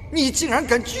你竟然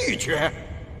敢拒绝，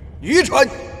愚蠢！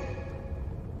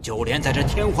就连在这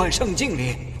天幻圣境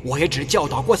里，我也只教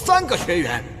导过3个学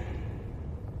员。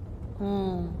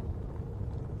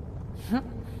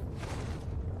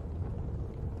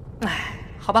哎，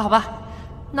好吧，好吧，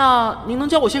那您能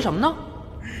教我些什么呢？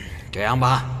这样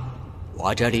吧，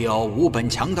我这里有5本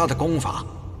强大的功法，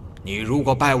你如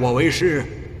果拜我为师，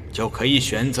就可以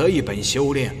选择1本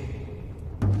修炼。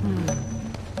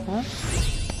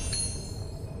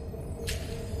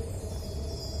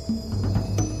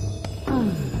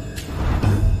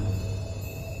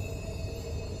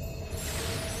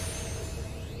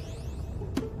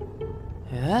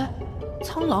哎，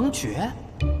苍狼诀，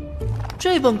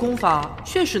这本功法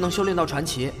确实能修炼到传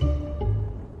奇。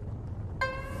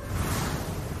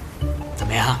怎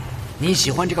么样？你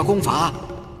喜欢这个功法？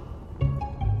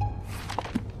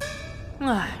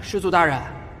哎，师祖大人，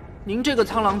您这个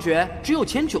苍狼诀只有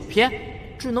前9篇，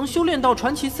只能修炼到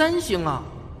传奇3星啊！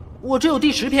我只有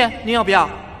第10篇，您要不要？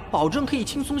保证可以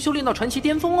轻松修炼到传奇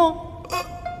巅峰哦。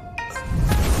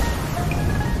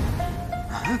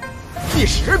第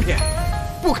10篇？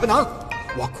不可能！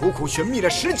我苦苦寻觅了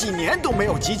10几年都没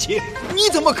有集齐，你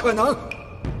怎么可能？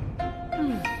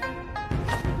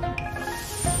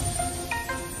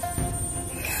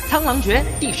苍狼诀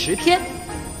第10篇，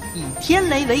以天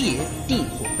雷为引，地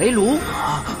火为炉，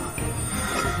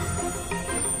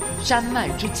山脉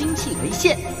之精气为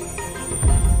线，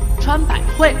穿百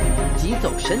会，急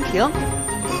走神庭。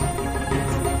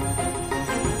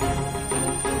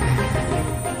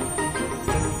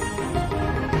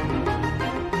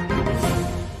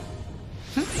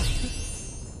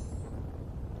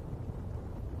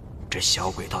这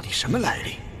小鬼到底什么来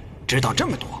历？知道这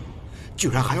么多，居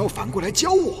然还要反过来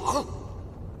教我！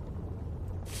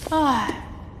唉，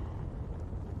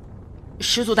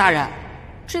师祖大人，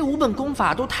这5本功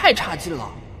法都太差劲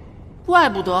了，怪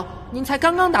不得您才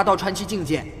刚刚达到传奇境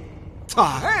界。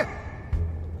才？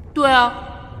对啊，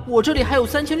我这里还有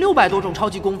3600多种超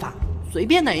级功法，随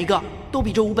便哪一个都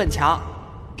比这5本强。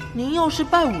您要是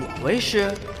拜我为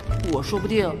师，我说不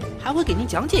定还会给您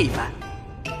讲解一番。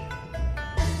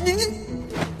你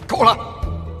够了！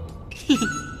嘿嘿，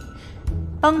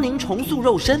帮您重塑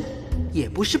肉身，也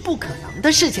不是不可能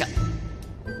的事情。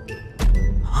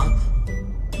啊！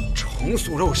重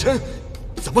塑肉身，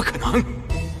怎么可能？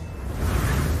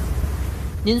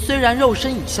您虽然肉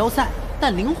身已消散，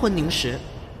但灵魂凝实。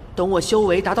等我修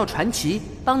为达到传奇，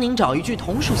帮您找一具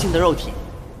同属性的肉体，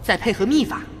再配合秘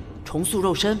法，重塑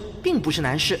肉身并不是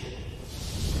难事。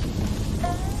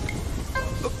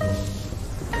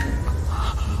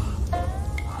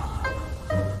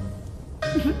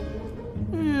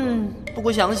不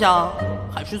过想想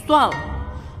还是算了，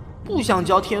不想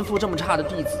教天赋这么差的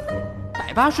弟子。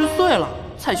180岁了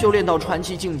才修炼到传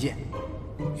奇境界，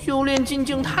修炼进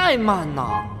境太慢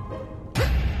了。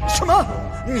什么？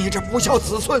你这不孝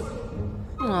子孙！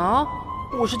啊，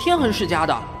我是天痕世家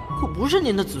的，可不是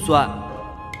您的子孙。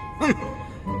哼，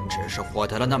只是获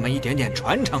得了那么一点点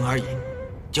传承而已，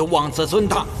就妄自尊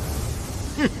大。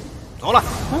哼，走了。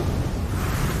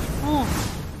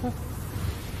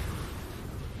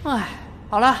哎，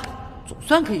好了，总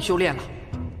算可以修炼了。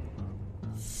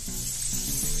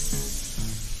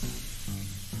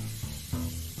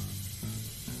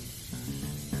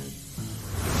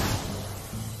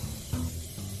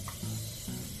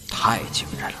太惊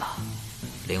人了，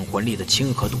灵魂力的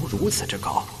亲和度如此之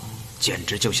高，简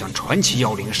直就像传奇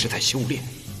妖灵师在修炼。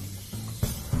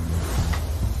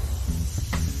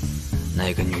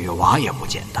那个女娃也不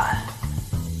简单，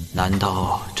难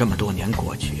道这么多年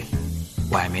过去，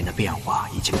外面的变化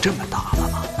已经这么大了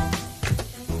吗？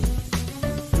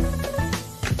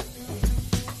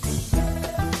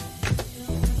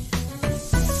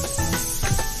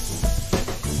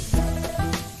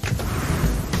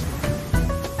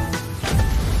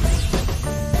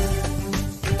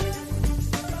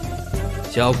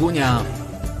小姑娘，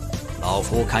老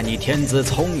夫看你天资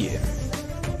聪颖，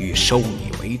欲收你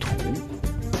为徒，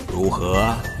如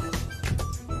何？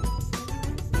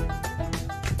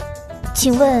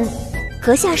请问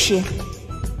阁下是？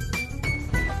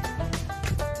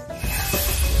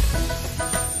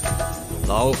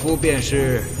老夫便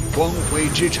是光辉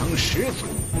之城始祖，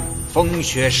风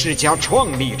雪世家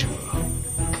创立者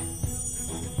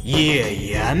叶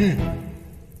岩。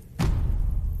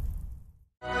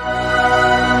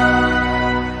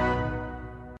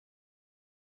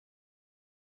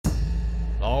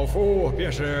老夫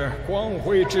便是光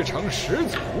辉之城始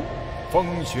祖，风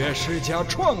雪世家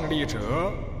创立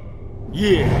者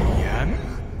叶岩。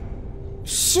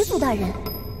始祖大人，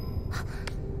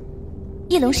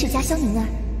翼龙世家萧宁儿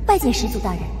拜见始祖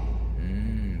大人。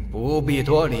不必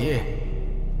多礼，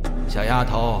小丫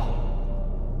头。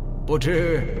不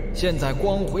知现在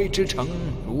光辉之城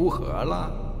如何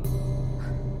了？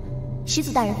始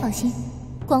祖大人放心，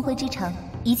光辉之城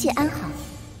一切安好。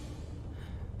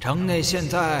城内现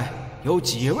在有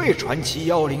几位传奇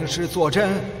妖灵师坐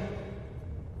镇？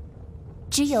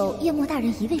只有夜幕大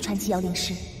人一位传奇妖灵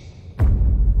师。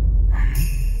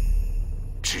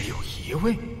只有一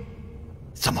位？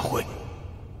怎么会？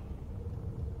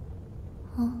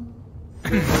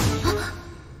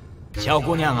小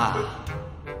姑娘啊，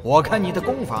我看你的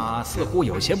功法似乎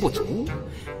有些不足，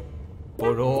不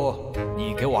如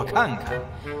你给我看看，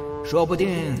说不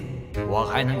定我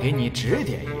还能给你指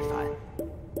点一番。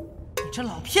你这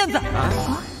老骗子！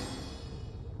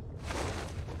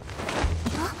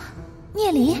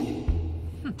聂离！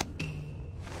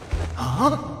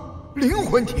灵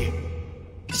魂体，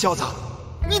小子，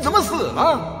你怎么死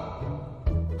了？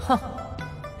哼，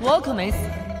我可没死，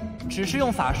只是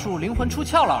用法术灵魂出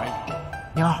窍了而已。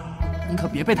宁儿，你可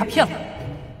别被他骗了。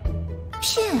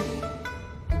骗？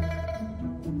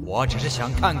我只是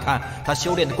想看看他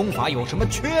修炼的功法有什么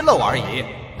缺漏而已，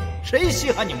谁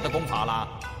稀罕你们的功法了？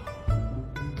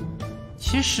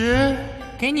其实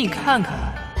给你看看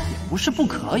也不是不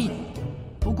可以，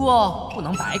不过不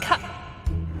能白看。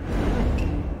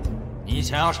你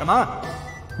想要什么？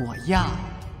我要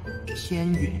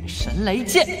天陨神雷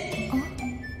剑。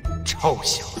臭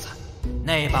小子，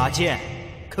那把剑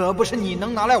可不是你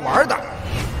能拿来玩的。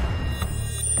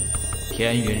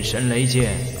天陨神雷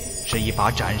剑是一把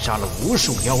斩杀了无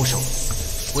数妖兽、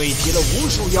汇集了无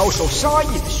数妖兽杀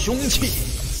意的凶器。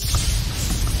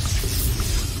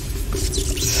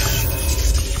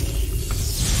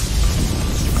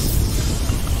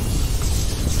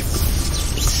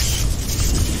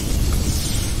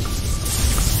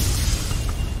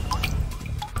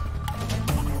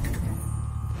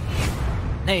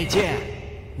那剑，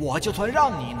我就算让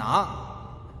你拿，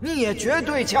你也绝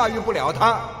对驾驭不了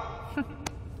它。哼，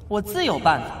我自有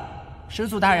办法。始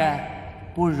祖大人，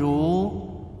不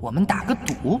如我们打个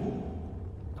赌？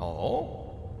哦，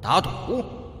打赌？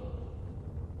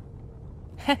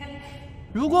嘿，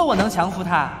如果我能降服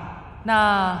他，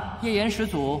那夜岩始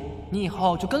祖，你以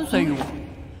后就跟随于我；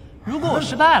如果我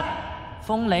失败了，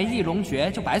风雷翼龙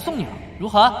诀就白送你了，如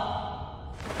何？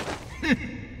哼，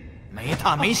没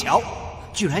大没小。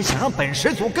居然想让本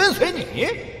始祖跟随你？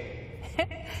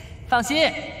放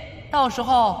心，到时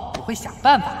候我会想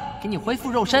办法给你恢复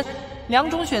肉身，两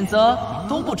种选择你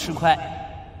都不吃亏。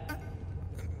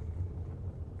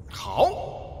好，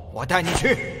我带你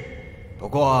去。不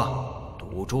过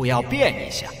赌注要变一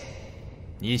下，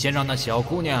你先让那小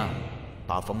姑娘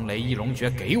把风雷翼龙诀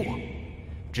给我，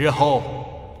之后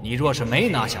你若是没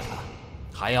拿下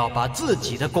她，还要把自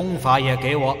己的功法也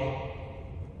给我。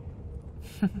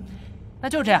哼。那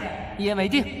就这样，一言为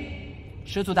定。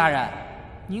始祖大人，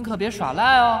您可别耍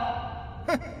赖哦。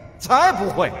哼，才不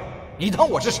会！你当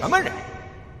我是什么人？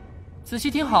仔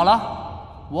细听好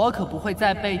了，我可不会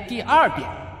再背第二遍。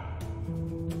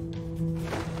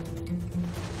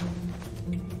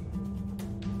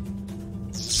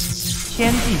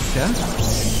天地玄法，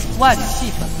万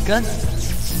气本根，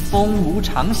风无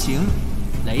常形，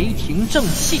雷霆正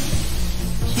气，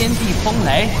天地风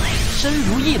雷，身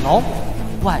如翼龙。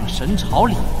万神朝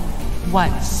礼，万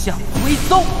象归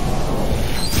宗。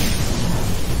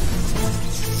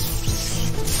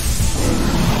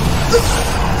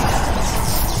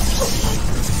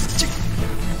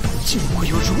竟会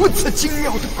有如此精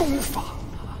妙的功法！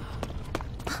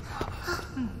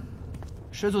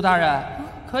始祖大人，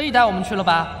可以带我们去了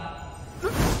吧？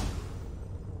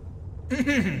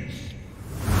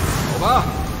走吧。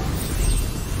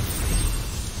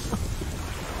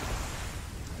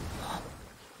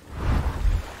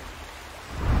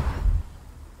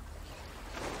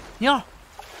宁儿，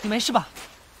你没事吧？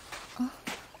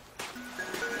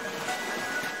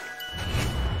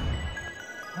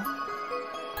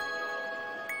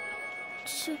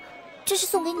这是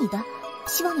送给你的，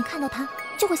希望你看到它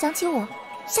就会想起我。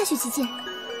下学期见。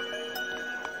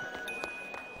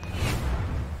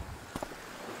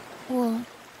我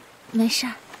没事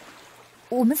儿，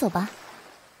我们走吧。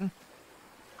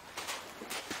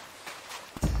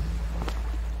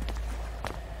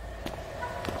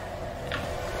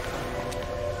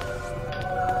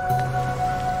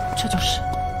这就是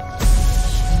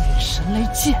天陨神雷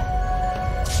剑。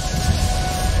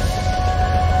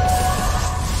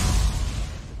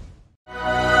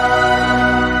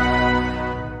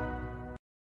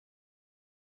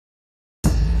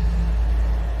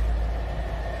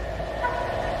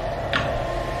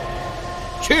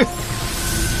去。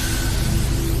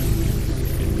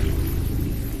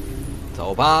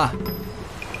走吧，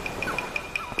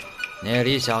聂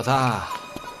离小子，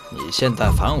你现在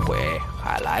反悔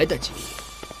还来得及。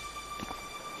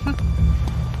哼，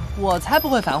我才不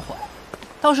会反悔，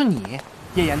倒是你，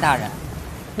叶岩大人，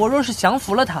我若是降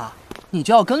服了他，你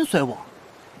就要跟随我，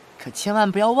可千万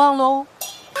不要忘了哦。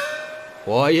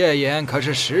我叶岩可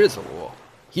是始祖，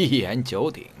一言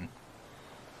九鼎。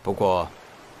不过，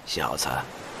小子，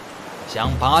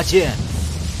想拔剑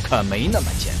可没那么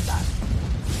简单。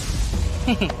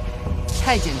嘿嘿，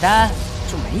太简单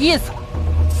就没意思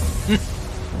了。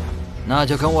那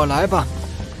就跟我来吧。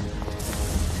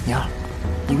宁儿，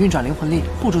你运转灵魂力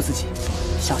护住自己，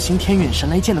小心天陨神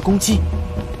雷剑的攻击。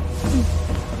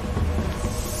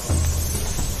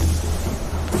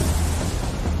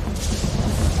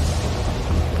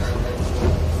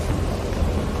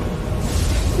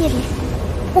叶离，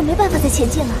我没办法再前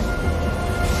进了。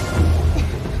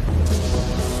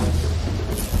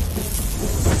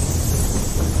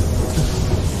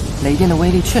雷电的威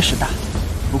力确实大，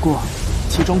不过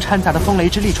其中掺杂的风雷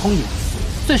之力冲眼，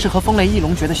最适合风雷翼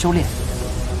龙诀的修炼。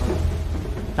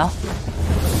喏，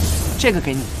这个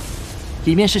给你，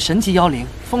里面是神级妖灵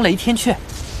风雷天阙。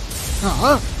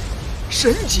啊，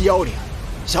神级妖灵！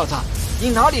小子，你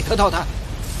哪里得到的？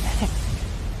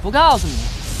不告诉你。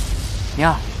宁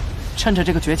儿，趁着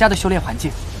这个绝佳的修炼环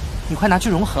境，你快拿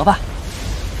去融合吧。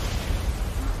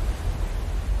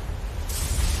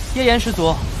叶岩师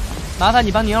祖，麻烦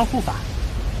你帮宁儿护法，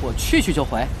我去就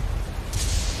回。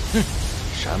哼，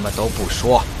什么都不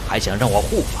说，还想让我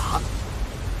护法？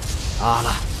罢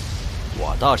了，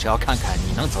我倒是要看看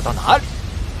你能走到哪里。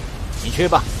你去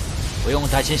吧，不用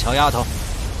担心小丫头。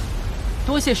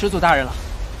多谢始祖大人了。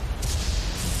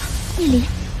叶离，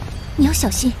你要小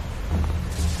心。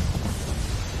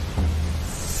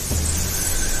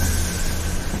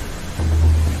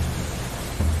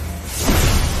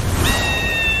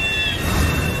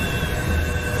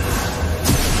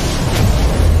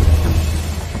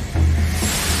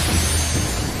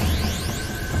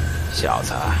小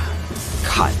子，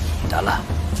看你的了。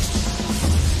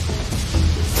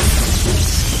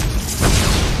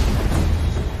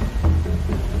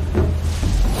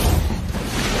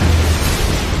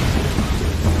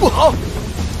不好！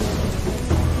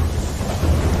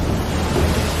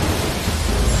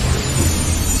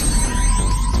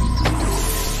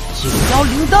九妖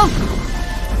灵灯。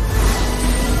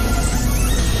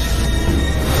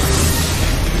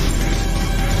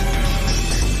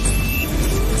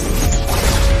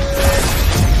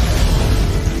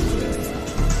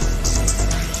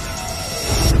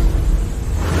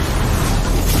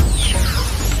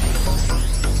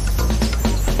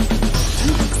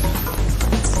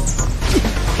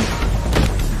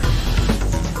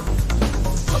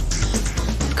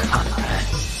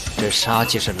杀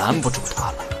气是拦不住他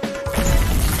了。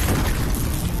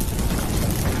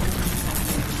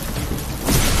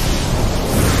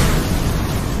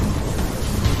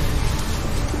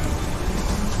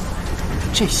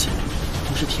这些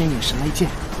都是天陨神雷剑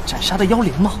斩杀的妖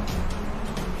灵吗？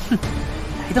哼，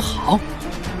来得好！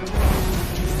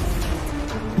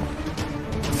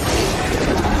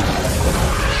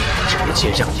直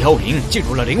接让妖灵进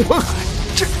入了灵魂海，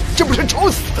这不是找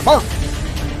死吗？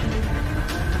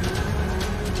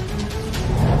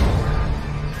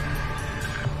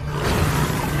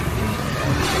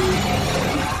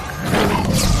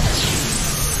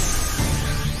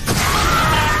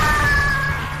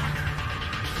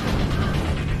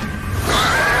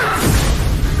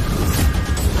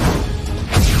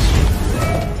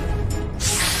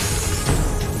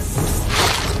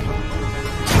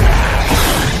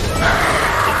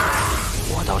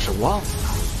忘了，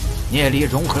聂离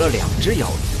融合了两只妖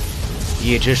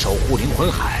灵，一只守护灵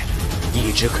魂海，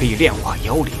一只可以炼化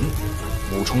妖灵，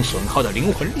补充损耗的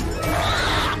灵魂力。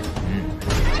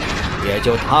也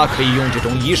就他可以用这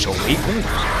种以守为攻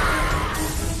法。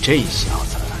这小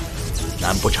子，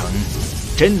难不成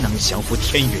真能降服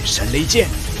天陨神雷剑？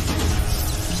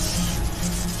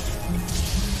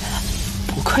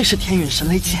不愧是天陨神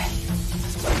雷剑，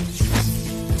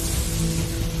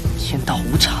天道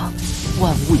无常。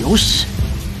万物有始，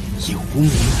有无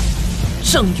名，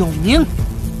正有名。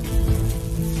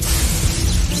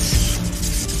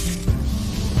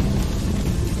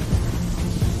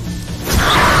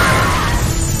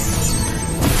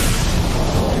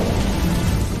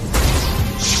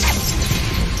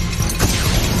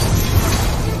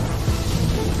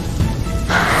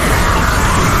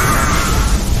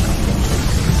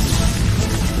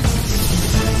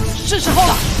是时候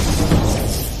了。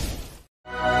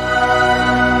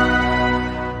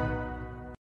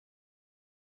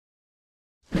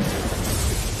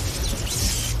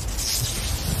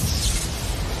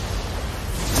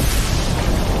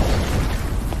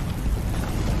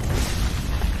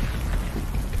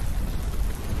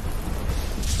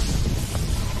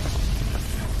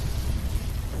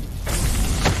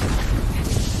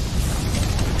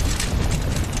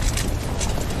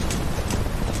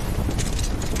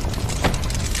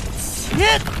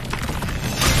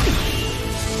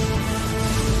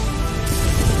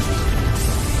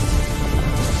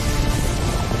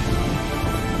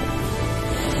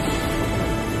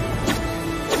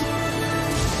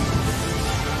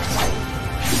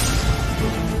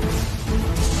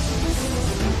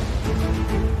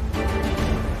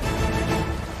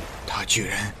大巨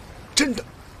人真的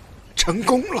成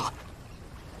功了。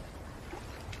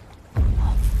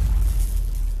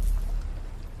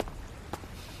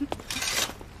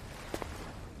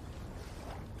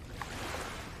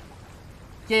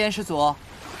叶岩师祖，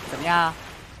怎么样？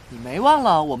你没忘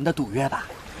了我们的赌约吧？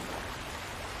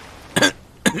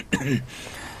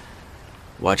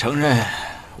我承认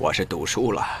我是赌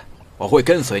输了，我会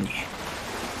跟随你。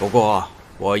不过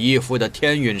我依附的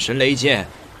天陨神雷剑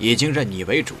已经认你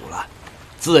为主了，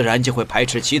自然就会排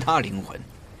斥其他灵魂。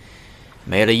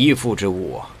没了依附之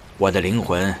物，我的灵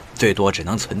魂最多只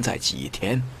能存在几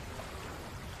天。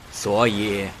所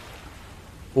以，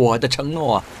我的承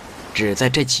诺只在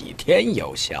这几天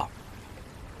有效。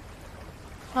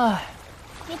哎，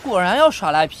你果然要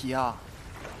耍赖皮啊！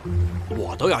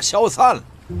我都要消散了，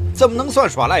怎么能算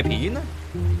耍赖皮呢？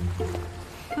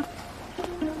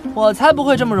我才不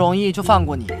会这么容易就放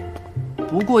过你。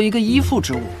不过一个依附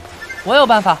之物，我有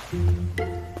办法。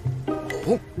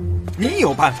哦，你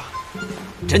有办法？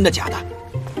真的假的？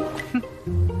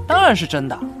当然是真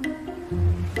的。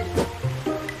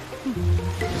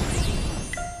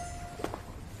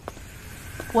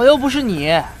我又不是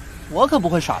你，我可不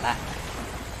会耍赖。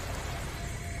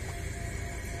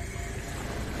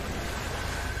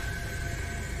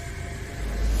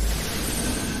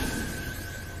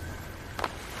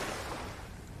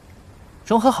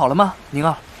融合好了吗，宁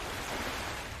儿？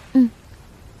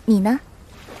你呢？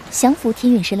降服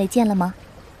天陨神雷剑了吗？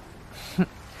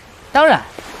当然，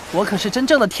我可是真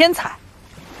正的天才。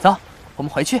走，我们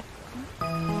回去。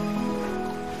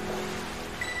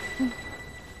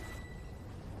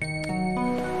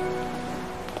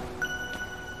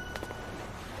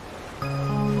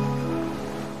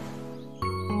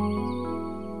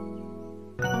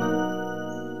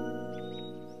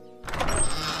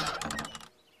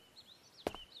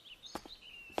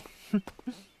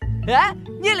哎，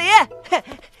聂离！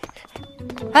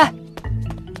哎，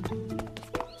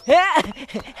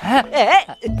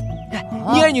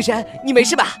妮儿女神，你没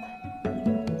事吧？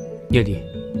叶离，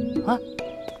啊，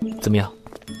怎么样？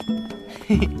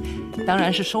嘿嘿，当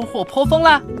然是收获颇丰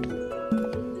啦。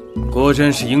果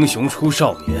真是英雄出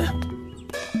少年，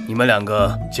你们两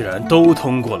个竟然都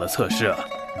通过了测试啊！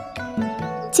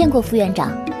见过副院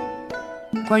长。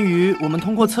关于我们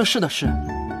通过测试的事，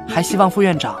还希望副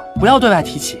院长不要对外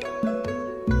提起。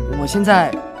我现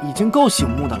在已经够醒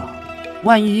目的了，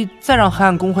万一再让黑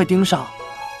暗公会盯上，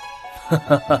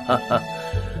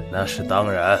那是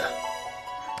当然。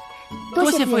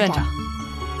多谢副院长。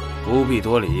不必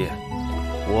多礼，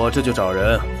我这就找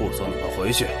人护送你们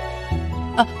回去。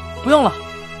啊，不用了，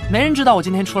没人知道我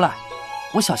今天出来，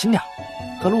我小心点，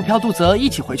和陆飘、杜泽一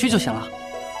起回去就行了。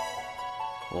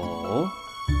哦，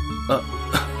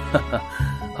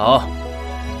好，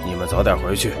你们早点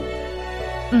回去。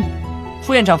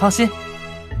副院长放心。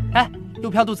哎，陆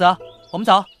飘、杜泽，我们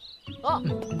走。哇，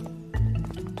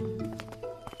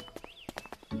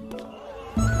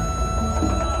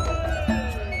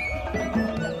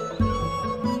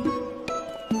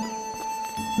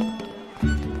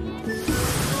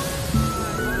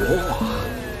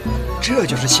这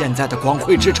就是现在的光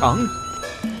辉之城。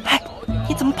哎，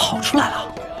你怎么跑出来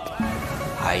了？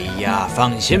哎呀，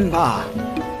放心吧，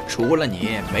除了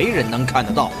你，没人能看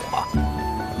得到我。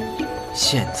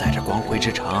现在这光辉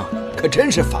之城可真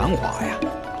是繁华呀！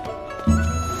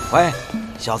喂，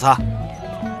小子，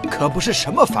可不是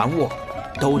什么凡物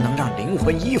都能让灵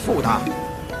魂依附的。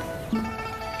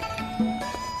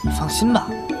你放心吧，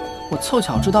我凑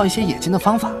巧知道一些冶金的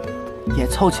方法，也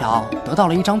凑巧得到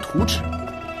了一张图纸，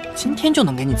今天就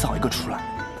能给你造一个出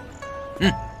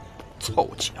来。凑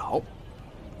巧？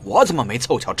我怎么没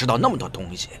凑巧知道那么多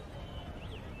东西？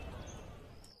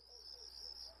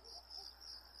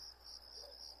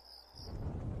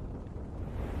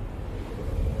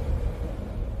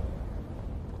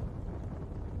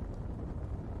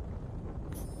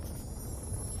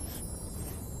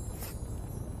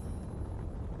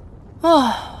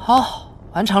好，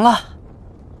完成了。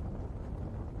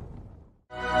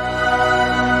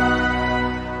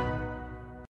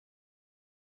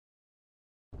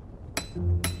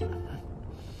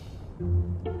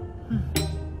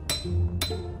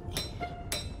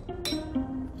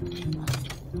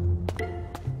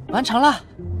完成了。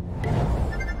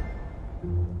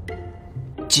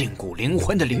禁锢灵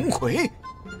魂的灵魁，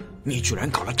你居然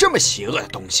搞了这么邪恶的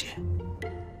东西！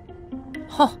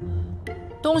哼，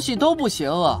东西都不邪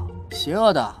恶，邪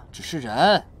恶的只是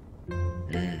人。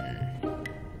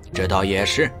这倒也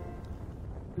是。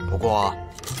不过，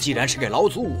既然是给老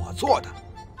祖我做的，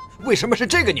为什么是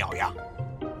这个鸟样？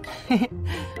嘿嘿，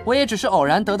我也只是偶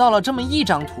然得到了这么一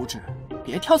张图纸，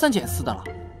别挑三拣四的了。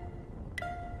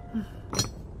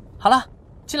好了，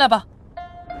进来吧。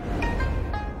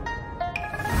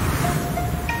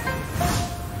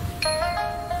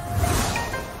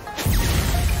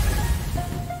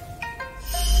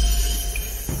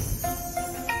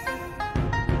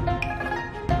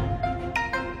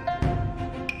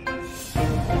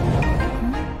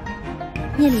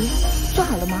聂离，做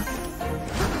好了吗？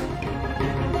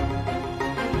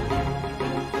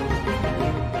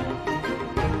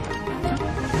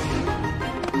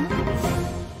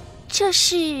这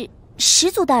是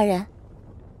始祖大人。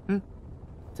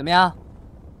怎么样？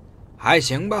还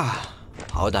行吧，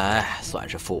好歹算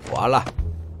是复活了。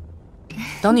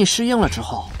等你适应了之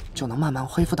后，就能慢慢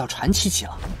恢复到传奇级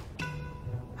了。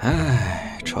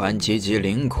唉，传奇级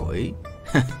灵魁，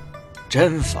哼，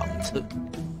真讽刺。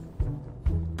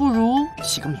不如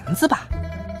起个名字吧，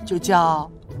就叫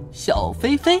小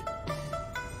菲菲。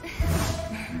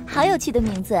好有趣的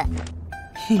名字。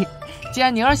嘿嘿，既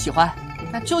然宁儿喜欢，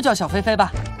那就叫小菲菲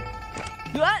吧。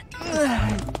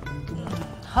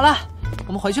好了，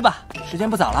我们回去吧，时间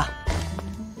不早了。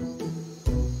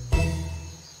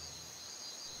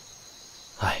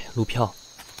哎，路飘，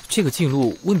这个近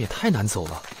路未免太难走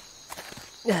了。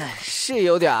是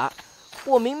有点儿。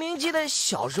我明明记得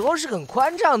小时候是很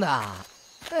宽敞的。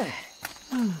哎，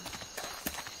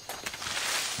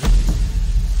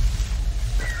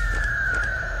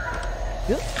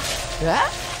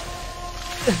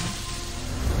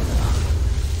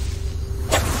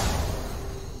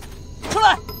出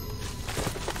来！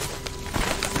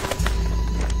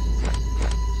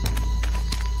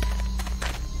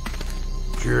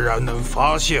居然能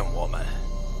发现我们，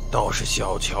倒是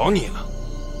小瞧你了。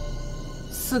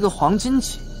4个黄金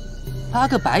级，8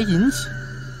个白银级，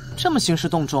这么兴师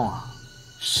动众啊！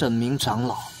神明长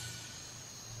老，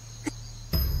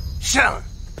上！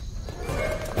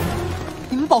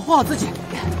你们保护好自己。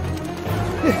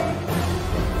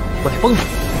我来帮你。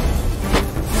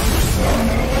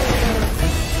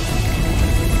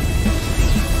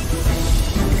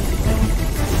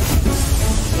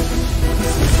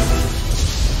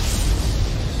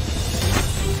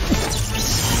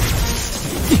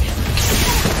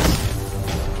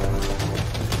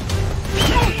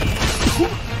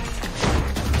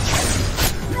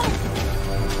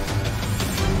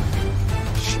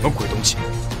什么鬼东西？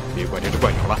别怪这只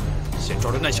怪鸟了，先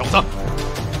抓住那小子。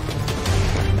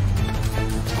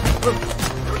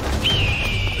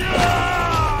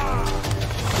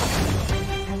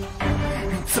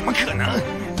怎么可能？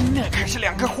那可是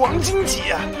2个黄金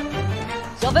级啊！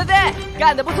小菲菲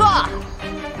干得不错，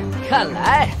看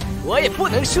来我也不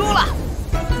能输了。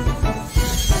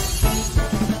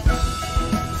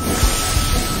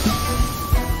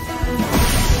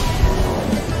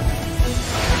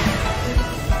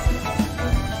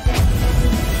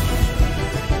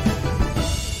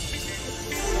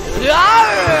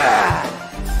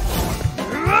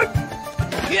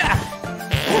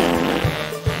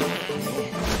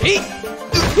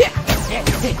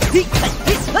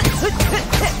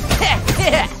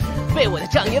被我的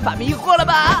障眼法迷惑了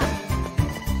吧？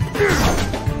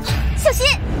小心！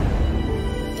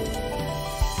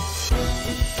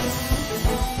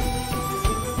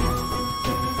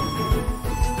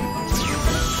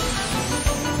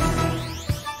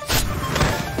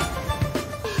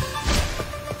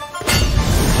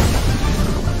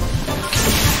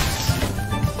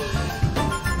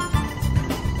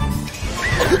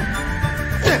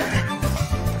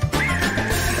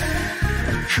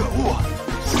可恶！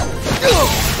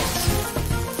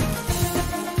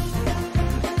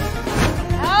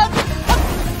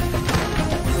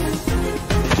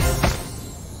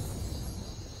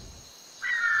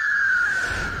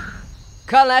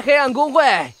看来黑暗公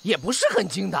会也不是很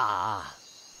精打啊！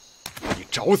你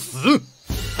找死！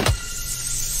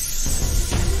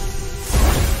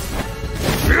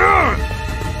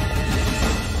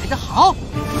来得好！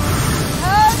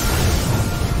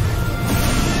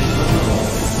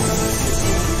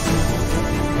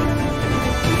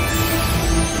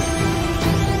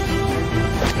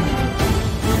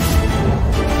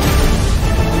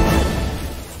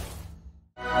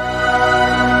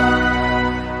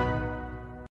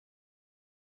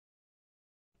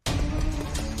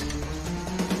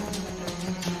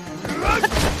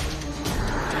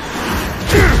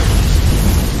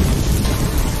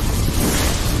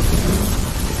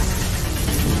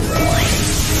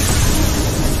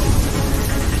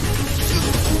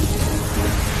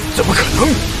怎么可能？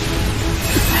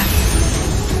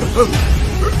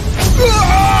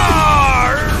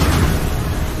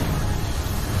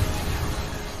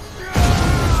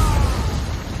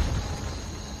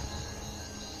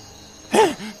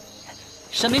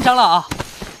神明长老，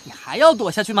还要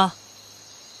躲下去吗？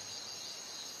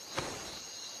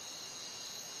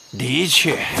的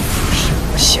确，是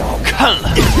我小看了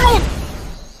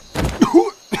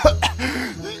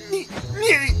你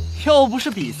又不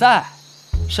是比赛，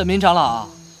沈明长老，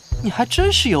你还真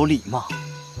是有礼貌。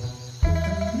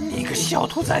你个小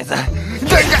兔崽子！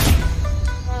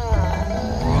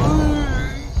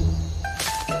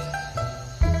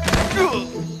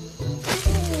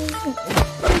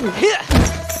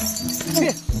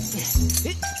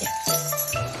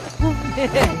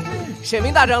沈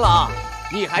明大长老，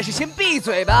你还是先闭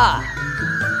嘴吧。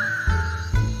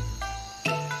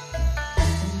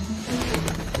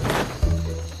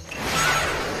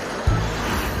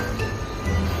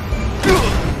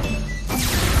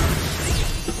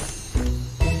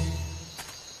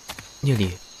聂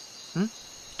离，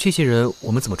这些人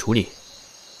我们怎么处理？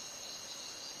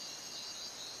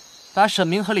把沈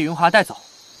明和李云华带走。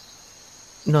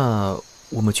那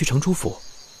我们去城主府。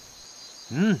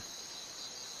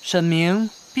沈明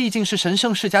毕竟是神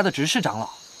圣世家的执事长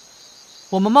老，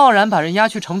我们贸然把人押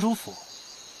去城主府，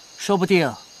说不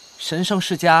定神圣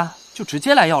世家就直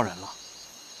接来要人了。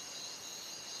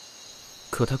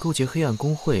可他勾结黑暗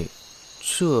公会，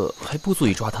这还不足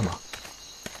以抓他吗？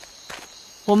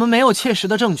我们没有切实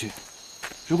的证据，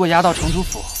如果押到城主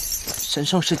府，神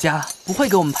圣世家不会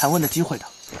给我们盘问的机会的。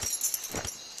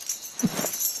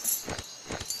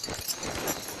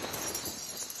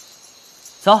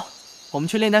走，我们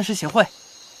去炼丹师协会。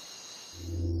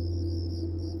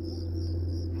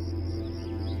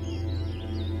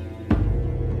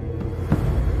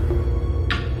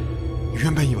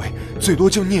原本以为最多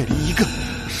就聂离一个，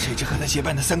谁知和他结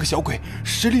伴的3个小鬼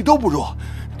实力都不弱，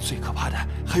最可怕的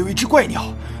还有一只怪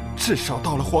鸟，至少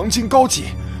到了黄金高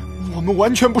级，我们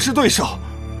完全不是对手。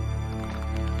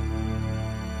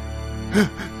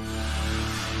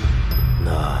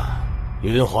那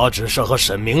云华执事和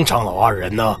沈明长老二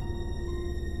人呢？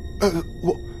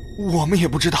我们也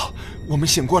不知道，我们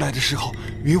醒过来的时候，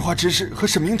云华执事和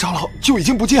沈明长老就已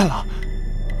经不见了。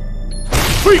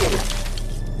废物！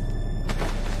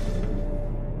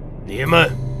你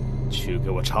们去给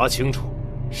我查清楚，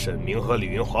沈明和李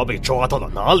云华被抓到了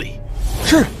哪里？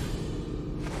是。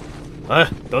哎，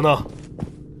等等！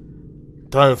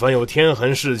但凡有天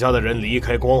痕世家的人离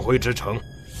开光辉之城，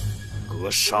格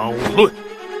杀勿论。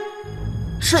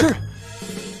是。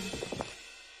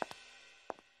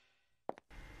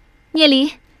聂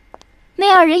离，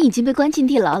那2人已经被关进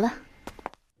地牢了。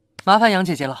麻烦杨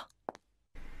姐姐了。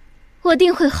我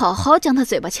定会好好将他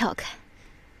嘴巴撬开，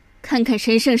看看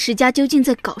神圣世家究竟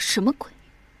在搞什么鬼。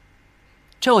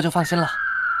这我就放心了。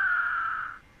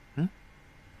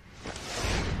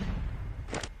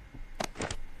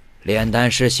炼丹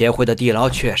师协会的地牢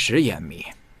确实严密，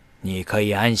你可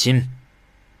以安心。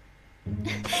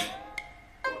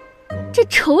这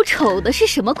丑丑的是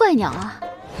什么怪鸟啊？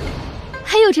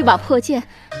还有这把破剑，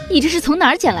你这是从哪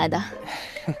儿捡来的？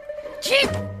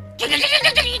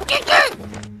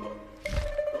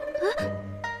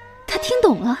他听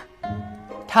懂了。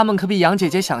他们可比杨姐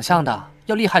姐想象的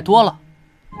要厉害多了。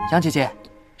杨姐姐，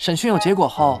审讯有结果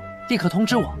后立刻通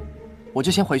知我，我就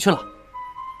先回去了。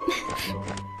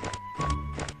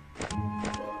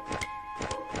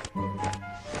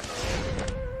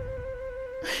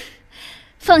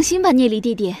放心吧，聂离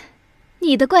弟弟，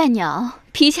你的怪鸟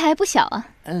脾气还不小啊。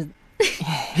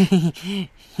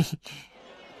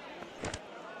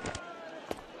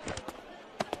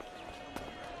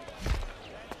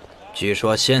据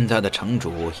说现在的城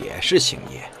主也是星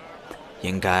爷，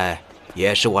应该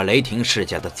也是我雷霆世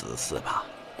家的子嗣吧？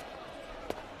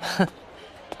哼，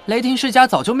雷霆世家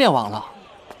早就灭亡了，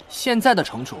现在的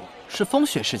城主是风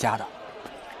雪世家的。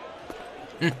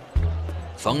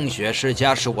风雪世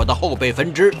家是我的后辈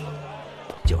分支，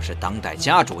就是当代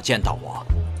家主见到我，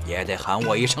也得喊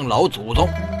我一声老祖宗。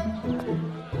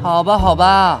好吧，好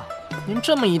吧，您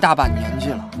这么一大把年纪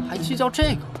了，还计较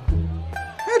这个？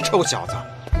臭小子，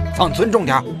放尊重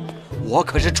点，我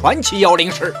可是传奇妖灵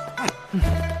师。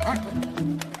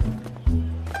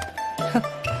哼，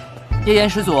叶岩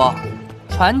始祖，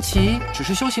传奇只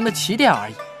是修行的起点而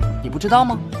已，你不知道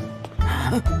吗？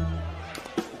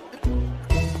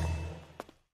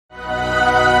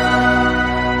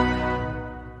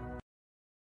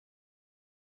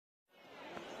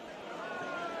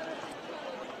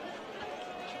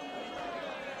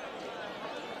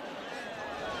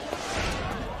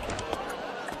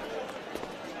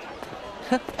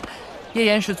叶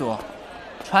岩始祖，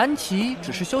传奇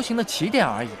只是修行的起点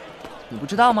而已，你不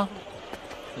知道吗？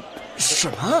什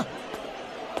么？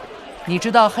你知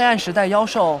道黑暗时代妖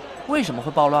兽为什么会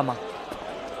暴乱吗？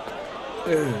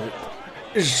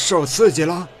受刺激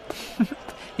了？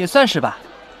也算是吧。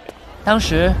当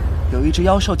时有一只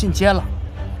妖兽进阶了，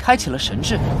开启了神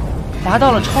智，达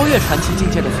到了超越传奇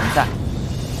境界的存在。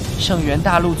圣元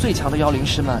大陆最强的妖灵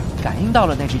师们感应到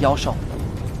了那只妖兽，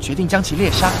决定将其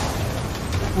猎杀，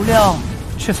不料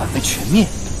却反被全灭。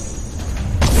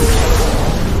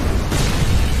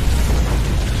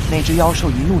那只妖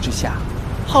兽一怒之下，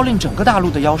号令整个大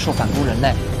陆的妖兽反攻人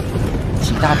类，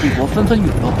几大帝国纷纷陨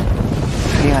落，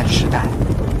黑暗时代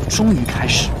终于开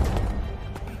始。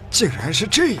竟然是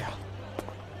这样！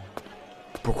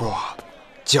不过，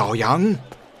角阳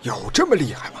有这么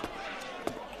厉害吗？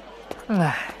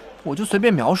哎，我就随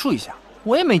便描述一下，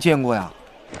我也没见过呀。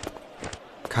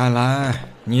看来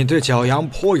你对角阳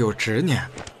颇有执念。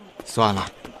算了，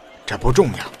这不重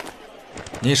要。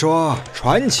你说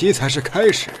传奇才是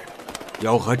开始，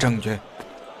有何证据？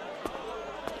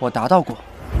我达到过。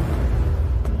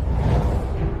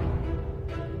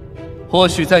或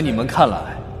许在你们看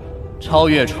来，超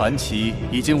越传奇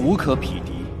已经无可匹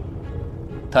敌，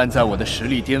但在我的实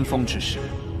力巅峰之时，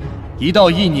一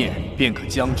道意念便可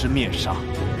将之灭杀。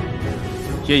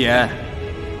叶言，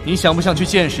你想不想去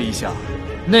见识一下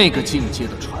那个境界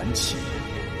的传奇？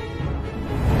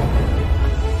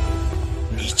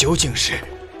你究竟是？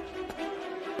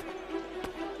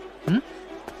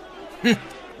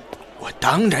我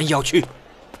当然要去。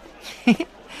嘿嘿，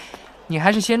你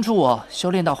还是先助我修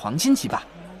炼到黄金级吧。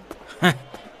哼，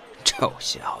臭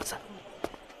小子！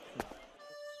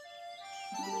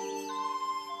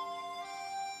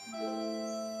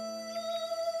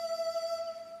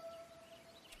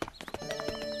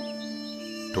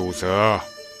杜泽，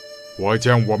我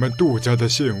将我们杜家的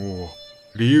信物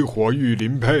离火玉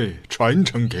灵佩传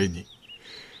承给你，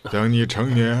等你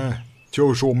成年，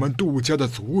就是我们杜家的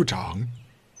族长。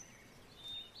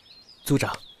族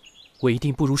长，我一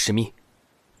定不辱使命，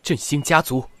振兴家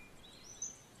族。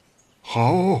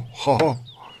好，好，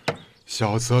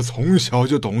小泽从小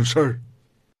就懂事儿。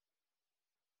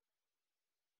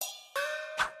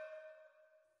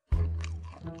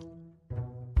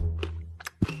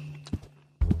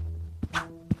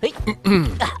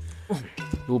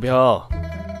陆飘，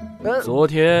昨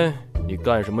天你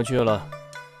干什么去了？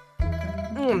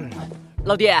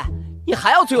老弟，你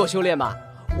还要催我修炼吗？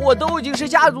我都已经是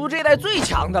家族这代最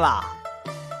强的了。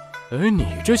哎，你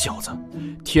这小子，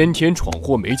天天闯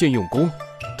祸没见用功，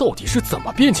到底是怎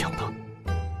么变强的？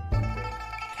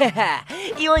嘿嘿，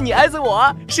因为你儿子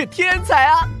我是天才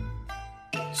啊！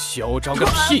嚣张个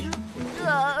屁！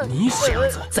你小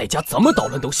子在家怎么捣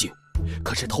乱都行，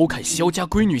可是偷看萧家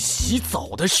闺女洗澡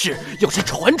的事，要是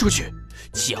传出去，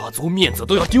家族面子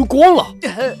都要丢光了。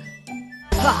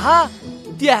啊，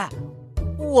爹，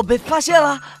我被发现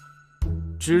了。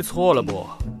知错了不？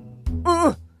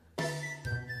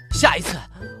下一次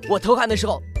我偷看的时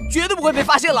候绝对不会被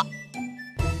发现了。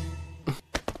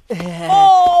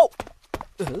哦，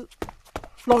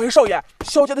老爷少爷，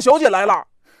萧家的小姐来了。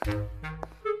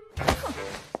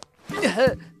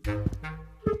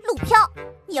陆飘，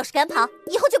你要是敢跑，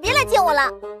以后就别来见我了。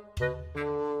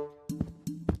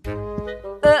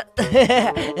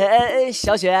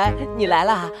小雪，你来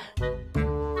了。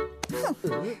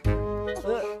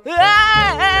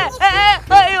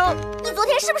哎呦！你昨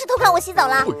天是不是偷看我洗澡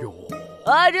了？哎呦！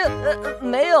啊，这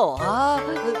没有啊，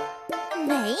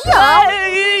没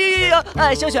有。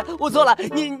哎，小雪，我错了，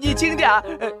你轻点儿。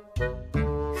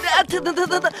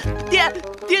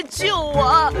爹救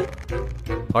我！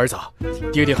儿子，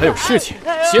爹爹还有事情，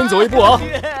先走一步啊。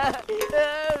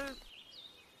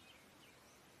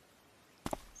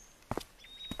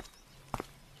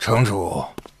城主，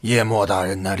叶默大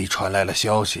人那里传来了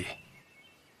消息。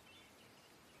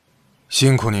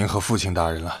辛苦您和父亲大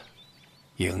人了，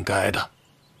应该的。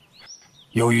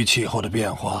由于气候的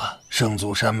变化，圣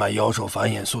族山脉妖兽繁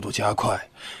衍速度加快，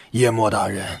叶默大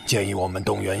人建议我们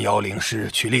动员妖灵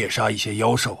师去猎杀一些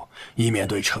妖兽，以免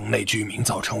对城内居民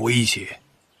造成威胁。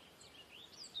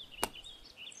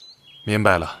明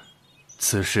白了，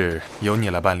此事由你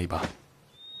来办理吧。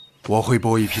我会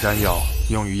拨一批丹药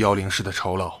用于妖灵师的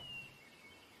酬劳。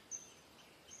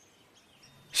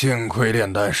幸亏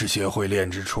炼丹师协会炼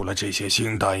制出了这些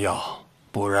新丹药，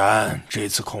不然这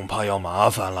次恐怕要麻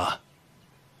烦了。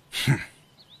哼，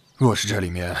若是这里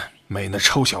面没那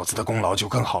臭小子的功劳就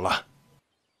更好了。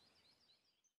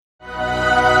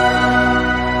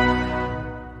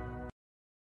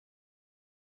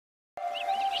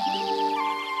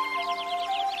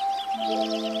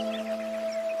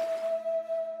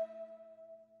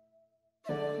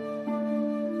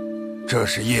这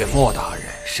是叶默大人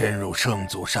深入圣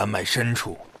祖山脉深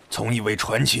处，从一位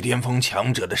传奇巅峰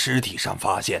强者的尸体上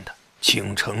发现的，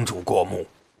请城主过目。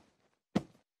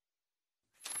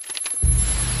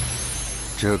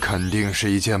这肯定是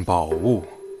一件宝物，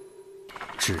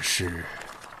只是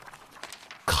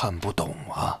看不懂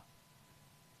啊。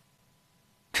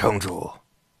城主，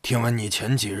听闻你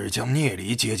前几日将聂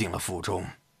离接进了府中，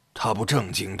他不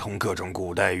正精通各种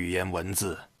古代语言文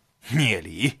字？聂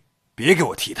离，别给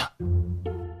我提他。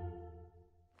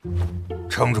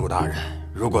城主大人，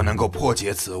如果能够破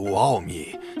解此物奥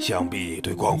秘，想必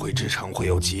对光辉之城会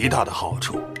有极大的好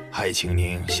处。还请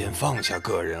您先放下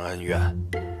个人恩怨。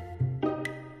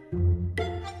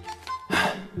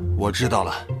我知道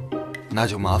了，那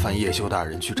就麻烦叶修大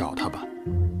人去找他吧，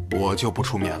我就不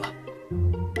出面了。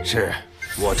是，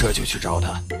我这就去找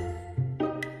他。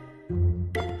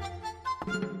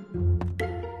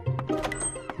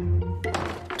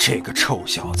这个臭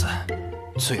小子，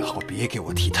最好别给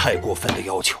我提太过分的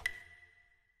要求。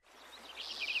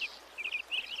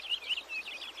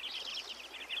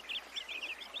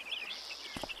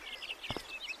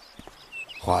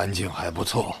环境还不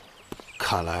错，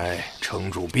看来城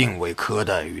主并未苛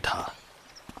待于他。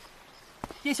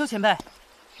叶修前辈，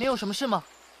你有什么事吗？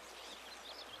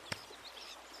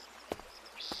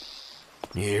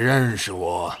你认识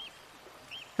我？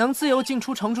能自由进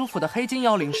出城主府的黑金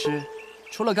妖灵师，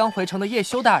除了刚回城的叶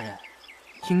修大人，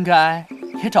应该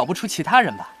也找不出其他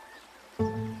人吧？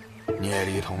聂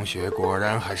离同学果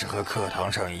然还是和课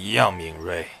堂上一样敏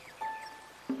锐。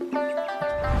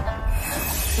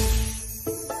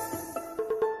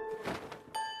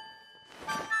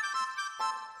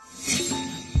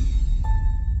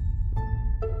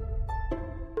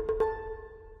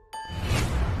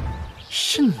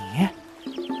是你？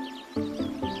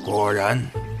果然，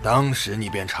当时你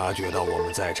便察觉到我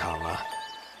们在场了。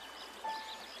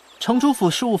城主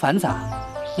府事务繁杂，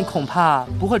你恐怕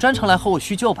不会专程来和我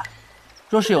叙旧吧？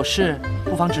若是有事，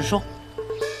不妨直说。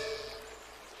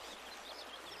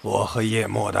我和叶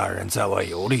墨大人在外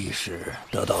游历时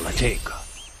得到了这个，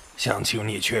想请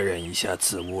你确认一下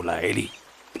此物来历。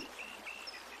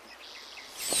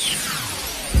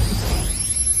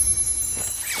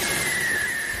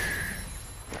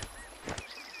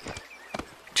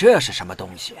这是什么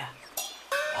东西？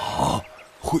啊，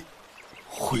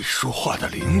会说话的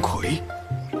灵魁，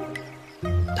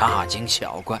大惊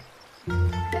小怪。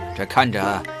这看着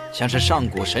像是上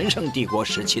古神圣帝国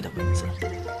时期的文字。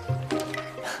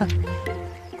哼，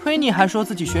亏你还说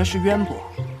自己学识渊博，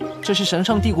这是神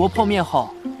圣帝国破灭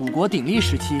后五国鼎立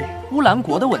时期乌兰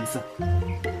国的文字。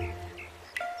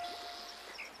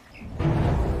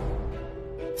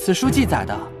此书记载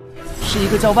的是一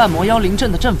个叫万魔妖灵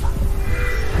阵的阵法。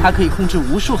它可以控制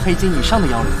无数黑金以上的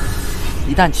妖灵，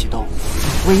一旦启动，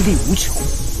威力无穷。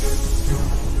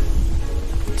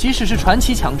即使是传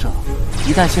奇强者，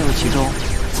一旦陷入其中，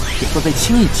也会被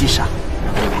轻易击杀。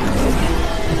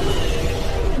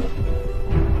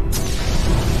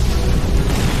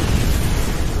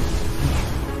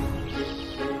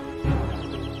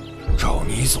照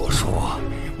你所说，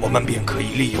我们便可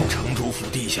以利用城主府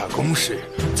地下工事，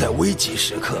在危急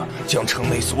时刻将城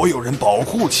内所有人保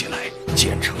护起来，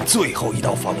建成最后一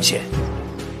道防线。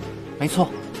没错，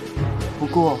不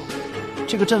过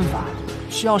这个阵法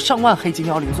需要上万黑金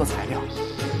妖灵做材料，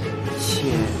且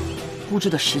布置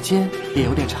的时间也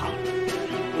有点长。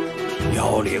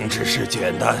妖灵之事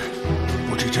简单，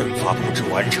不知阵法布置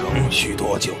完成需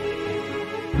多久？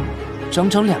整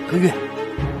整2个月。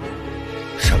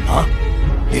什么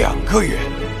？2个月？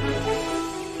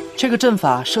这个阵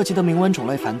法涉及的铭文种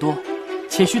类繁多，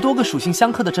且需多个属性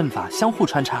相克的阵法相互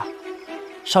穿插，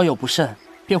稍有不慎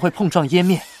便会碰撞湮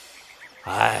灭。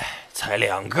哎，才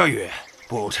2个月，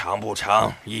不长不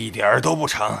长，一点儿都不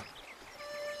长。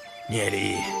聂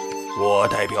离，我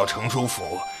代表城主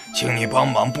府，请你帮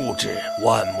忙布置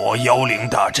万魔妖灵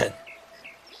大阵。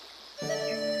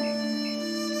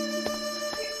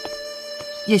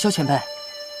叶修前辈，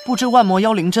布置万魔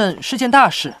妖灵阵是件大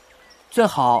事，最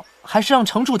好还是让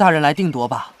城主大人来定夺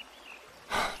吧。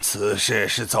此事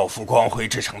是造福光辉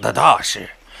之城的大事，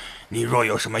你若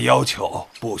有什么要求，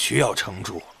不需要城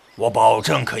主，我保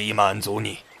证可以满足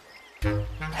你。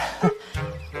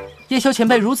叶修前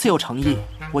辈如此有诚意，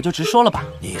我就直说了吧。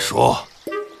你说。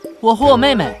我和我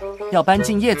妹妹要搬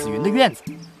进叶紫云的院子，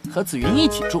和紫云一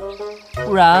起住，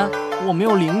不然我没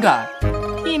有灵感，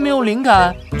一没有灵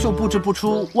感就布置不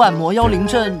出万魔妖灵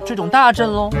阵这种大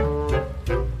阵喽。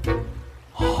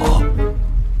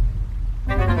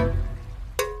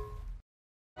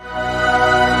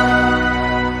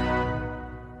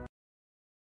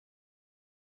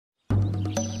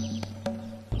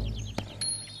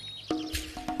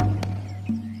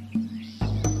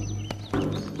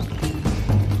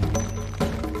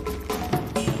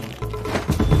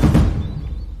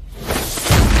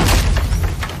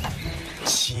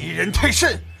人太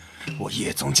甚。我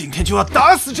叶宗今天就要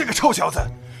打死这个臭小子，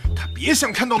他别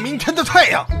想看到明天的太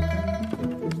阳。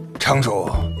城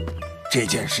主，这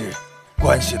件事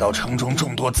关系到城中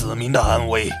众多子民的安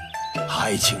危，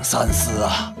还请三思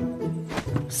啊！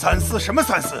三思什么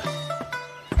三思？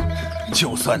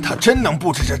就算他真能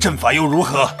布置这阵法又如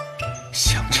何？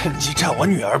想趁机占我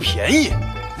女儿便宜，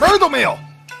门儿都没有。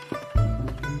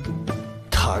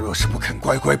他若是不肯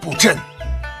乖乖布阵，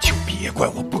就别怪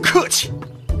我不客气。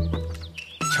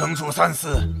城主三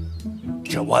思，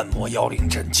这万魔妖灵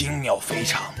阵精妙非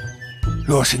常，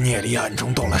若是聂离暗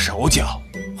中动了手脚，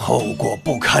后果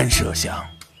不堪设想。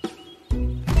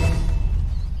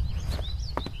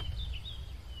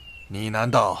你难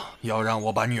道要让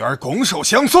我把女儿拱手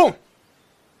相送？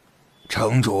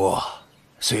城主，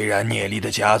虽然聂离的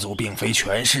家族并非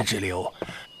权势之流，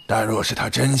但若是他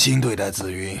真心对待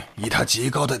紫云，以他极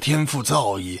高的天赋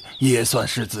造诣，也算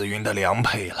是紫云的良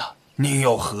配了。您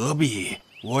又何必？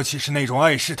我岂是那种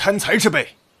爱势贪财之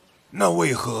辈？那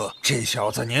为何这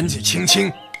小子年纪轻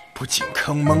轻，不仅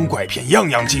坑蒙拐骗样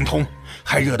样精通，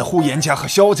还惹得呼延家和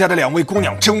萧家的2位姑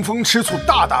娘争风吃醋，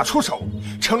大打出手，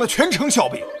成了全城笑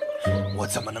柄？我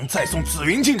怎么能再送紫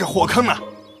云进这火坑呢？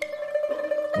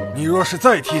你若是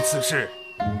再提此事，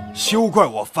休怪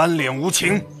我翻脸无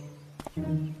情。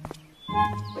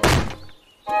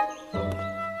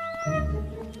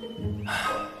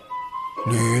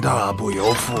女大不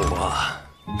由妇啊，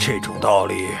这种道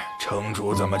理城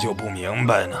主怎么就不明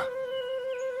白呢？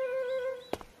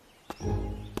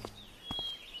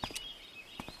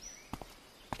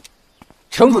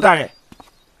城主大人，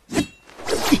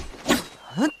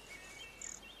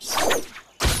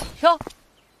哟，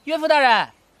岳父大人，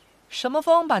什么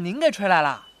风把您给吹来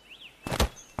了？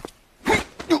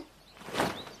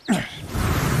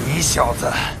你小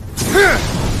子！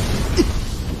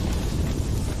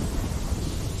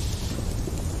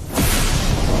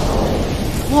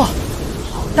哇，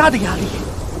好大的压力，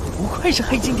不愧是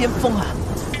黑金巅峰啊！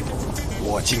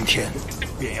我今天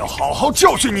便要好好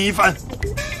教训你一番。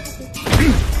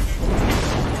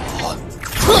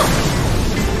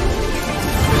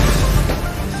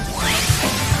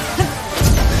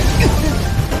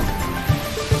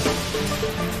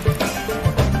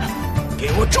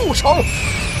给我住手！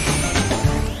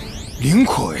灵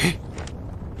魁，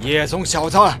叶宗小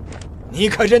子，你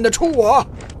可认得出我？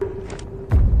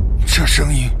这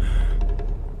声音，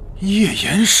叶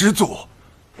岩始祖。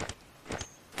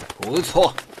不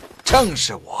错，正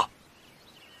是我。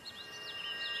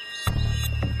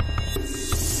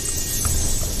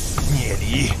聂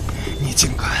离，你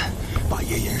竟敢把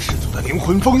叶岩始祖的灵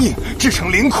魂封印制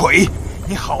成灵魁，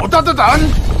你好大的胆！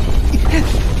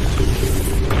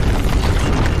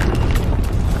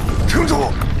城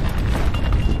主，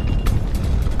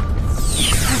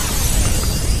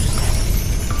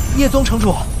叶宗城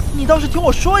主，你倒是听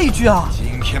我说一句啊！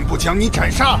今天不将你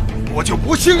斩杀，我就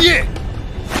不姓叶。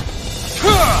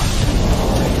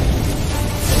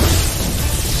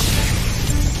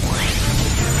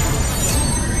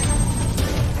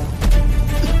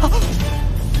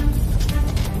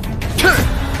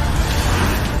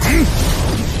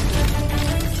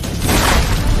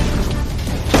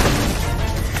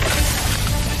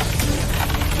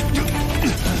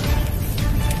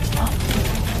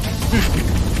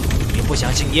你不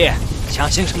相信叶，相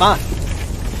信什么？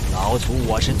老祖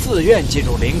我是自愿进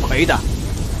入灵魁的。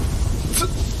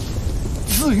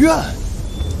自愿？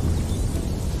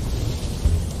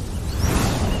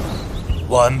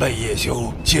晚辈叶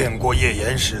修见过叶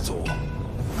岩始祖。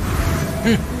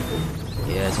哼，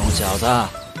叶宗小子，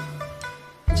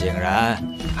竟然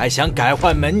还想改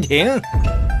换门庭？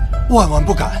万万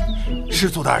不敢！师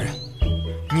祖大人，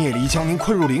聂离将您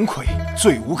困入灵魁，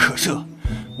罪无可赦。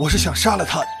我是想杀了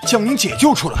他，将您解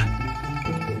救出来。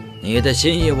你的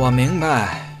心意我明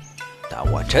白，但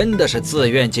我真的是自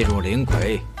愿进入灵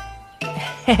魁。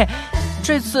嘿嘿，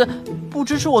这次不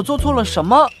知是我做错了什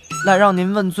么，来让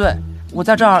您问罪。我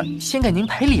在这儿先给您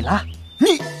赔礼了。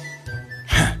你，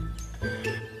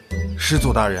师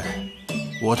祖大人，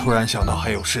我突然想到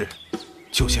还有事，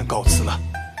就先告辞了。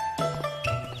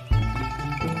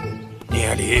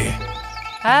聂离，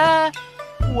哎，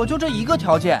我就这一个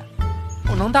条件，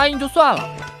我能答应就算了，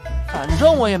反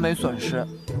正我也没损失。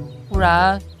不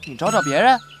然你找别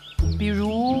人，比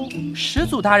如始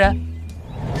祖大人。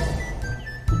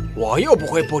我又不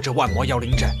会布置万魔妖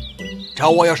灵阵，找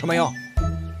我有什么用？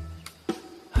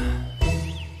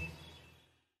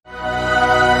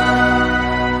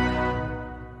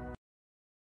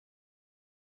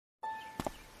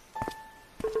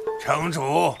城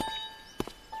主，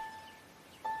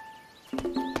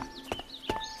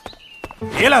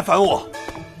别来烦我。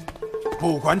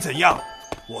不管怎样，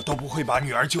我都不会把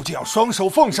女儿就这样双手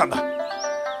奉上的。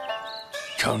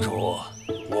城主，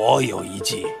我有一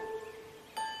计。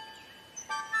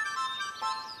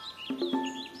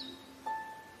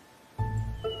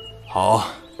好，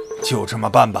就这么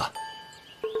办吧。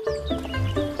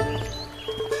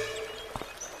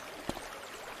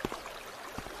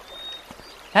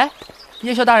哎，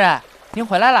叶修大人，您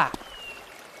回来啦！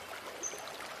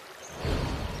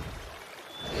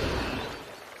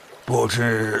不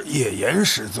知叶岩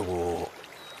始祖，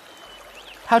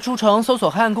他出城搜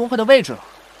索黑暗公会的位置了。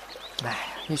哎，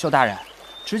叶修大人，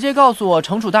直接告诉我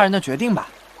城主大人的决定吧。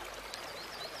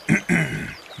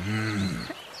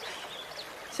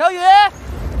小雨，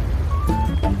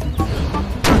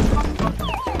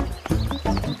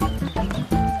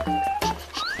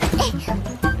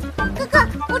哥哥，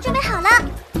我准备好了。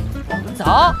我们走。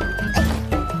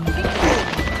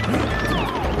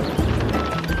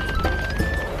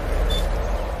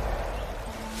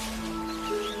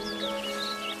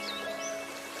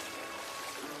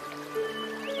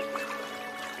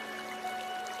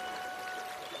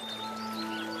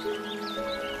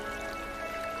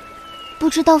不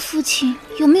知道父亲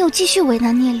有没有继续为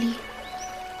难聂离？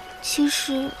其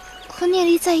实和聂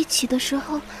离在一起的时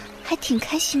候还挺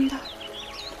开心的。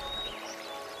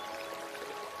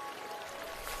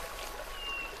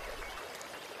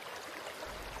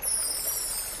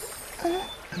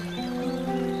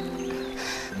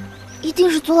一定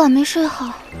是昨晚没睡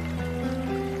好。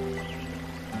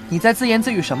你在自言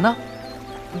自语什么呢？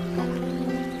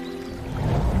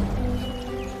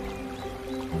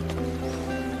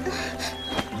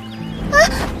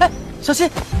哎，小心！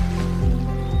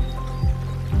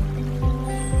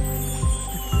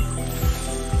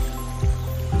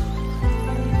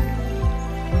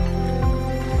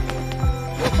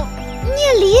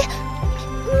聂离，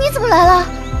你怎么来了？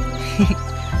嘿嘿，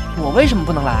我为什么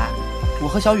不能来？我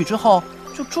和小雨之后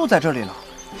就住在这里了。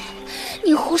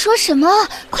你胡说什么？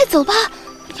快走吧！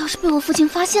要是被我父亲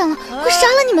发现了，会杀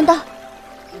了你们的。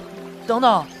等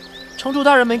等，城主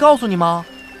大人没告诉你吗？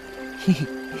嘿嘿，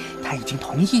他已经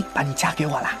同意把你嫁给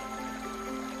我啦。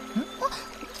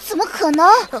怎么可能？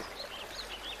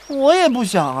我也不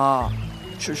想啊，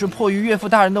只是迫于岳父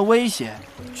大人的威胁，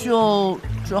就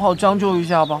只好将就一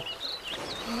下吧。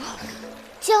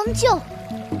将就？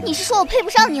你是说我配不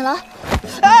上你了？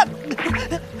啊！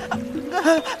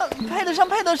配得上，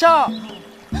配得上！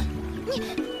你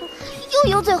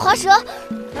又油嘴滑舌！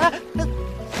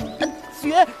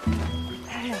雪，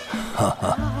哈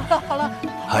哈，好了，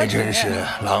还真是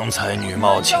郎才女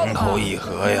貌，情投意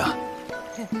合呀。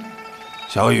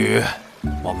小雨，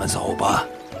我们走吧。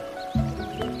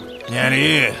聂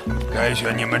离，该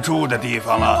选你们住的地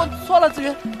方了。我错了，紫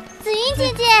云。紫云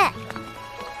姐姐，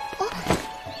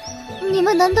你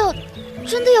们难道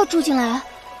真的要住进来？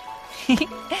嘿嘿，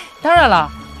当然了，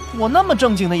我那么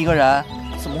正经的一个人，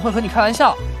怎么会和你开玩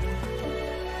笑？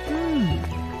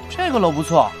这个楼不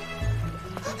错。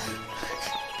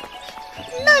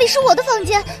那里是我的房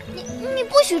间，你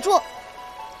不许住。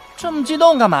这么激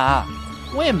动干嘛？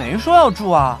我也没说要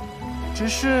住啊，只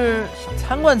是想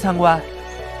参观参观。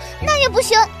那也不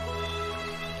行。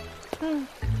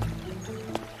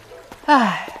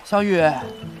哎，小雨，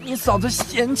你嫂子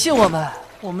嫌弃我们，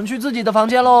我们去自己的房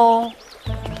间喽。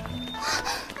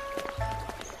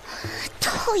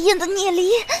讨厌的聂离，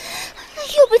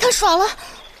又被他耍了。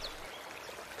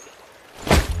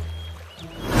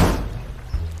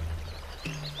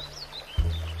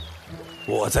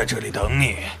我在这里等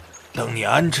你，等你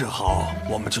安置好，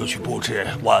我们就去布置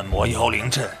万魔妖灵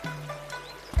阵。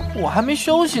我还没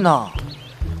休息呢。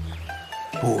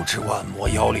布置万魔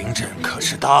妖灵阵可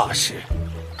是大事。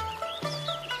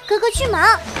哥哥去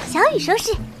忙，小雨收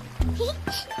拾。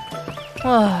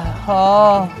哎，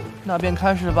好，那便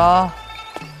开始吧。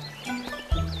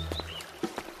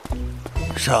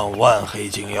上万黑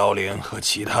金妖灵和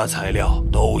其他材料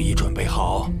都已准备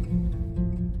好。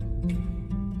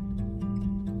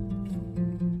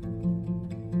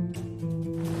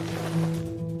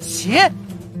起！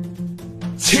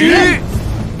起！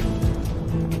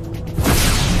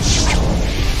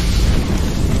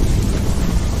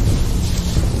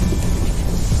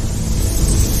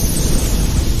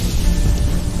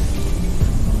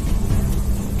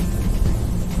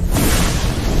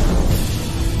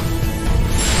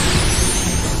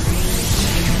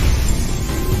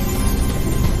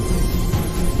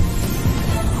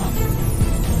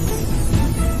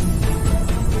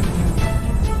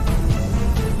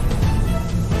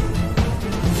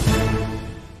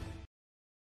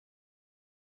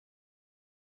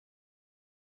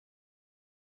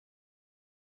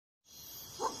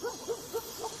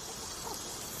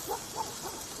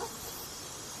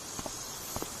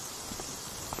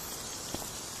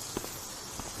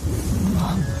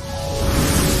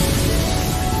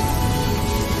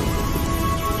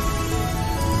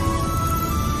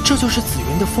就是紫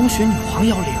云的风雪女皇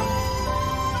妖灵。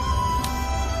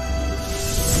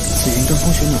紫云跟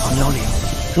风雪女皇妖灵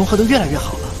融合得越来越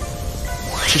好了，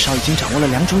至少已经掌握了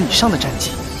2种以上的战绩，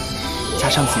加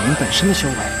上紫云本身的修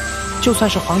为，就算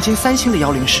是黄金3星的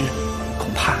妖灵师，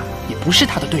恐怕也不是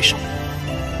他的对手。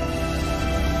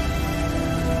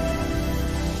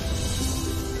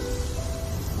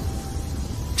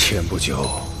前不久，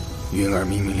云儿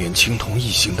明明连青铜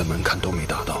1星的门槛都没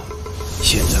达到，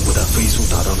现在不但飞速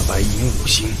达到了白银5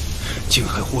星，竟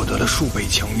还获得了数倍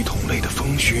强于同类的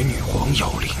风雪女皇妖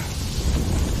灵。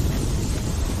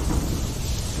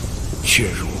雪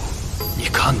如，你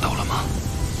看到了吗？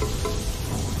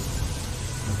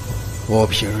我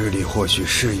平日里或许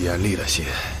是严厉了些，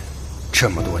这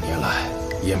么多年来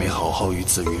也没好好与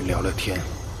紫云聊聊天。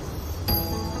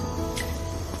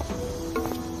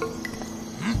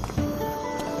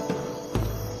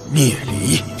聂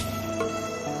离，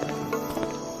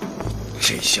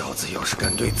这小子要是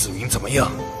敢对紫云怎么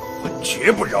样，我绝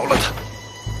不饶了他。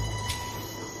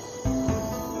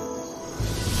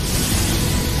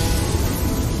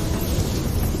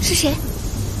是谁？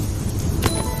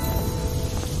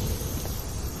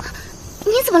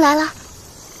你怎么来了？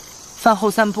饭后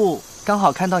散步，刚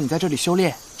好看到你在这里修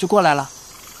炼，就过来了。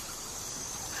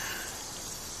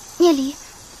聂离，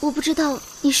我不知道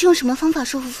你是用什么方法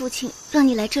说服父亲让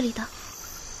你来这里的，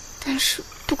但是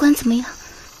不管怎么样，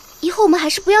以后我们还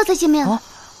是不要再见面了。啊，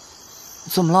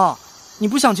怎么了？你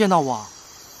不想见到我？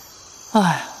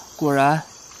哎，果然，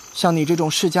像你这种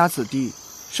世家子弟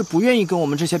是不愿意跟我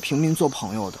们这些平民做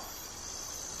朋友的。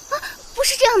啊，不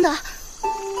是这样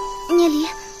的，聂离，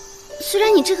虽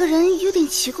然你这个人有点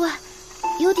奇怪，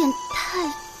有点太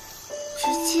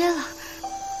直接了，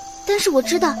但是我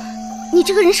知道你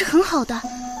这个人是很好的，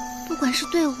不管是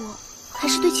对我还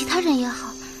是对其他人也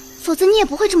好，否则你也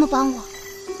不会这么帮我。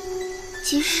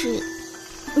即使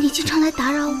你经常来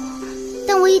打扰我，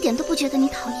但我一点都不觉得你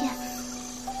讨厌，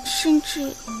甚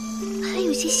至还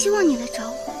有些希望你来找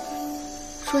我。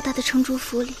偌大的城主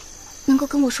府里，能够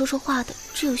跟我说说话的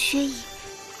只有薛姨。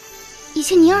以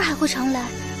前宁儿还会常来，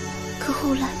可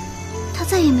后来她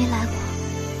再也没来过。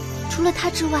除了她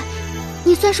之外，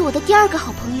你算是我的第2个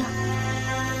好朋友。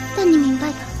但你明白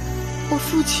的，我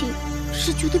父亲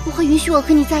是绝对不会允许我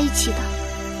和你在一起的。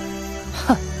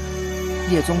哼，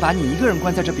叶宗把你一个人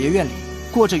关在这别院里，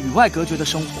过着与外隔绝的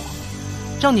生活，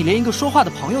让你连一个说话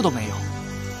的朋友都没有。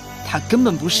他根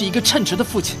本不是一个称职的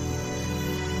父亲。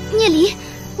聂离，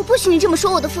我不许你这么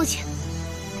说我的父亲。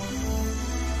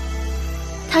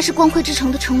他是光辉之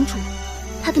城的城主，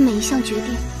他的每一项决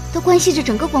定都关系着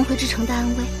整个光辉之城的安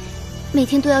危，每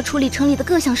天都要处理城里的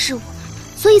各项事务，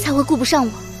所以才会顾不上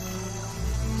我。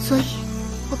所以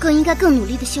我更应该更努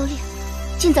力的修炼，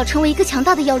尽早成为一个强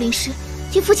大的妖灵师，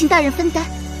替父亲大人分担。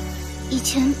以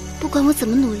前不管我怎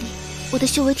么努力，我的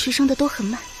修为提升的都很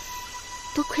慢，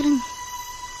多亏了你。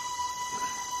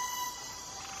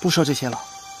不说这些了，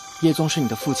叶宗是你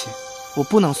的父亲，我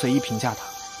不能随意评价他。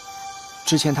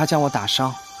之前他将我打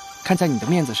伤，看在你的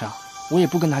面子上，我也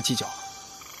不跟他计较了。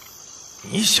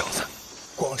你小子，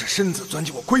光着身子钻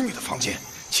进我闺女的房间，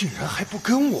竟然还不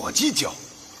跟我计较，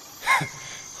哼，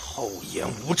厚颜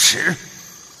无耻！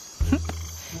哼，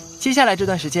接下来这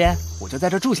段时间我就在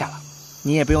这住下了，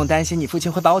你也不用担心你父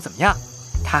亲会把我怎么样，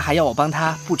他还要我帮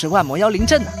他布置万魔妖灵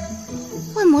阵呢。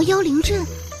万魔妖灵阵，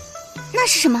那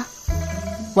是什么？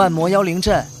万魔妖灵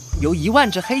阵由1万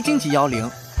只黑金级妖灵，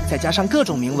再加上各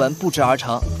种铭文布置而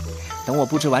成。等我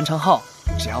布置完成后，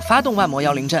只要发动万魔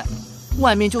妖灵阵，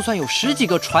外面就算有10几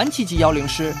个传奇级妖灵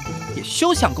师，也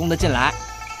休想攻得进来。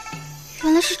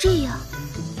原来是这样，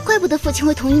怪不得父亲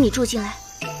会同意你住进来。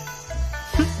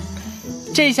哼，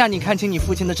这下你看清你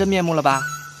父亲的真面目了吧？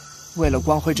为了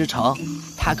光辉之城，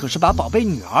他可是把宝贝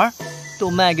女儿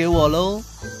都卖给我喽。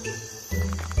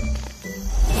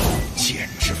简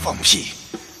直放屁！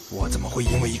我怎么会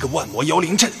因为一个万魔妖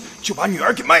灵阵就把女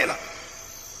儿给卖了？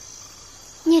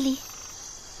聂离，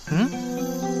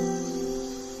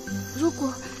如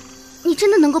果你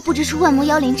真的能够布置出万魔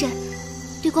妖灵阵，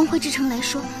对光辉之城来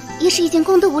说也是一件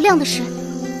功德无量的事。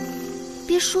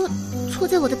别说错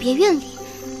在我的别院里，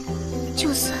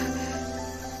就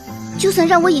算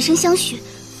让我以身相许，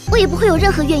我也不会有任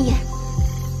何怨言。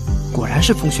果然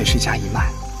是风雪世家一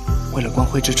脉，为了光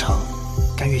辉之城，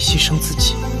甘愿牺牲自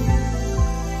己。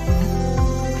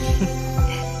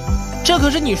这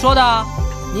可是你说的，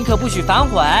你可不许反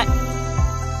悔。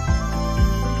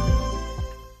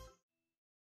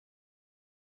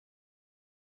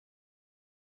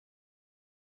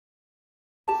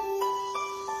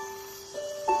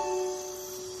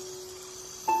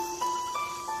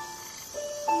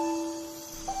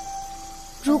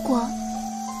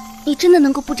你真的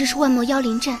能够布置出万魔妖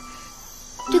灵阵，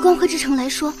对光辉之城来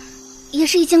说，也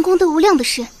是一件功德无量的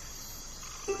事。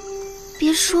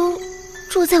别说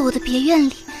住在我的别院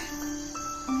里，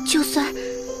就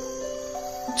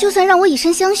算让我以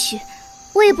身相许，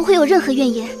我也不会有任何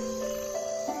怨言。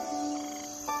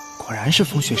果然是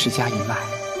风雪世家一脉，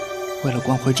为了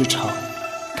光辉之城，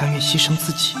甘愿牺牲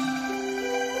自己。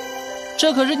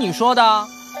这可是你说的，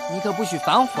你可不许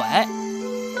反悔。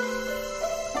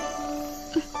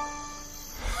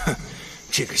哼，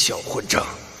这个小混账，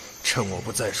趁我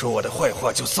不再说我的坏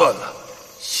话就算了，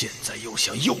现在又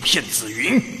想诱骗紫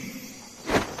云。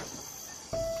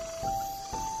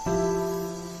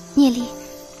聂离，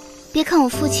别看我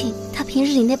父亲他平日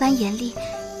里那般严厉，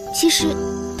其实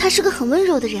他是个很温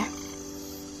柔的人。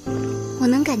我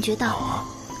能感觉到，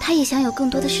他也想有更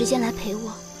多的时间来陪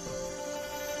我。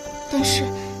但是，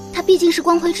他毕竟是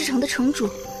光辉之城的城主，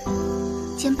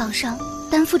肩膀上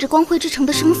担负着光辉之城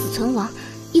的生死存亡，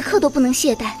一刻都不能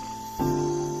懈怠。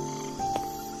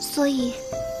所以，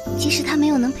即使他没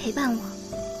有能陪伴我，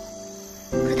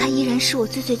可他依然是我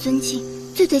最最尊敬、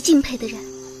最最敬佩的人。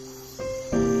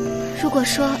如果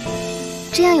说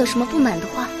这样有什么不满的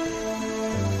话，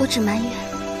我只埋怨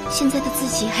现在的自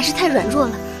己还是太软弱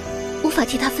了，无法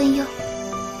替他分忧。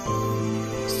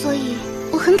所以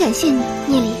我很感谢你，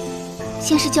聂离，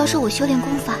先是教授我修炼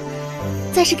功法，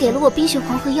再是给了我冰雪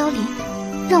黄河妖灵，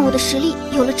让我的实力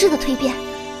有了质的蜕变。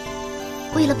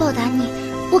为了报答你，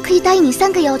我可以答应你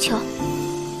3个要求，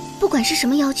不管是什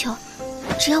么要求，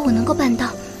只要我能够办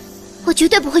到，我绝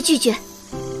对不会拒绝。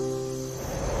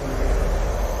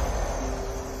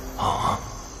啊，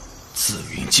紫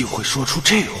云竟会说出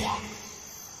这话？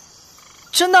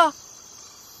真的？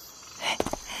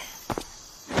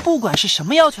不管是什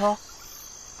么要求？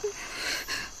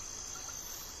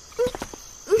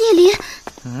聂离，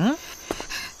嗯，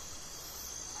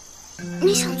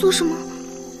你想做什么？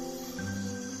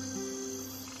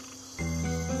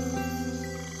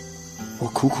我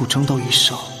苦苦争斗一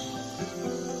生，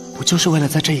不就是为了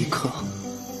在这一刻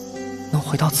能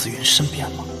回到紫云身边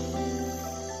吗？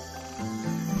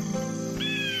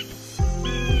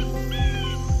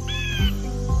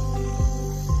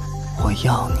我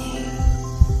要你。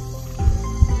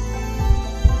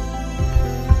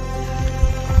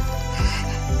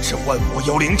这万魔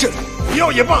妖灵阵，不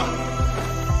要也罢。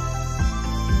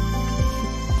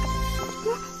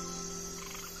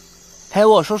陪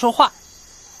我说说话。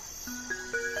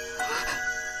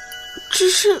只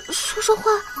是说说话。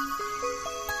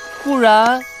不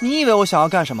然你以为我想要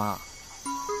干什么？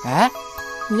哎，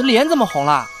你的脸怎么红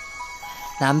了？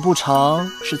难不成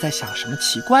是在想什么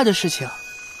奇怪的事情？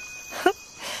哼，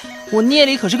我聂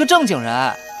离可是个正经人。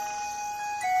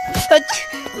聂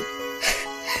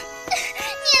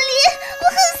离，我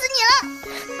恨死你了！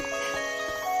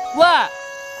喂，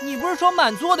你不是说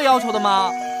满足我的要求的吗？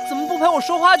怎么不陪我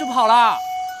说话就跑了？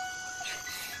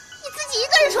你自己一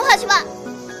个人说话去吧。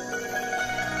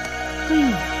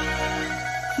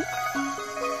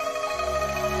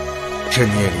这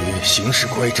聂离行事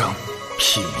乖张，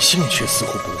品性却似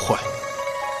乎不坏，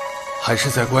还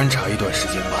是再观察一段时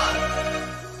间吧。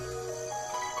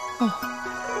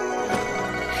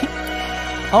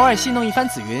偶尔戏弄一番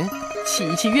紫云，气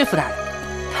一气岳父大人，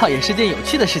倒也是件有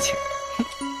趣的事情。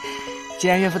既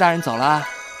然岳父大人走了，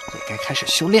也该开始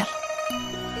修炼了。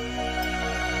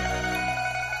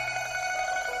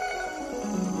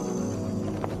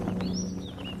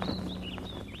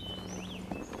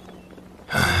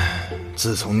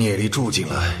自从聂离住进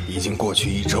来，已经过去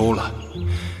1周了，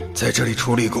在这里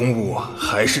处理公务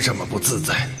还是这么不自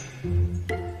在。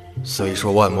虽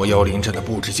说万魔妖灵阵的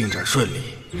布置进展顺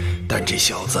利，但这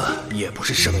小子也不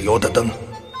是省油的灯，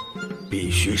必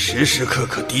须时时刻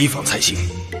刻提防才行。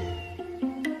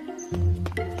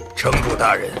城主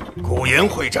大人，古岩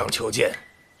会长求见。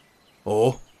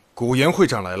哦，古岩会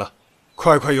长来了，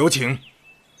快快有请。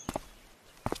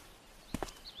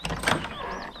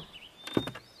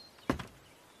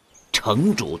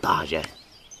城主大人，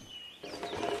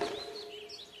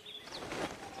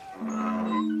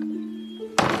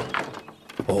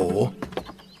哦，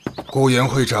古岩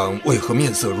会长为何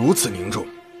面色如此凝重？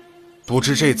不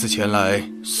知这次前来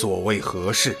所谓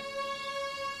何事？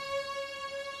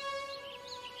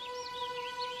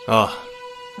啊，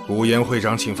古岩会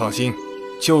长请放心，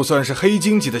就算是黑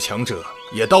金级的强者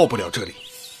也到不了这里。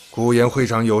古岩会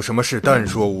长有什么事但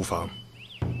说无妨。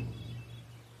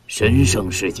神圣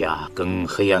世家跟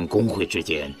黑暗公会之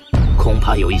间，恐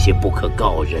怕有一些不可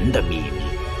告人的秘密。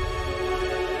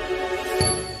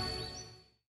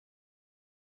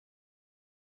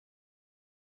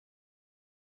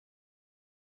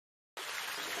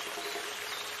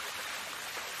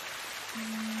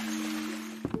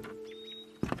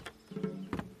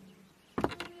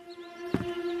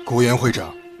孤岩会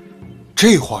长，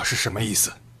这话是什么意思？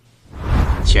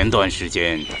前段时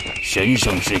间，神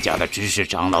圣世家的执事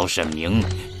长老沈明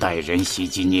带人袭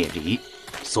击聂离，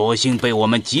所幸被我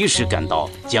们及时赶到，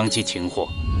将其擒获。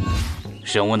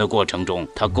审问的过程中，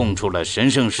他供出了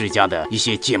神圣世家的一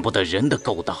些见不得人的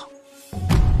勾当。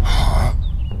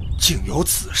竟有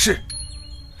此事！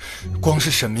光是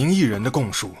沈明一人的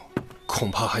供述，恐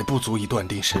怕还不足以断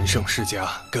定神圣世家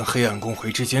跟黑暗公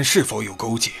会之间是否有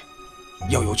勾结，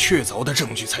要有确凿的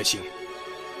证据才行。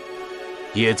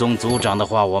叶宗族长的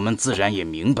话，我们自然也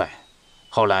明白。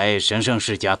后来神圣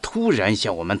世家突然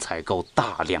向我们采购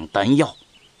大量丹药，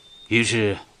于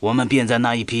是我们便在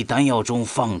那一批丹药中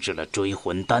放置了追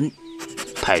魂丹，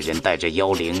派人带着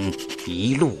妖灵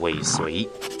一路尾随。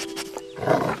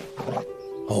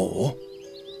哦，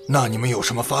那你们有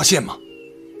什么发现吗？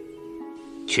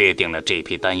确定了这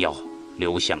批丹药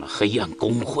流向了黑暗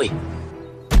公会。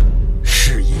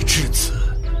事已至此，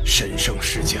神圣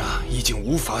世家已经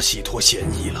无法洗脱嫌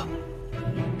疑了。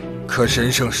可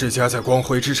神圣世家在光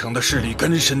辉之城的势力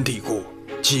根深蒂固，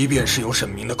即便是有沈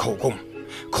明的口供，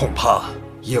恐怕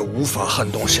也无法撼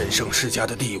动神圣世家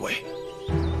的地位。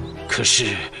可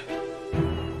是，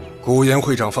孤岩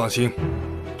会长放心，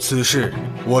此事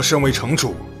我身为城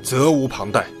主，责无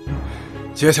旁贷。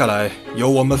接下来由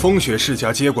我们风雪世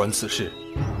家接管此事，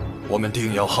我们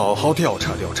定要好好调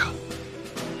查调查。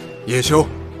叶修，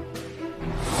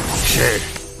是，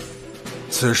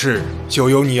此事就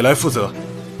由你来负责。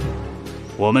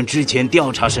我们之前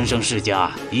调查神圣世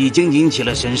家，已经引起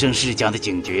了神圣世家的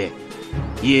警觉，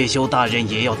叶修大人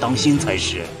也要当心才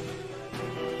是。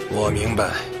我明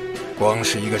白，光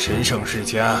是一个神圣世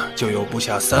家就有不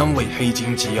下3位黑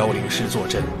金级妖灵师坐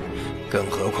镇，更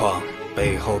何况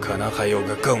背后可能还有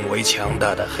个更为强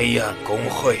大的黑暗公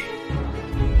会。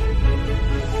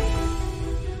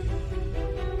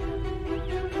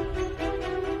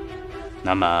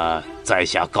那么在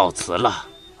下告辞了。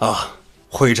啊，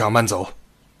会长慢走。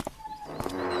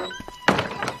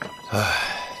唉，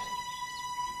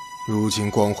如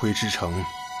今光辉之城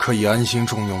可以安心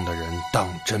重用的人当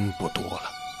真不多了。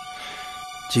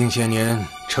近些年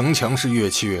城墙是越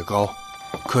砌越高，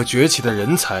可崛起的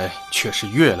人才却是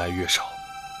越来越少。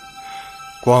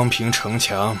光凭城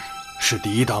墙是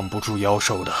抵挡不住妖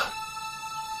兽的。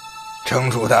城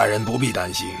主大人不必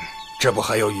担心，这不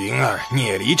还有云儿、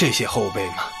聂离这些后辈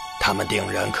吗？他们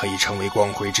定然可以成为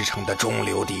光辉之城的中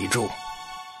流砥柱。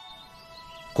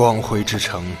光辉之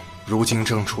城如今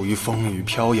正处于风雨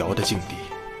飘摇的境地，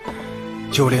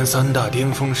就连3大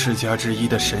巅峰世家之一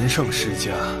的神圣世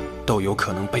家都有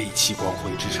可能背弃光辉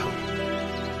之城。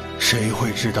谁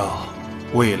会知道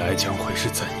未来将会是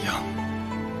怎样？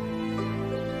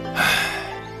唉，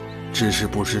只是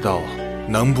不知道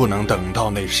能不能等到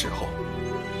那时候。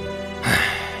唉，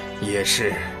也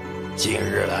是。近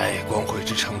日来，光辉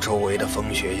之城周围的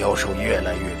风雪妖兽越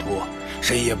来越多，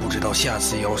谁也不知道下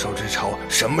次妖兽之潮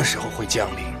什么时候会降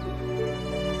临。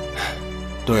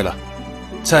对了，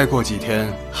再过几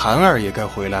天韩儿也该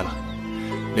回来了。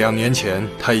2年前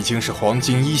他已经是黄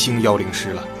金1星妖灵师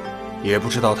了，也不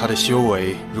知道他的修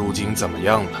为如今怎么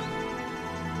样了。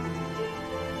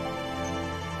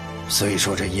虽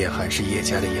说这叶寒是叶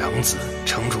家的养子，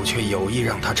城主却有意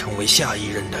让他成为下一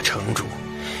任的城主。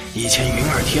以前云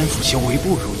儿天赋修为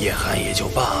不如叶寒也就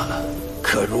罢了，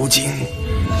可如今，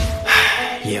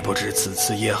唉，也不知此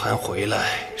次叶寒回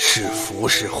来是福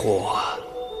是祸啊。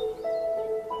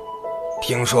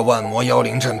听说万魔妖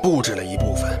灵阵布置了一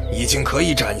部分，已经可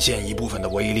以展现一部分的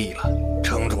威力了。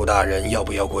城主大人要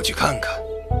不要过去看看？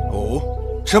哦，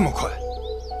这么快？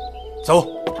走，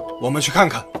我们去看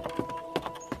看。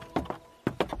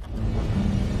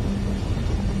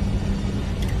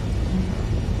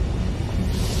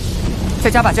再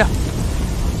加把劲儿！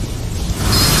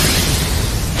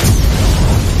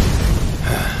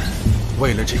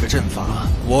为了这个阵法，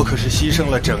我可是牺牲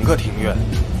了整个庭院。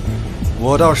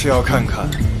我倒是要看看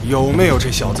有没有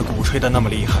这小子鼓吹的那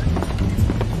么厉害。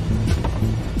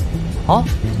哦，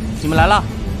你们来了。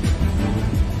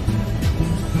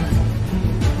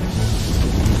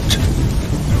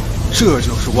这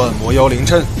就是万魔妖灵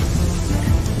阵？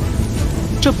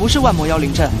这不是万魔妖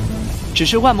灵阵，只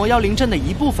是万魔妖灵阵的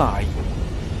一部分而已。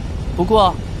不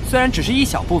过，虽然只是一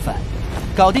小部分，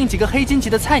搞定几个黑金级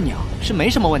的菜鸟是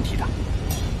没什么问题的。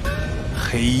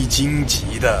黑金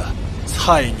级的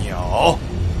菜鸟？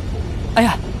哎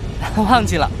呀，忘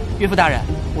记了，岳父大人，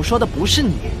我说的不是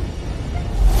你。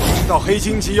你知道黑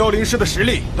金级妖灵师的实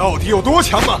力到底有多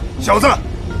强吗？小子，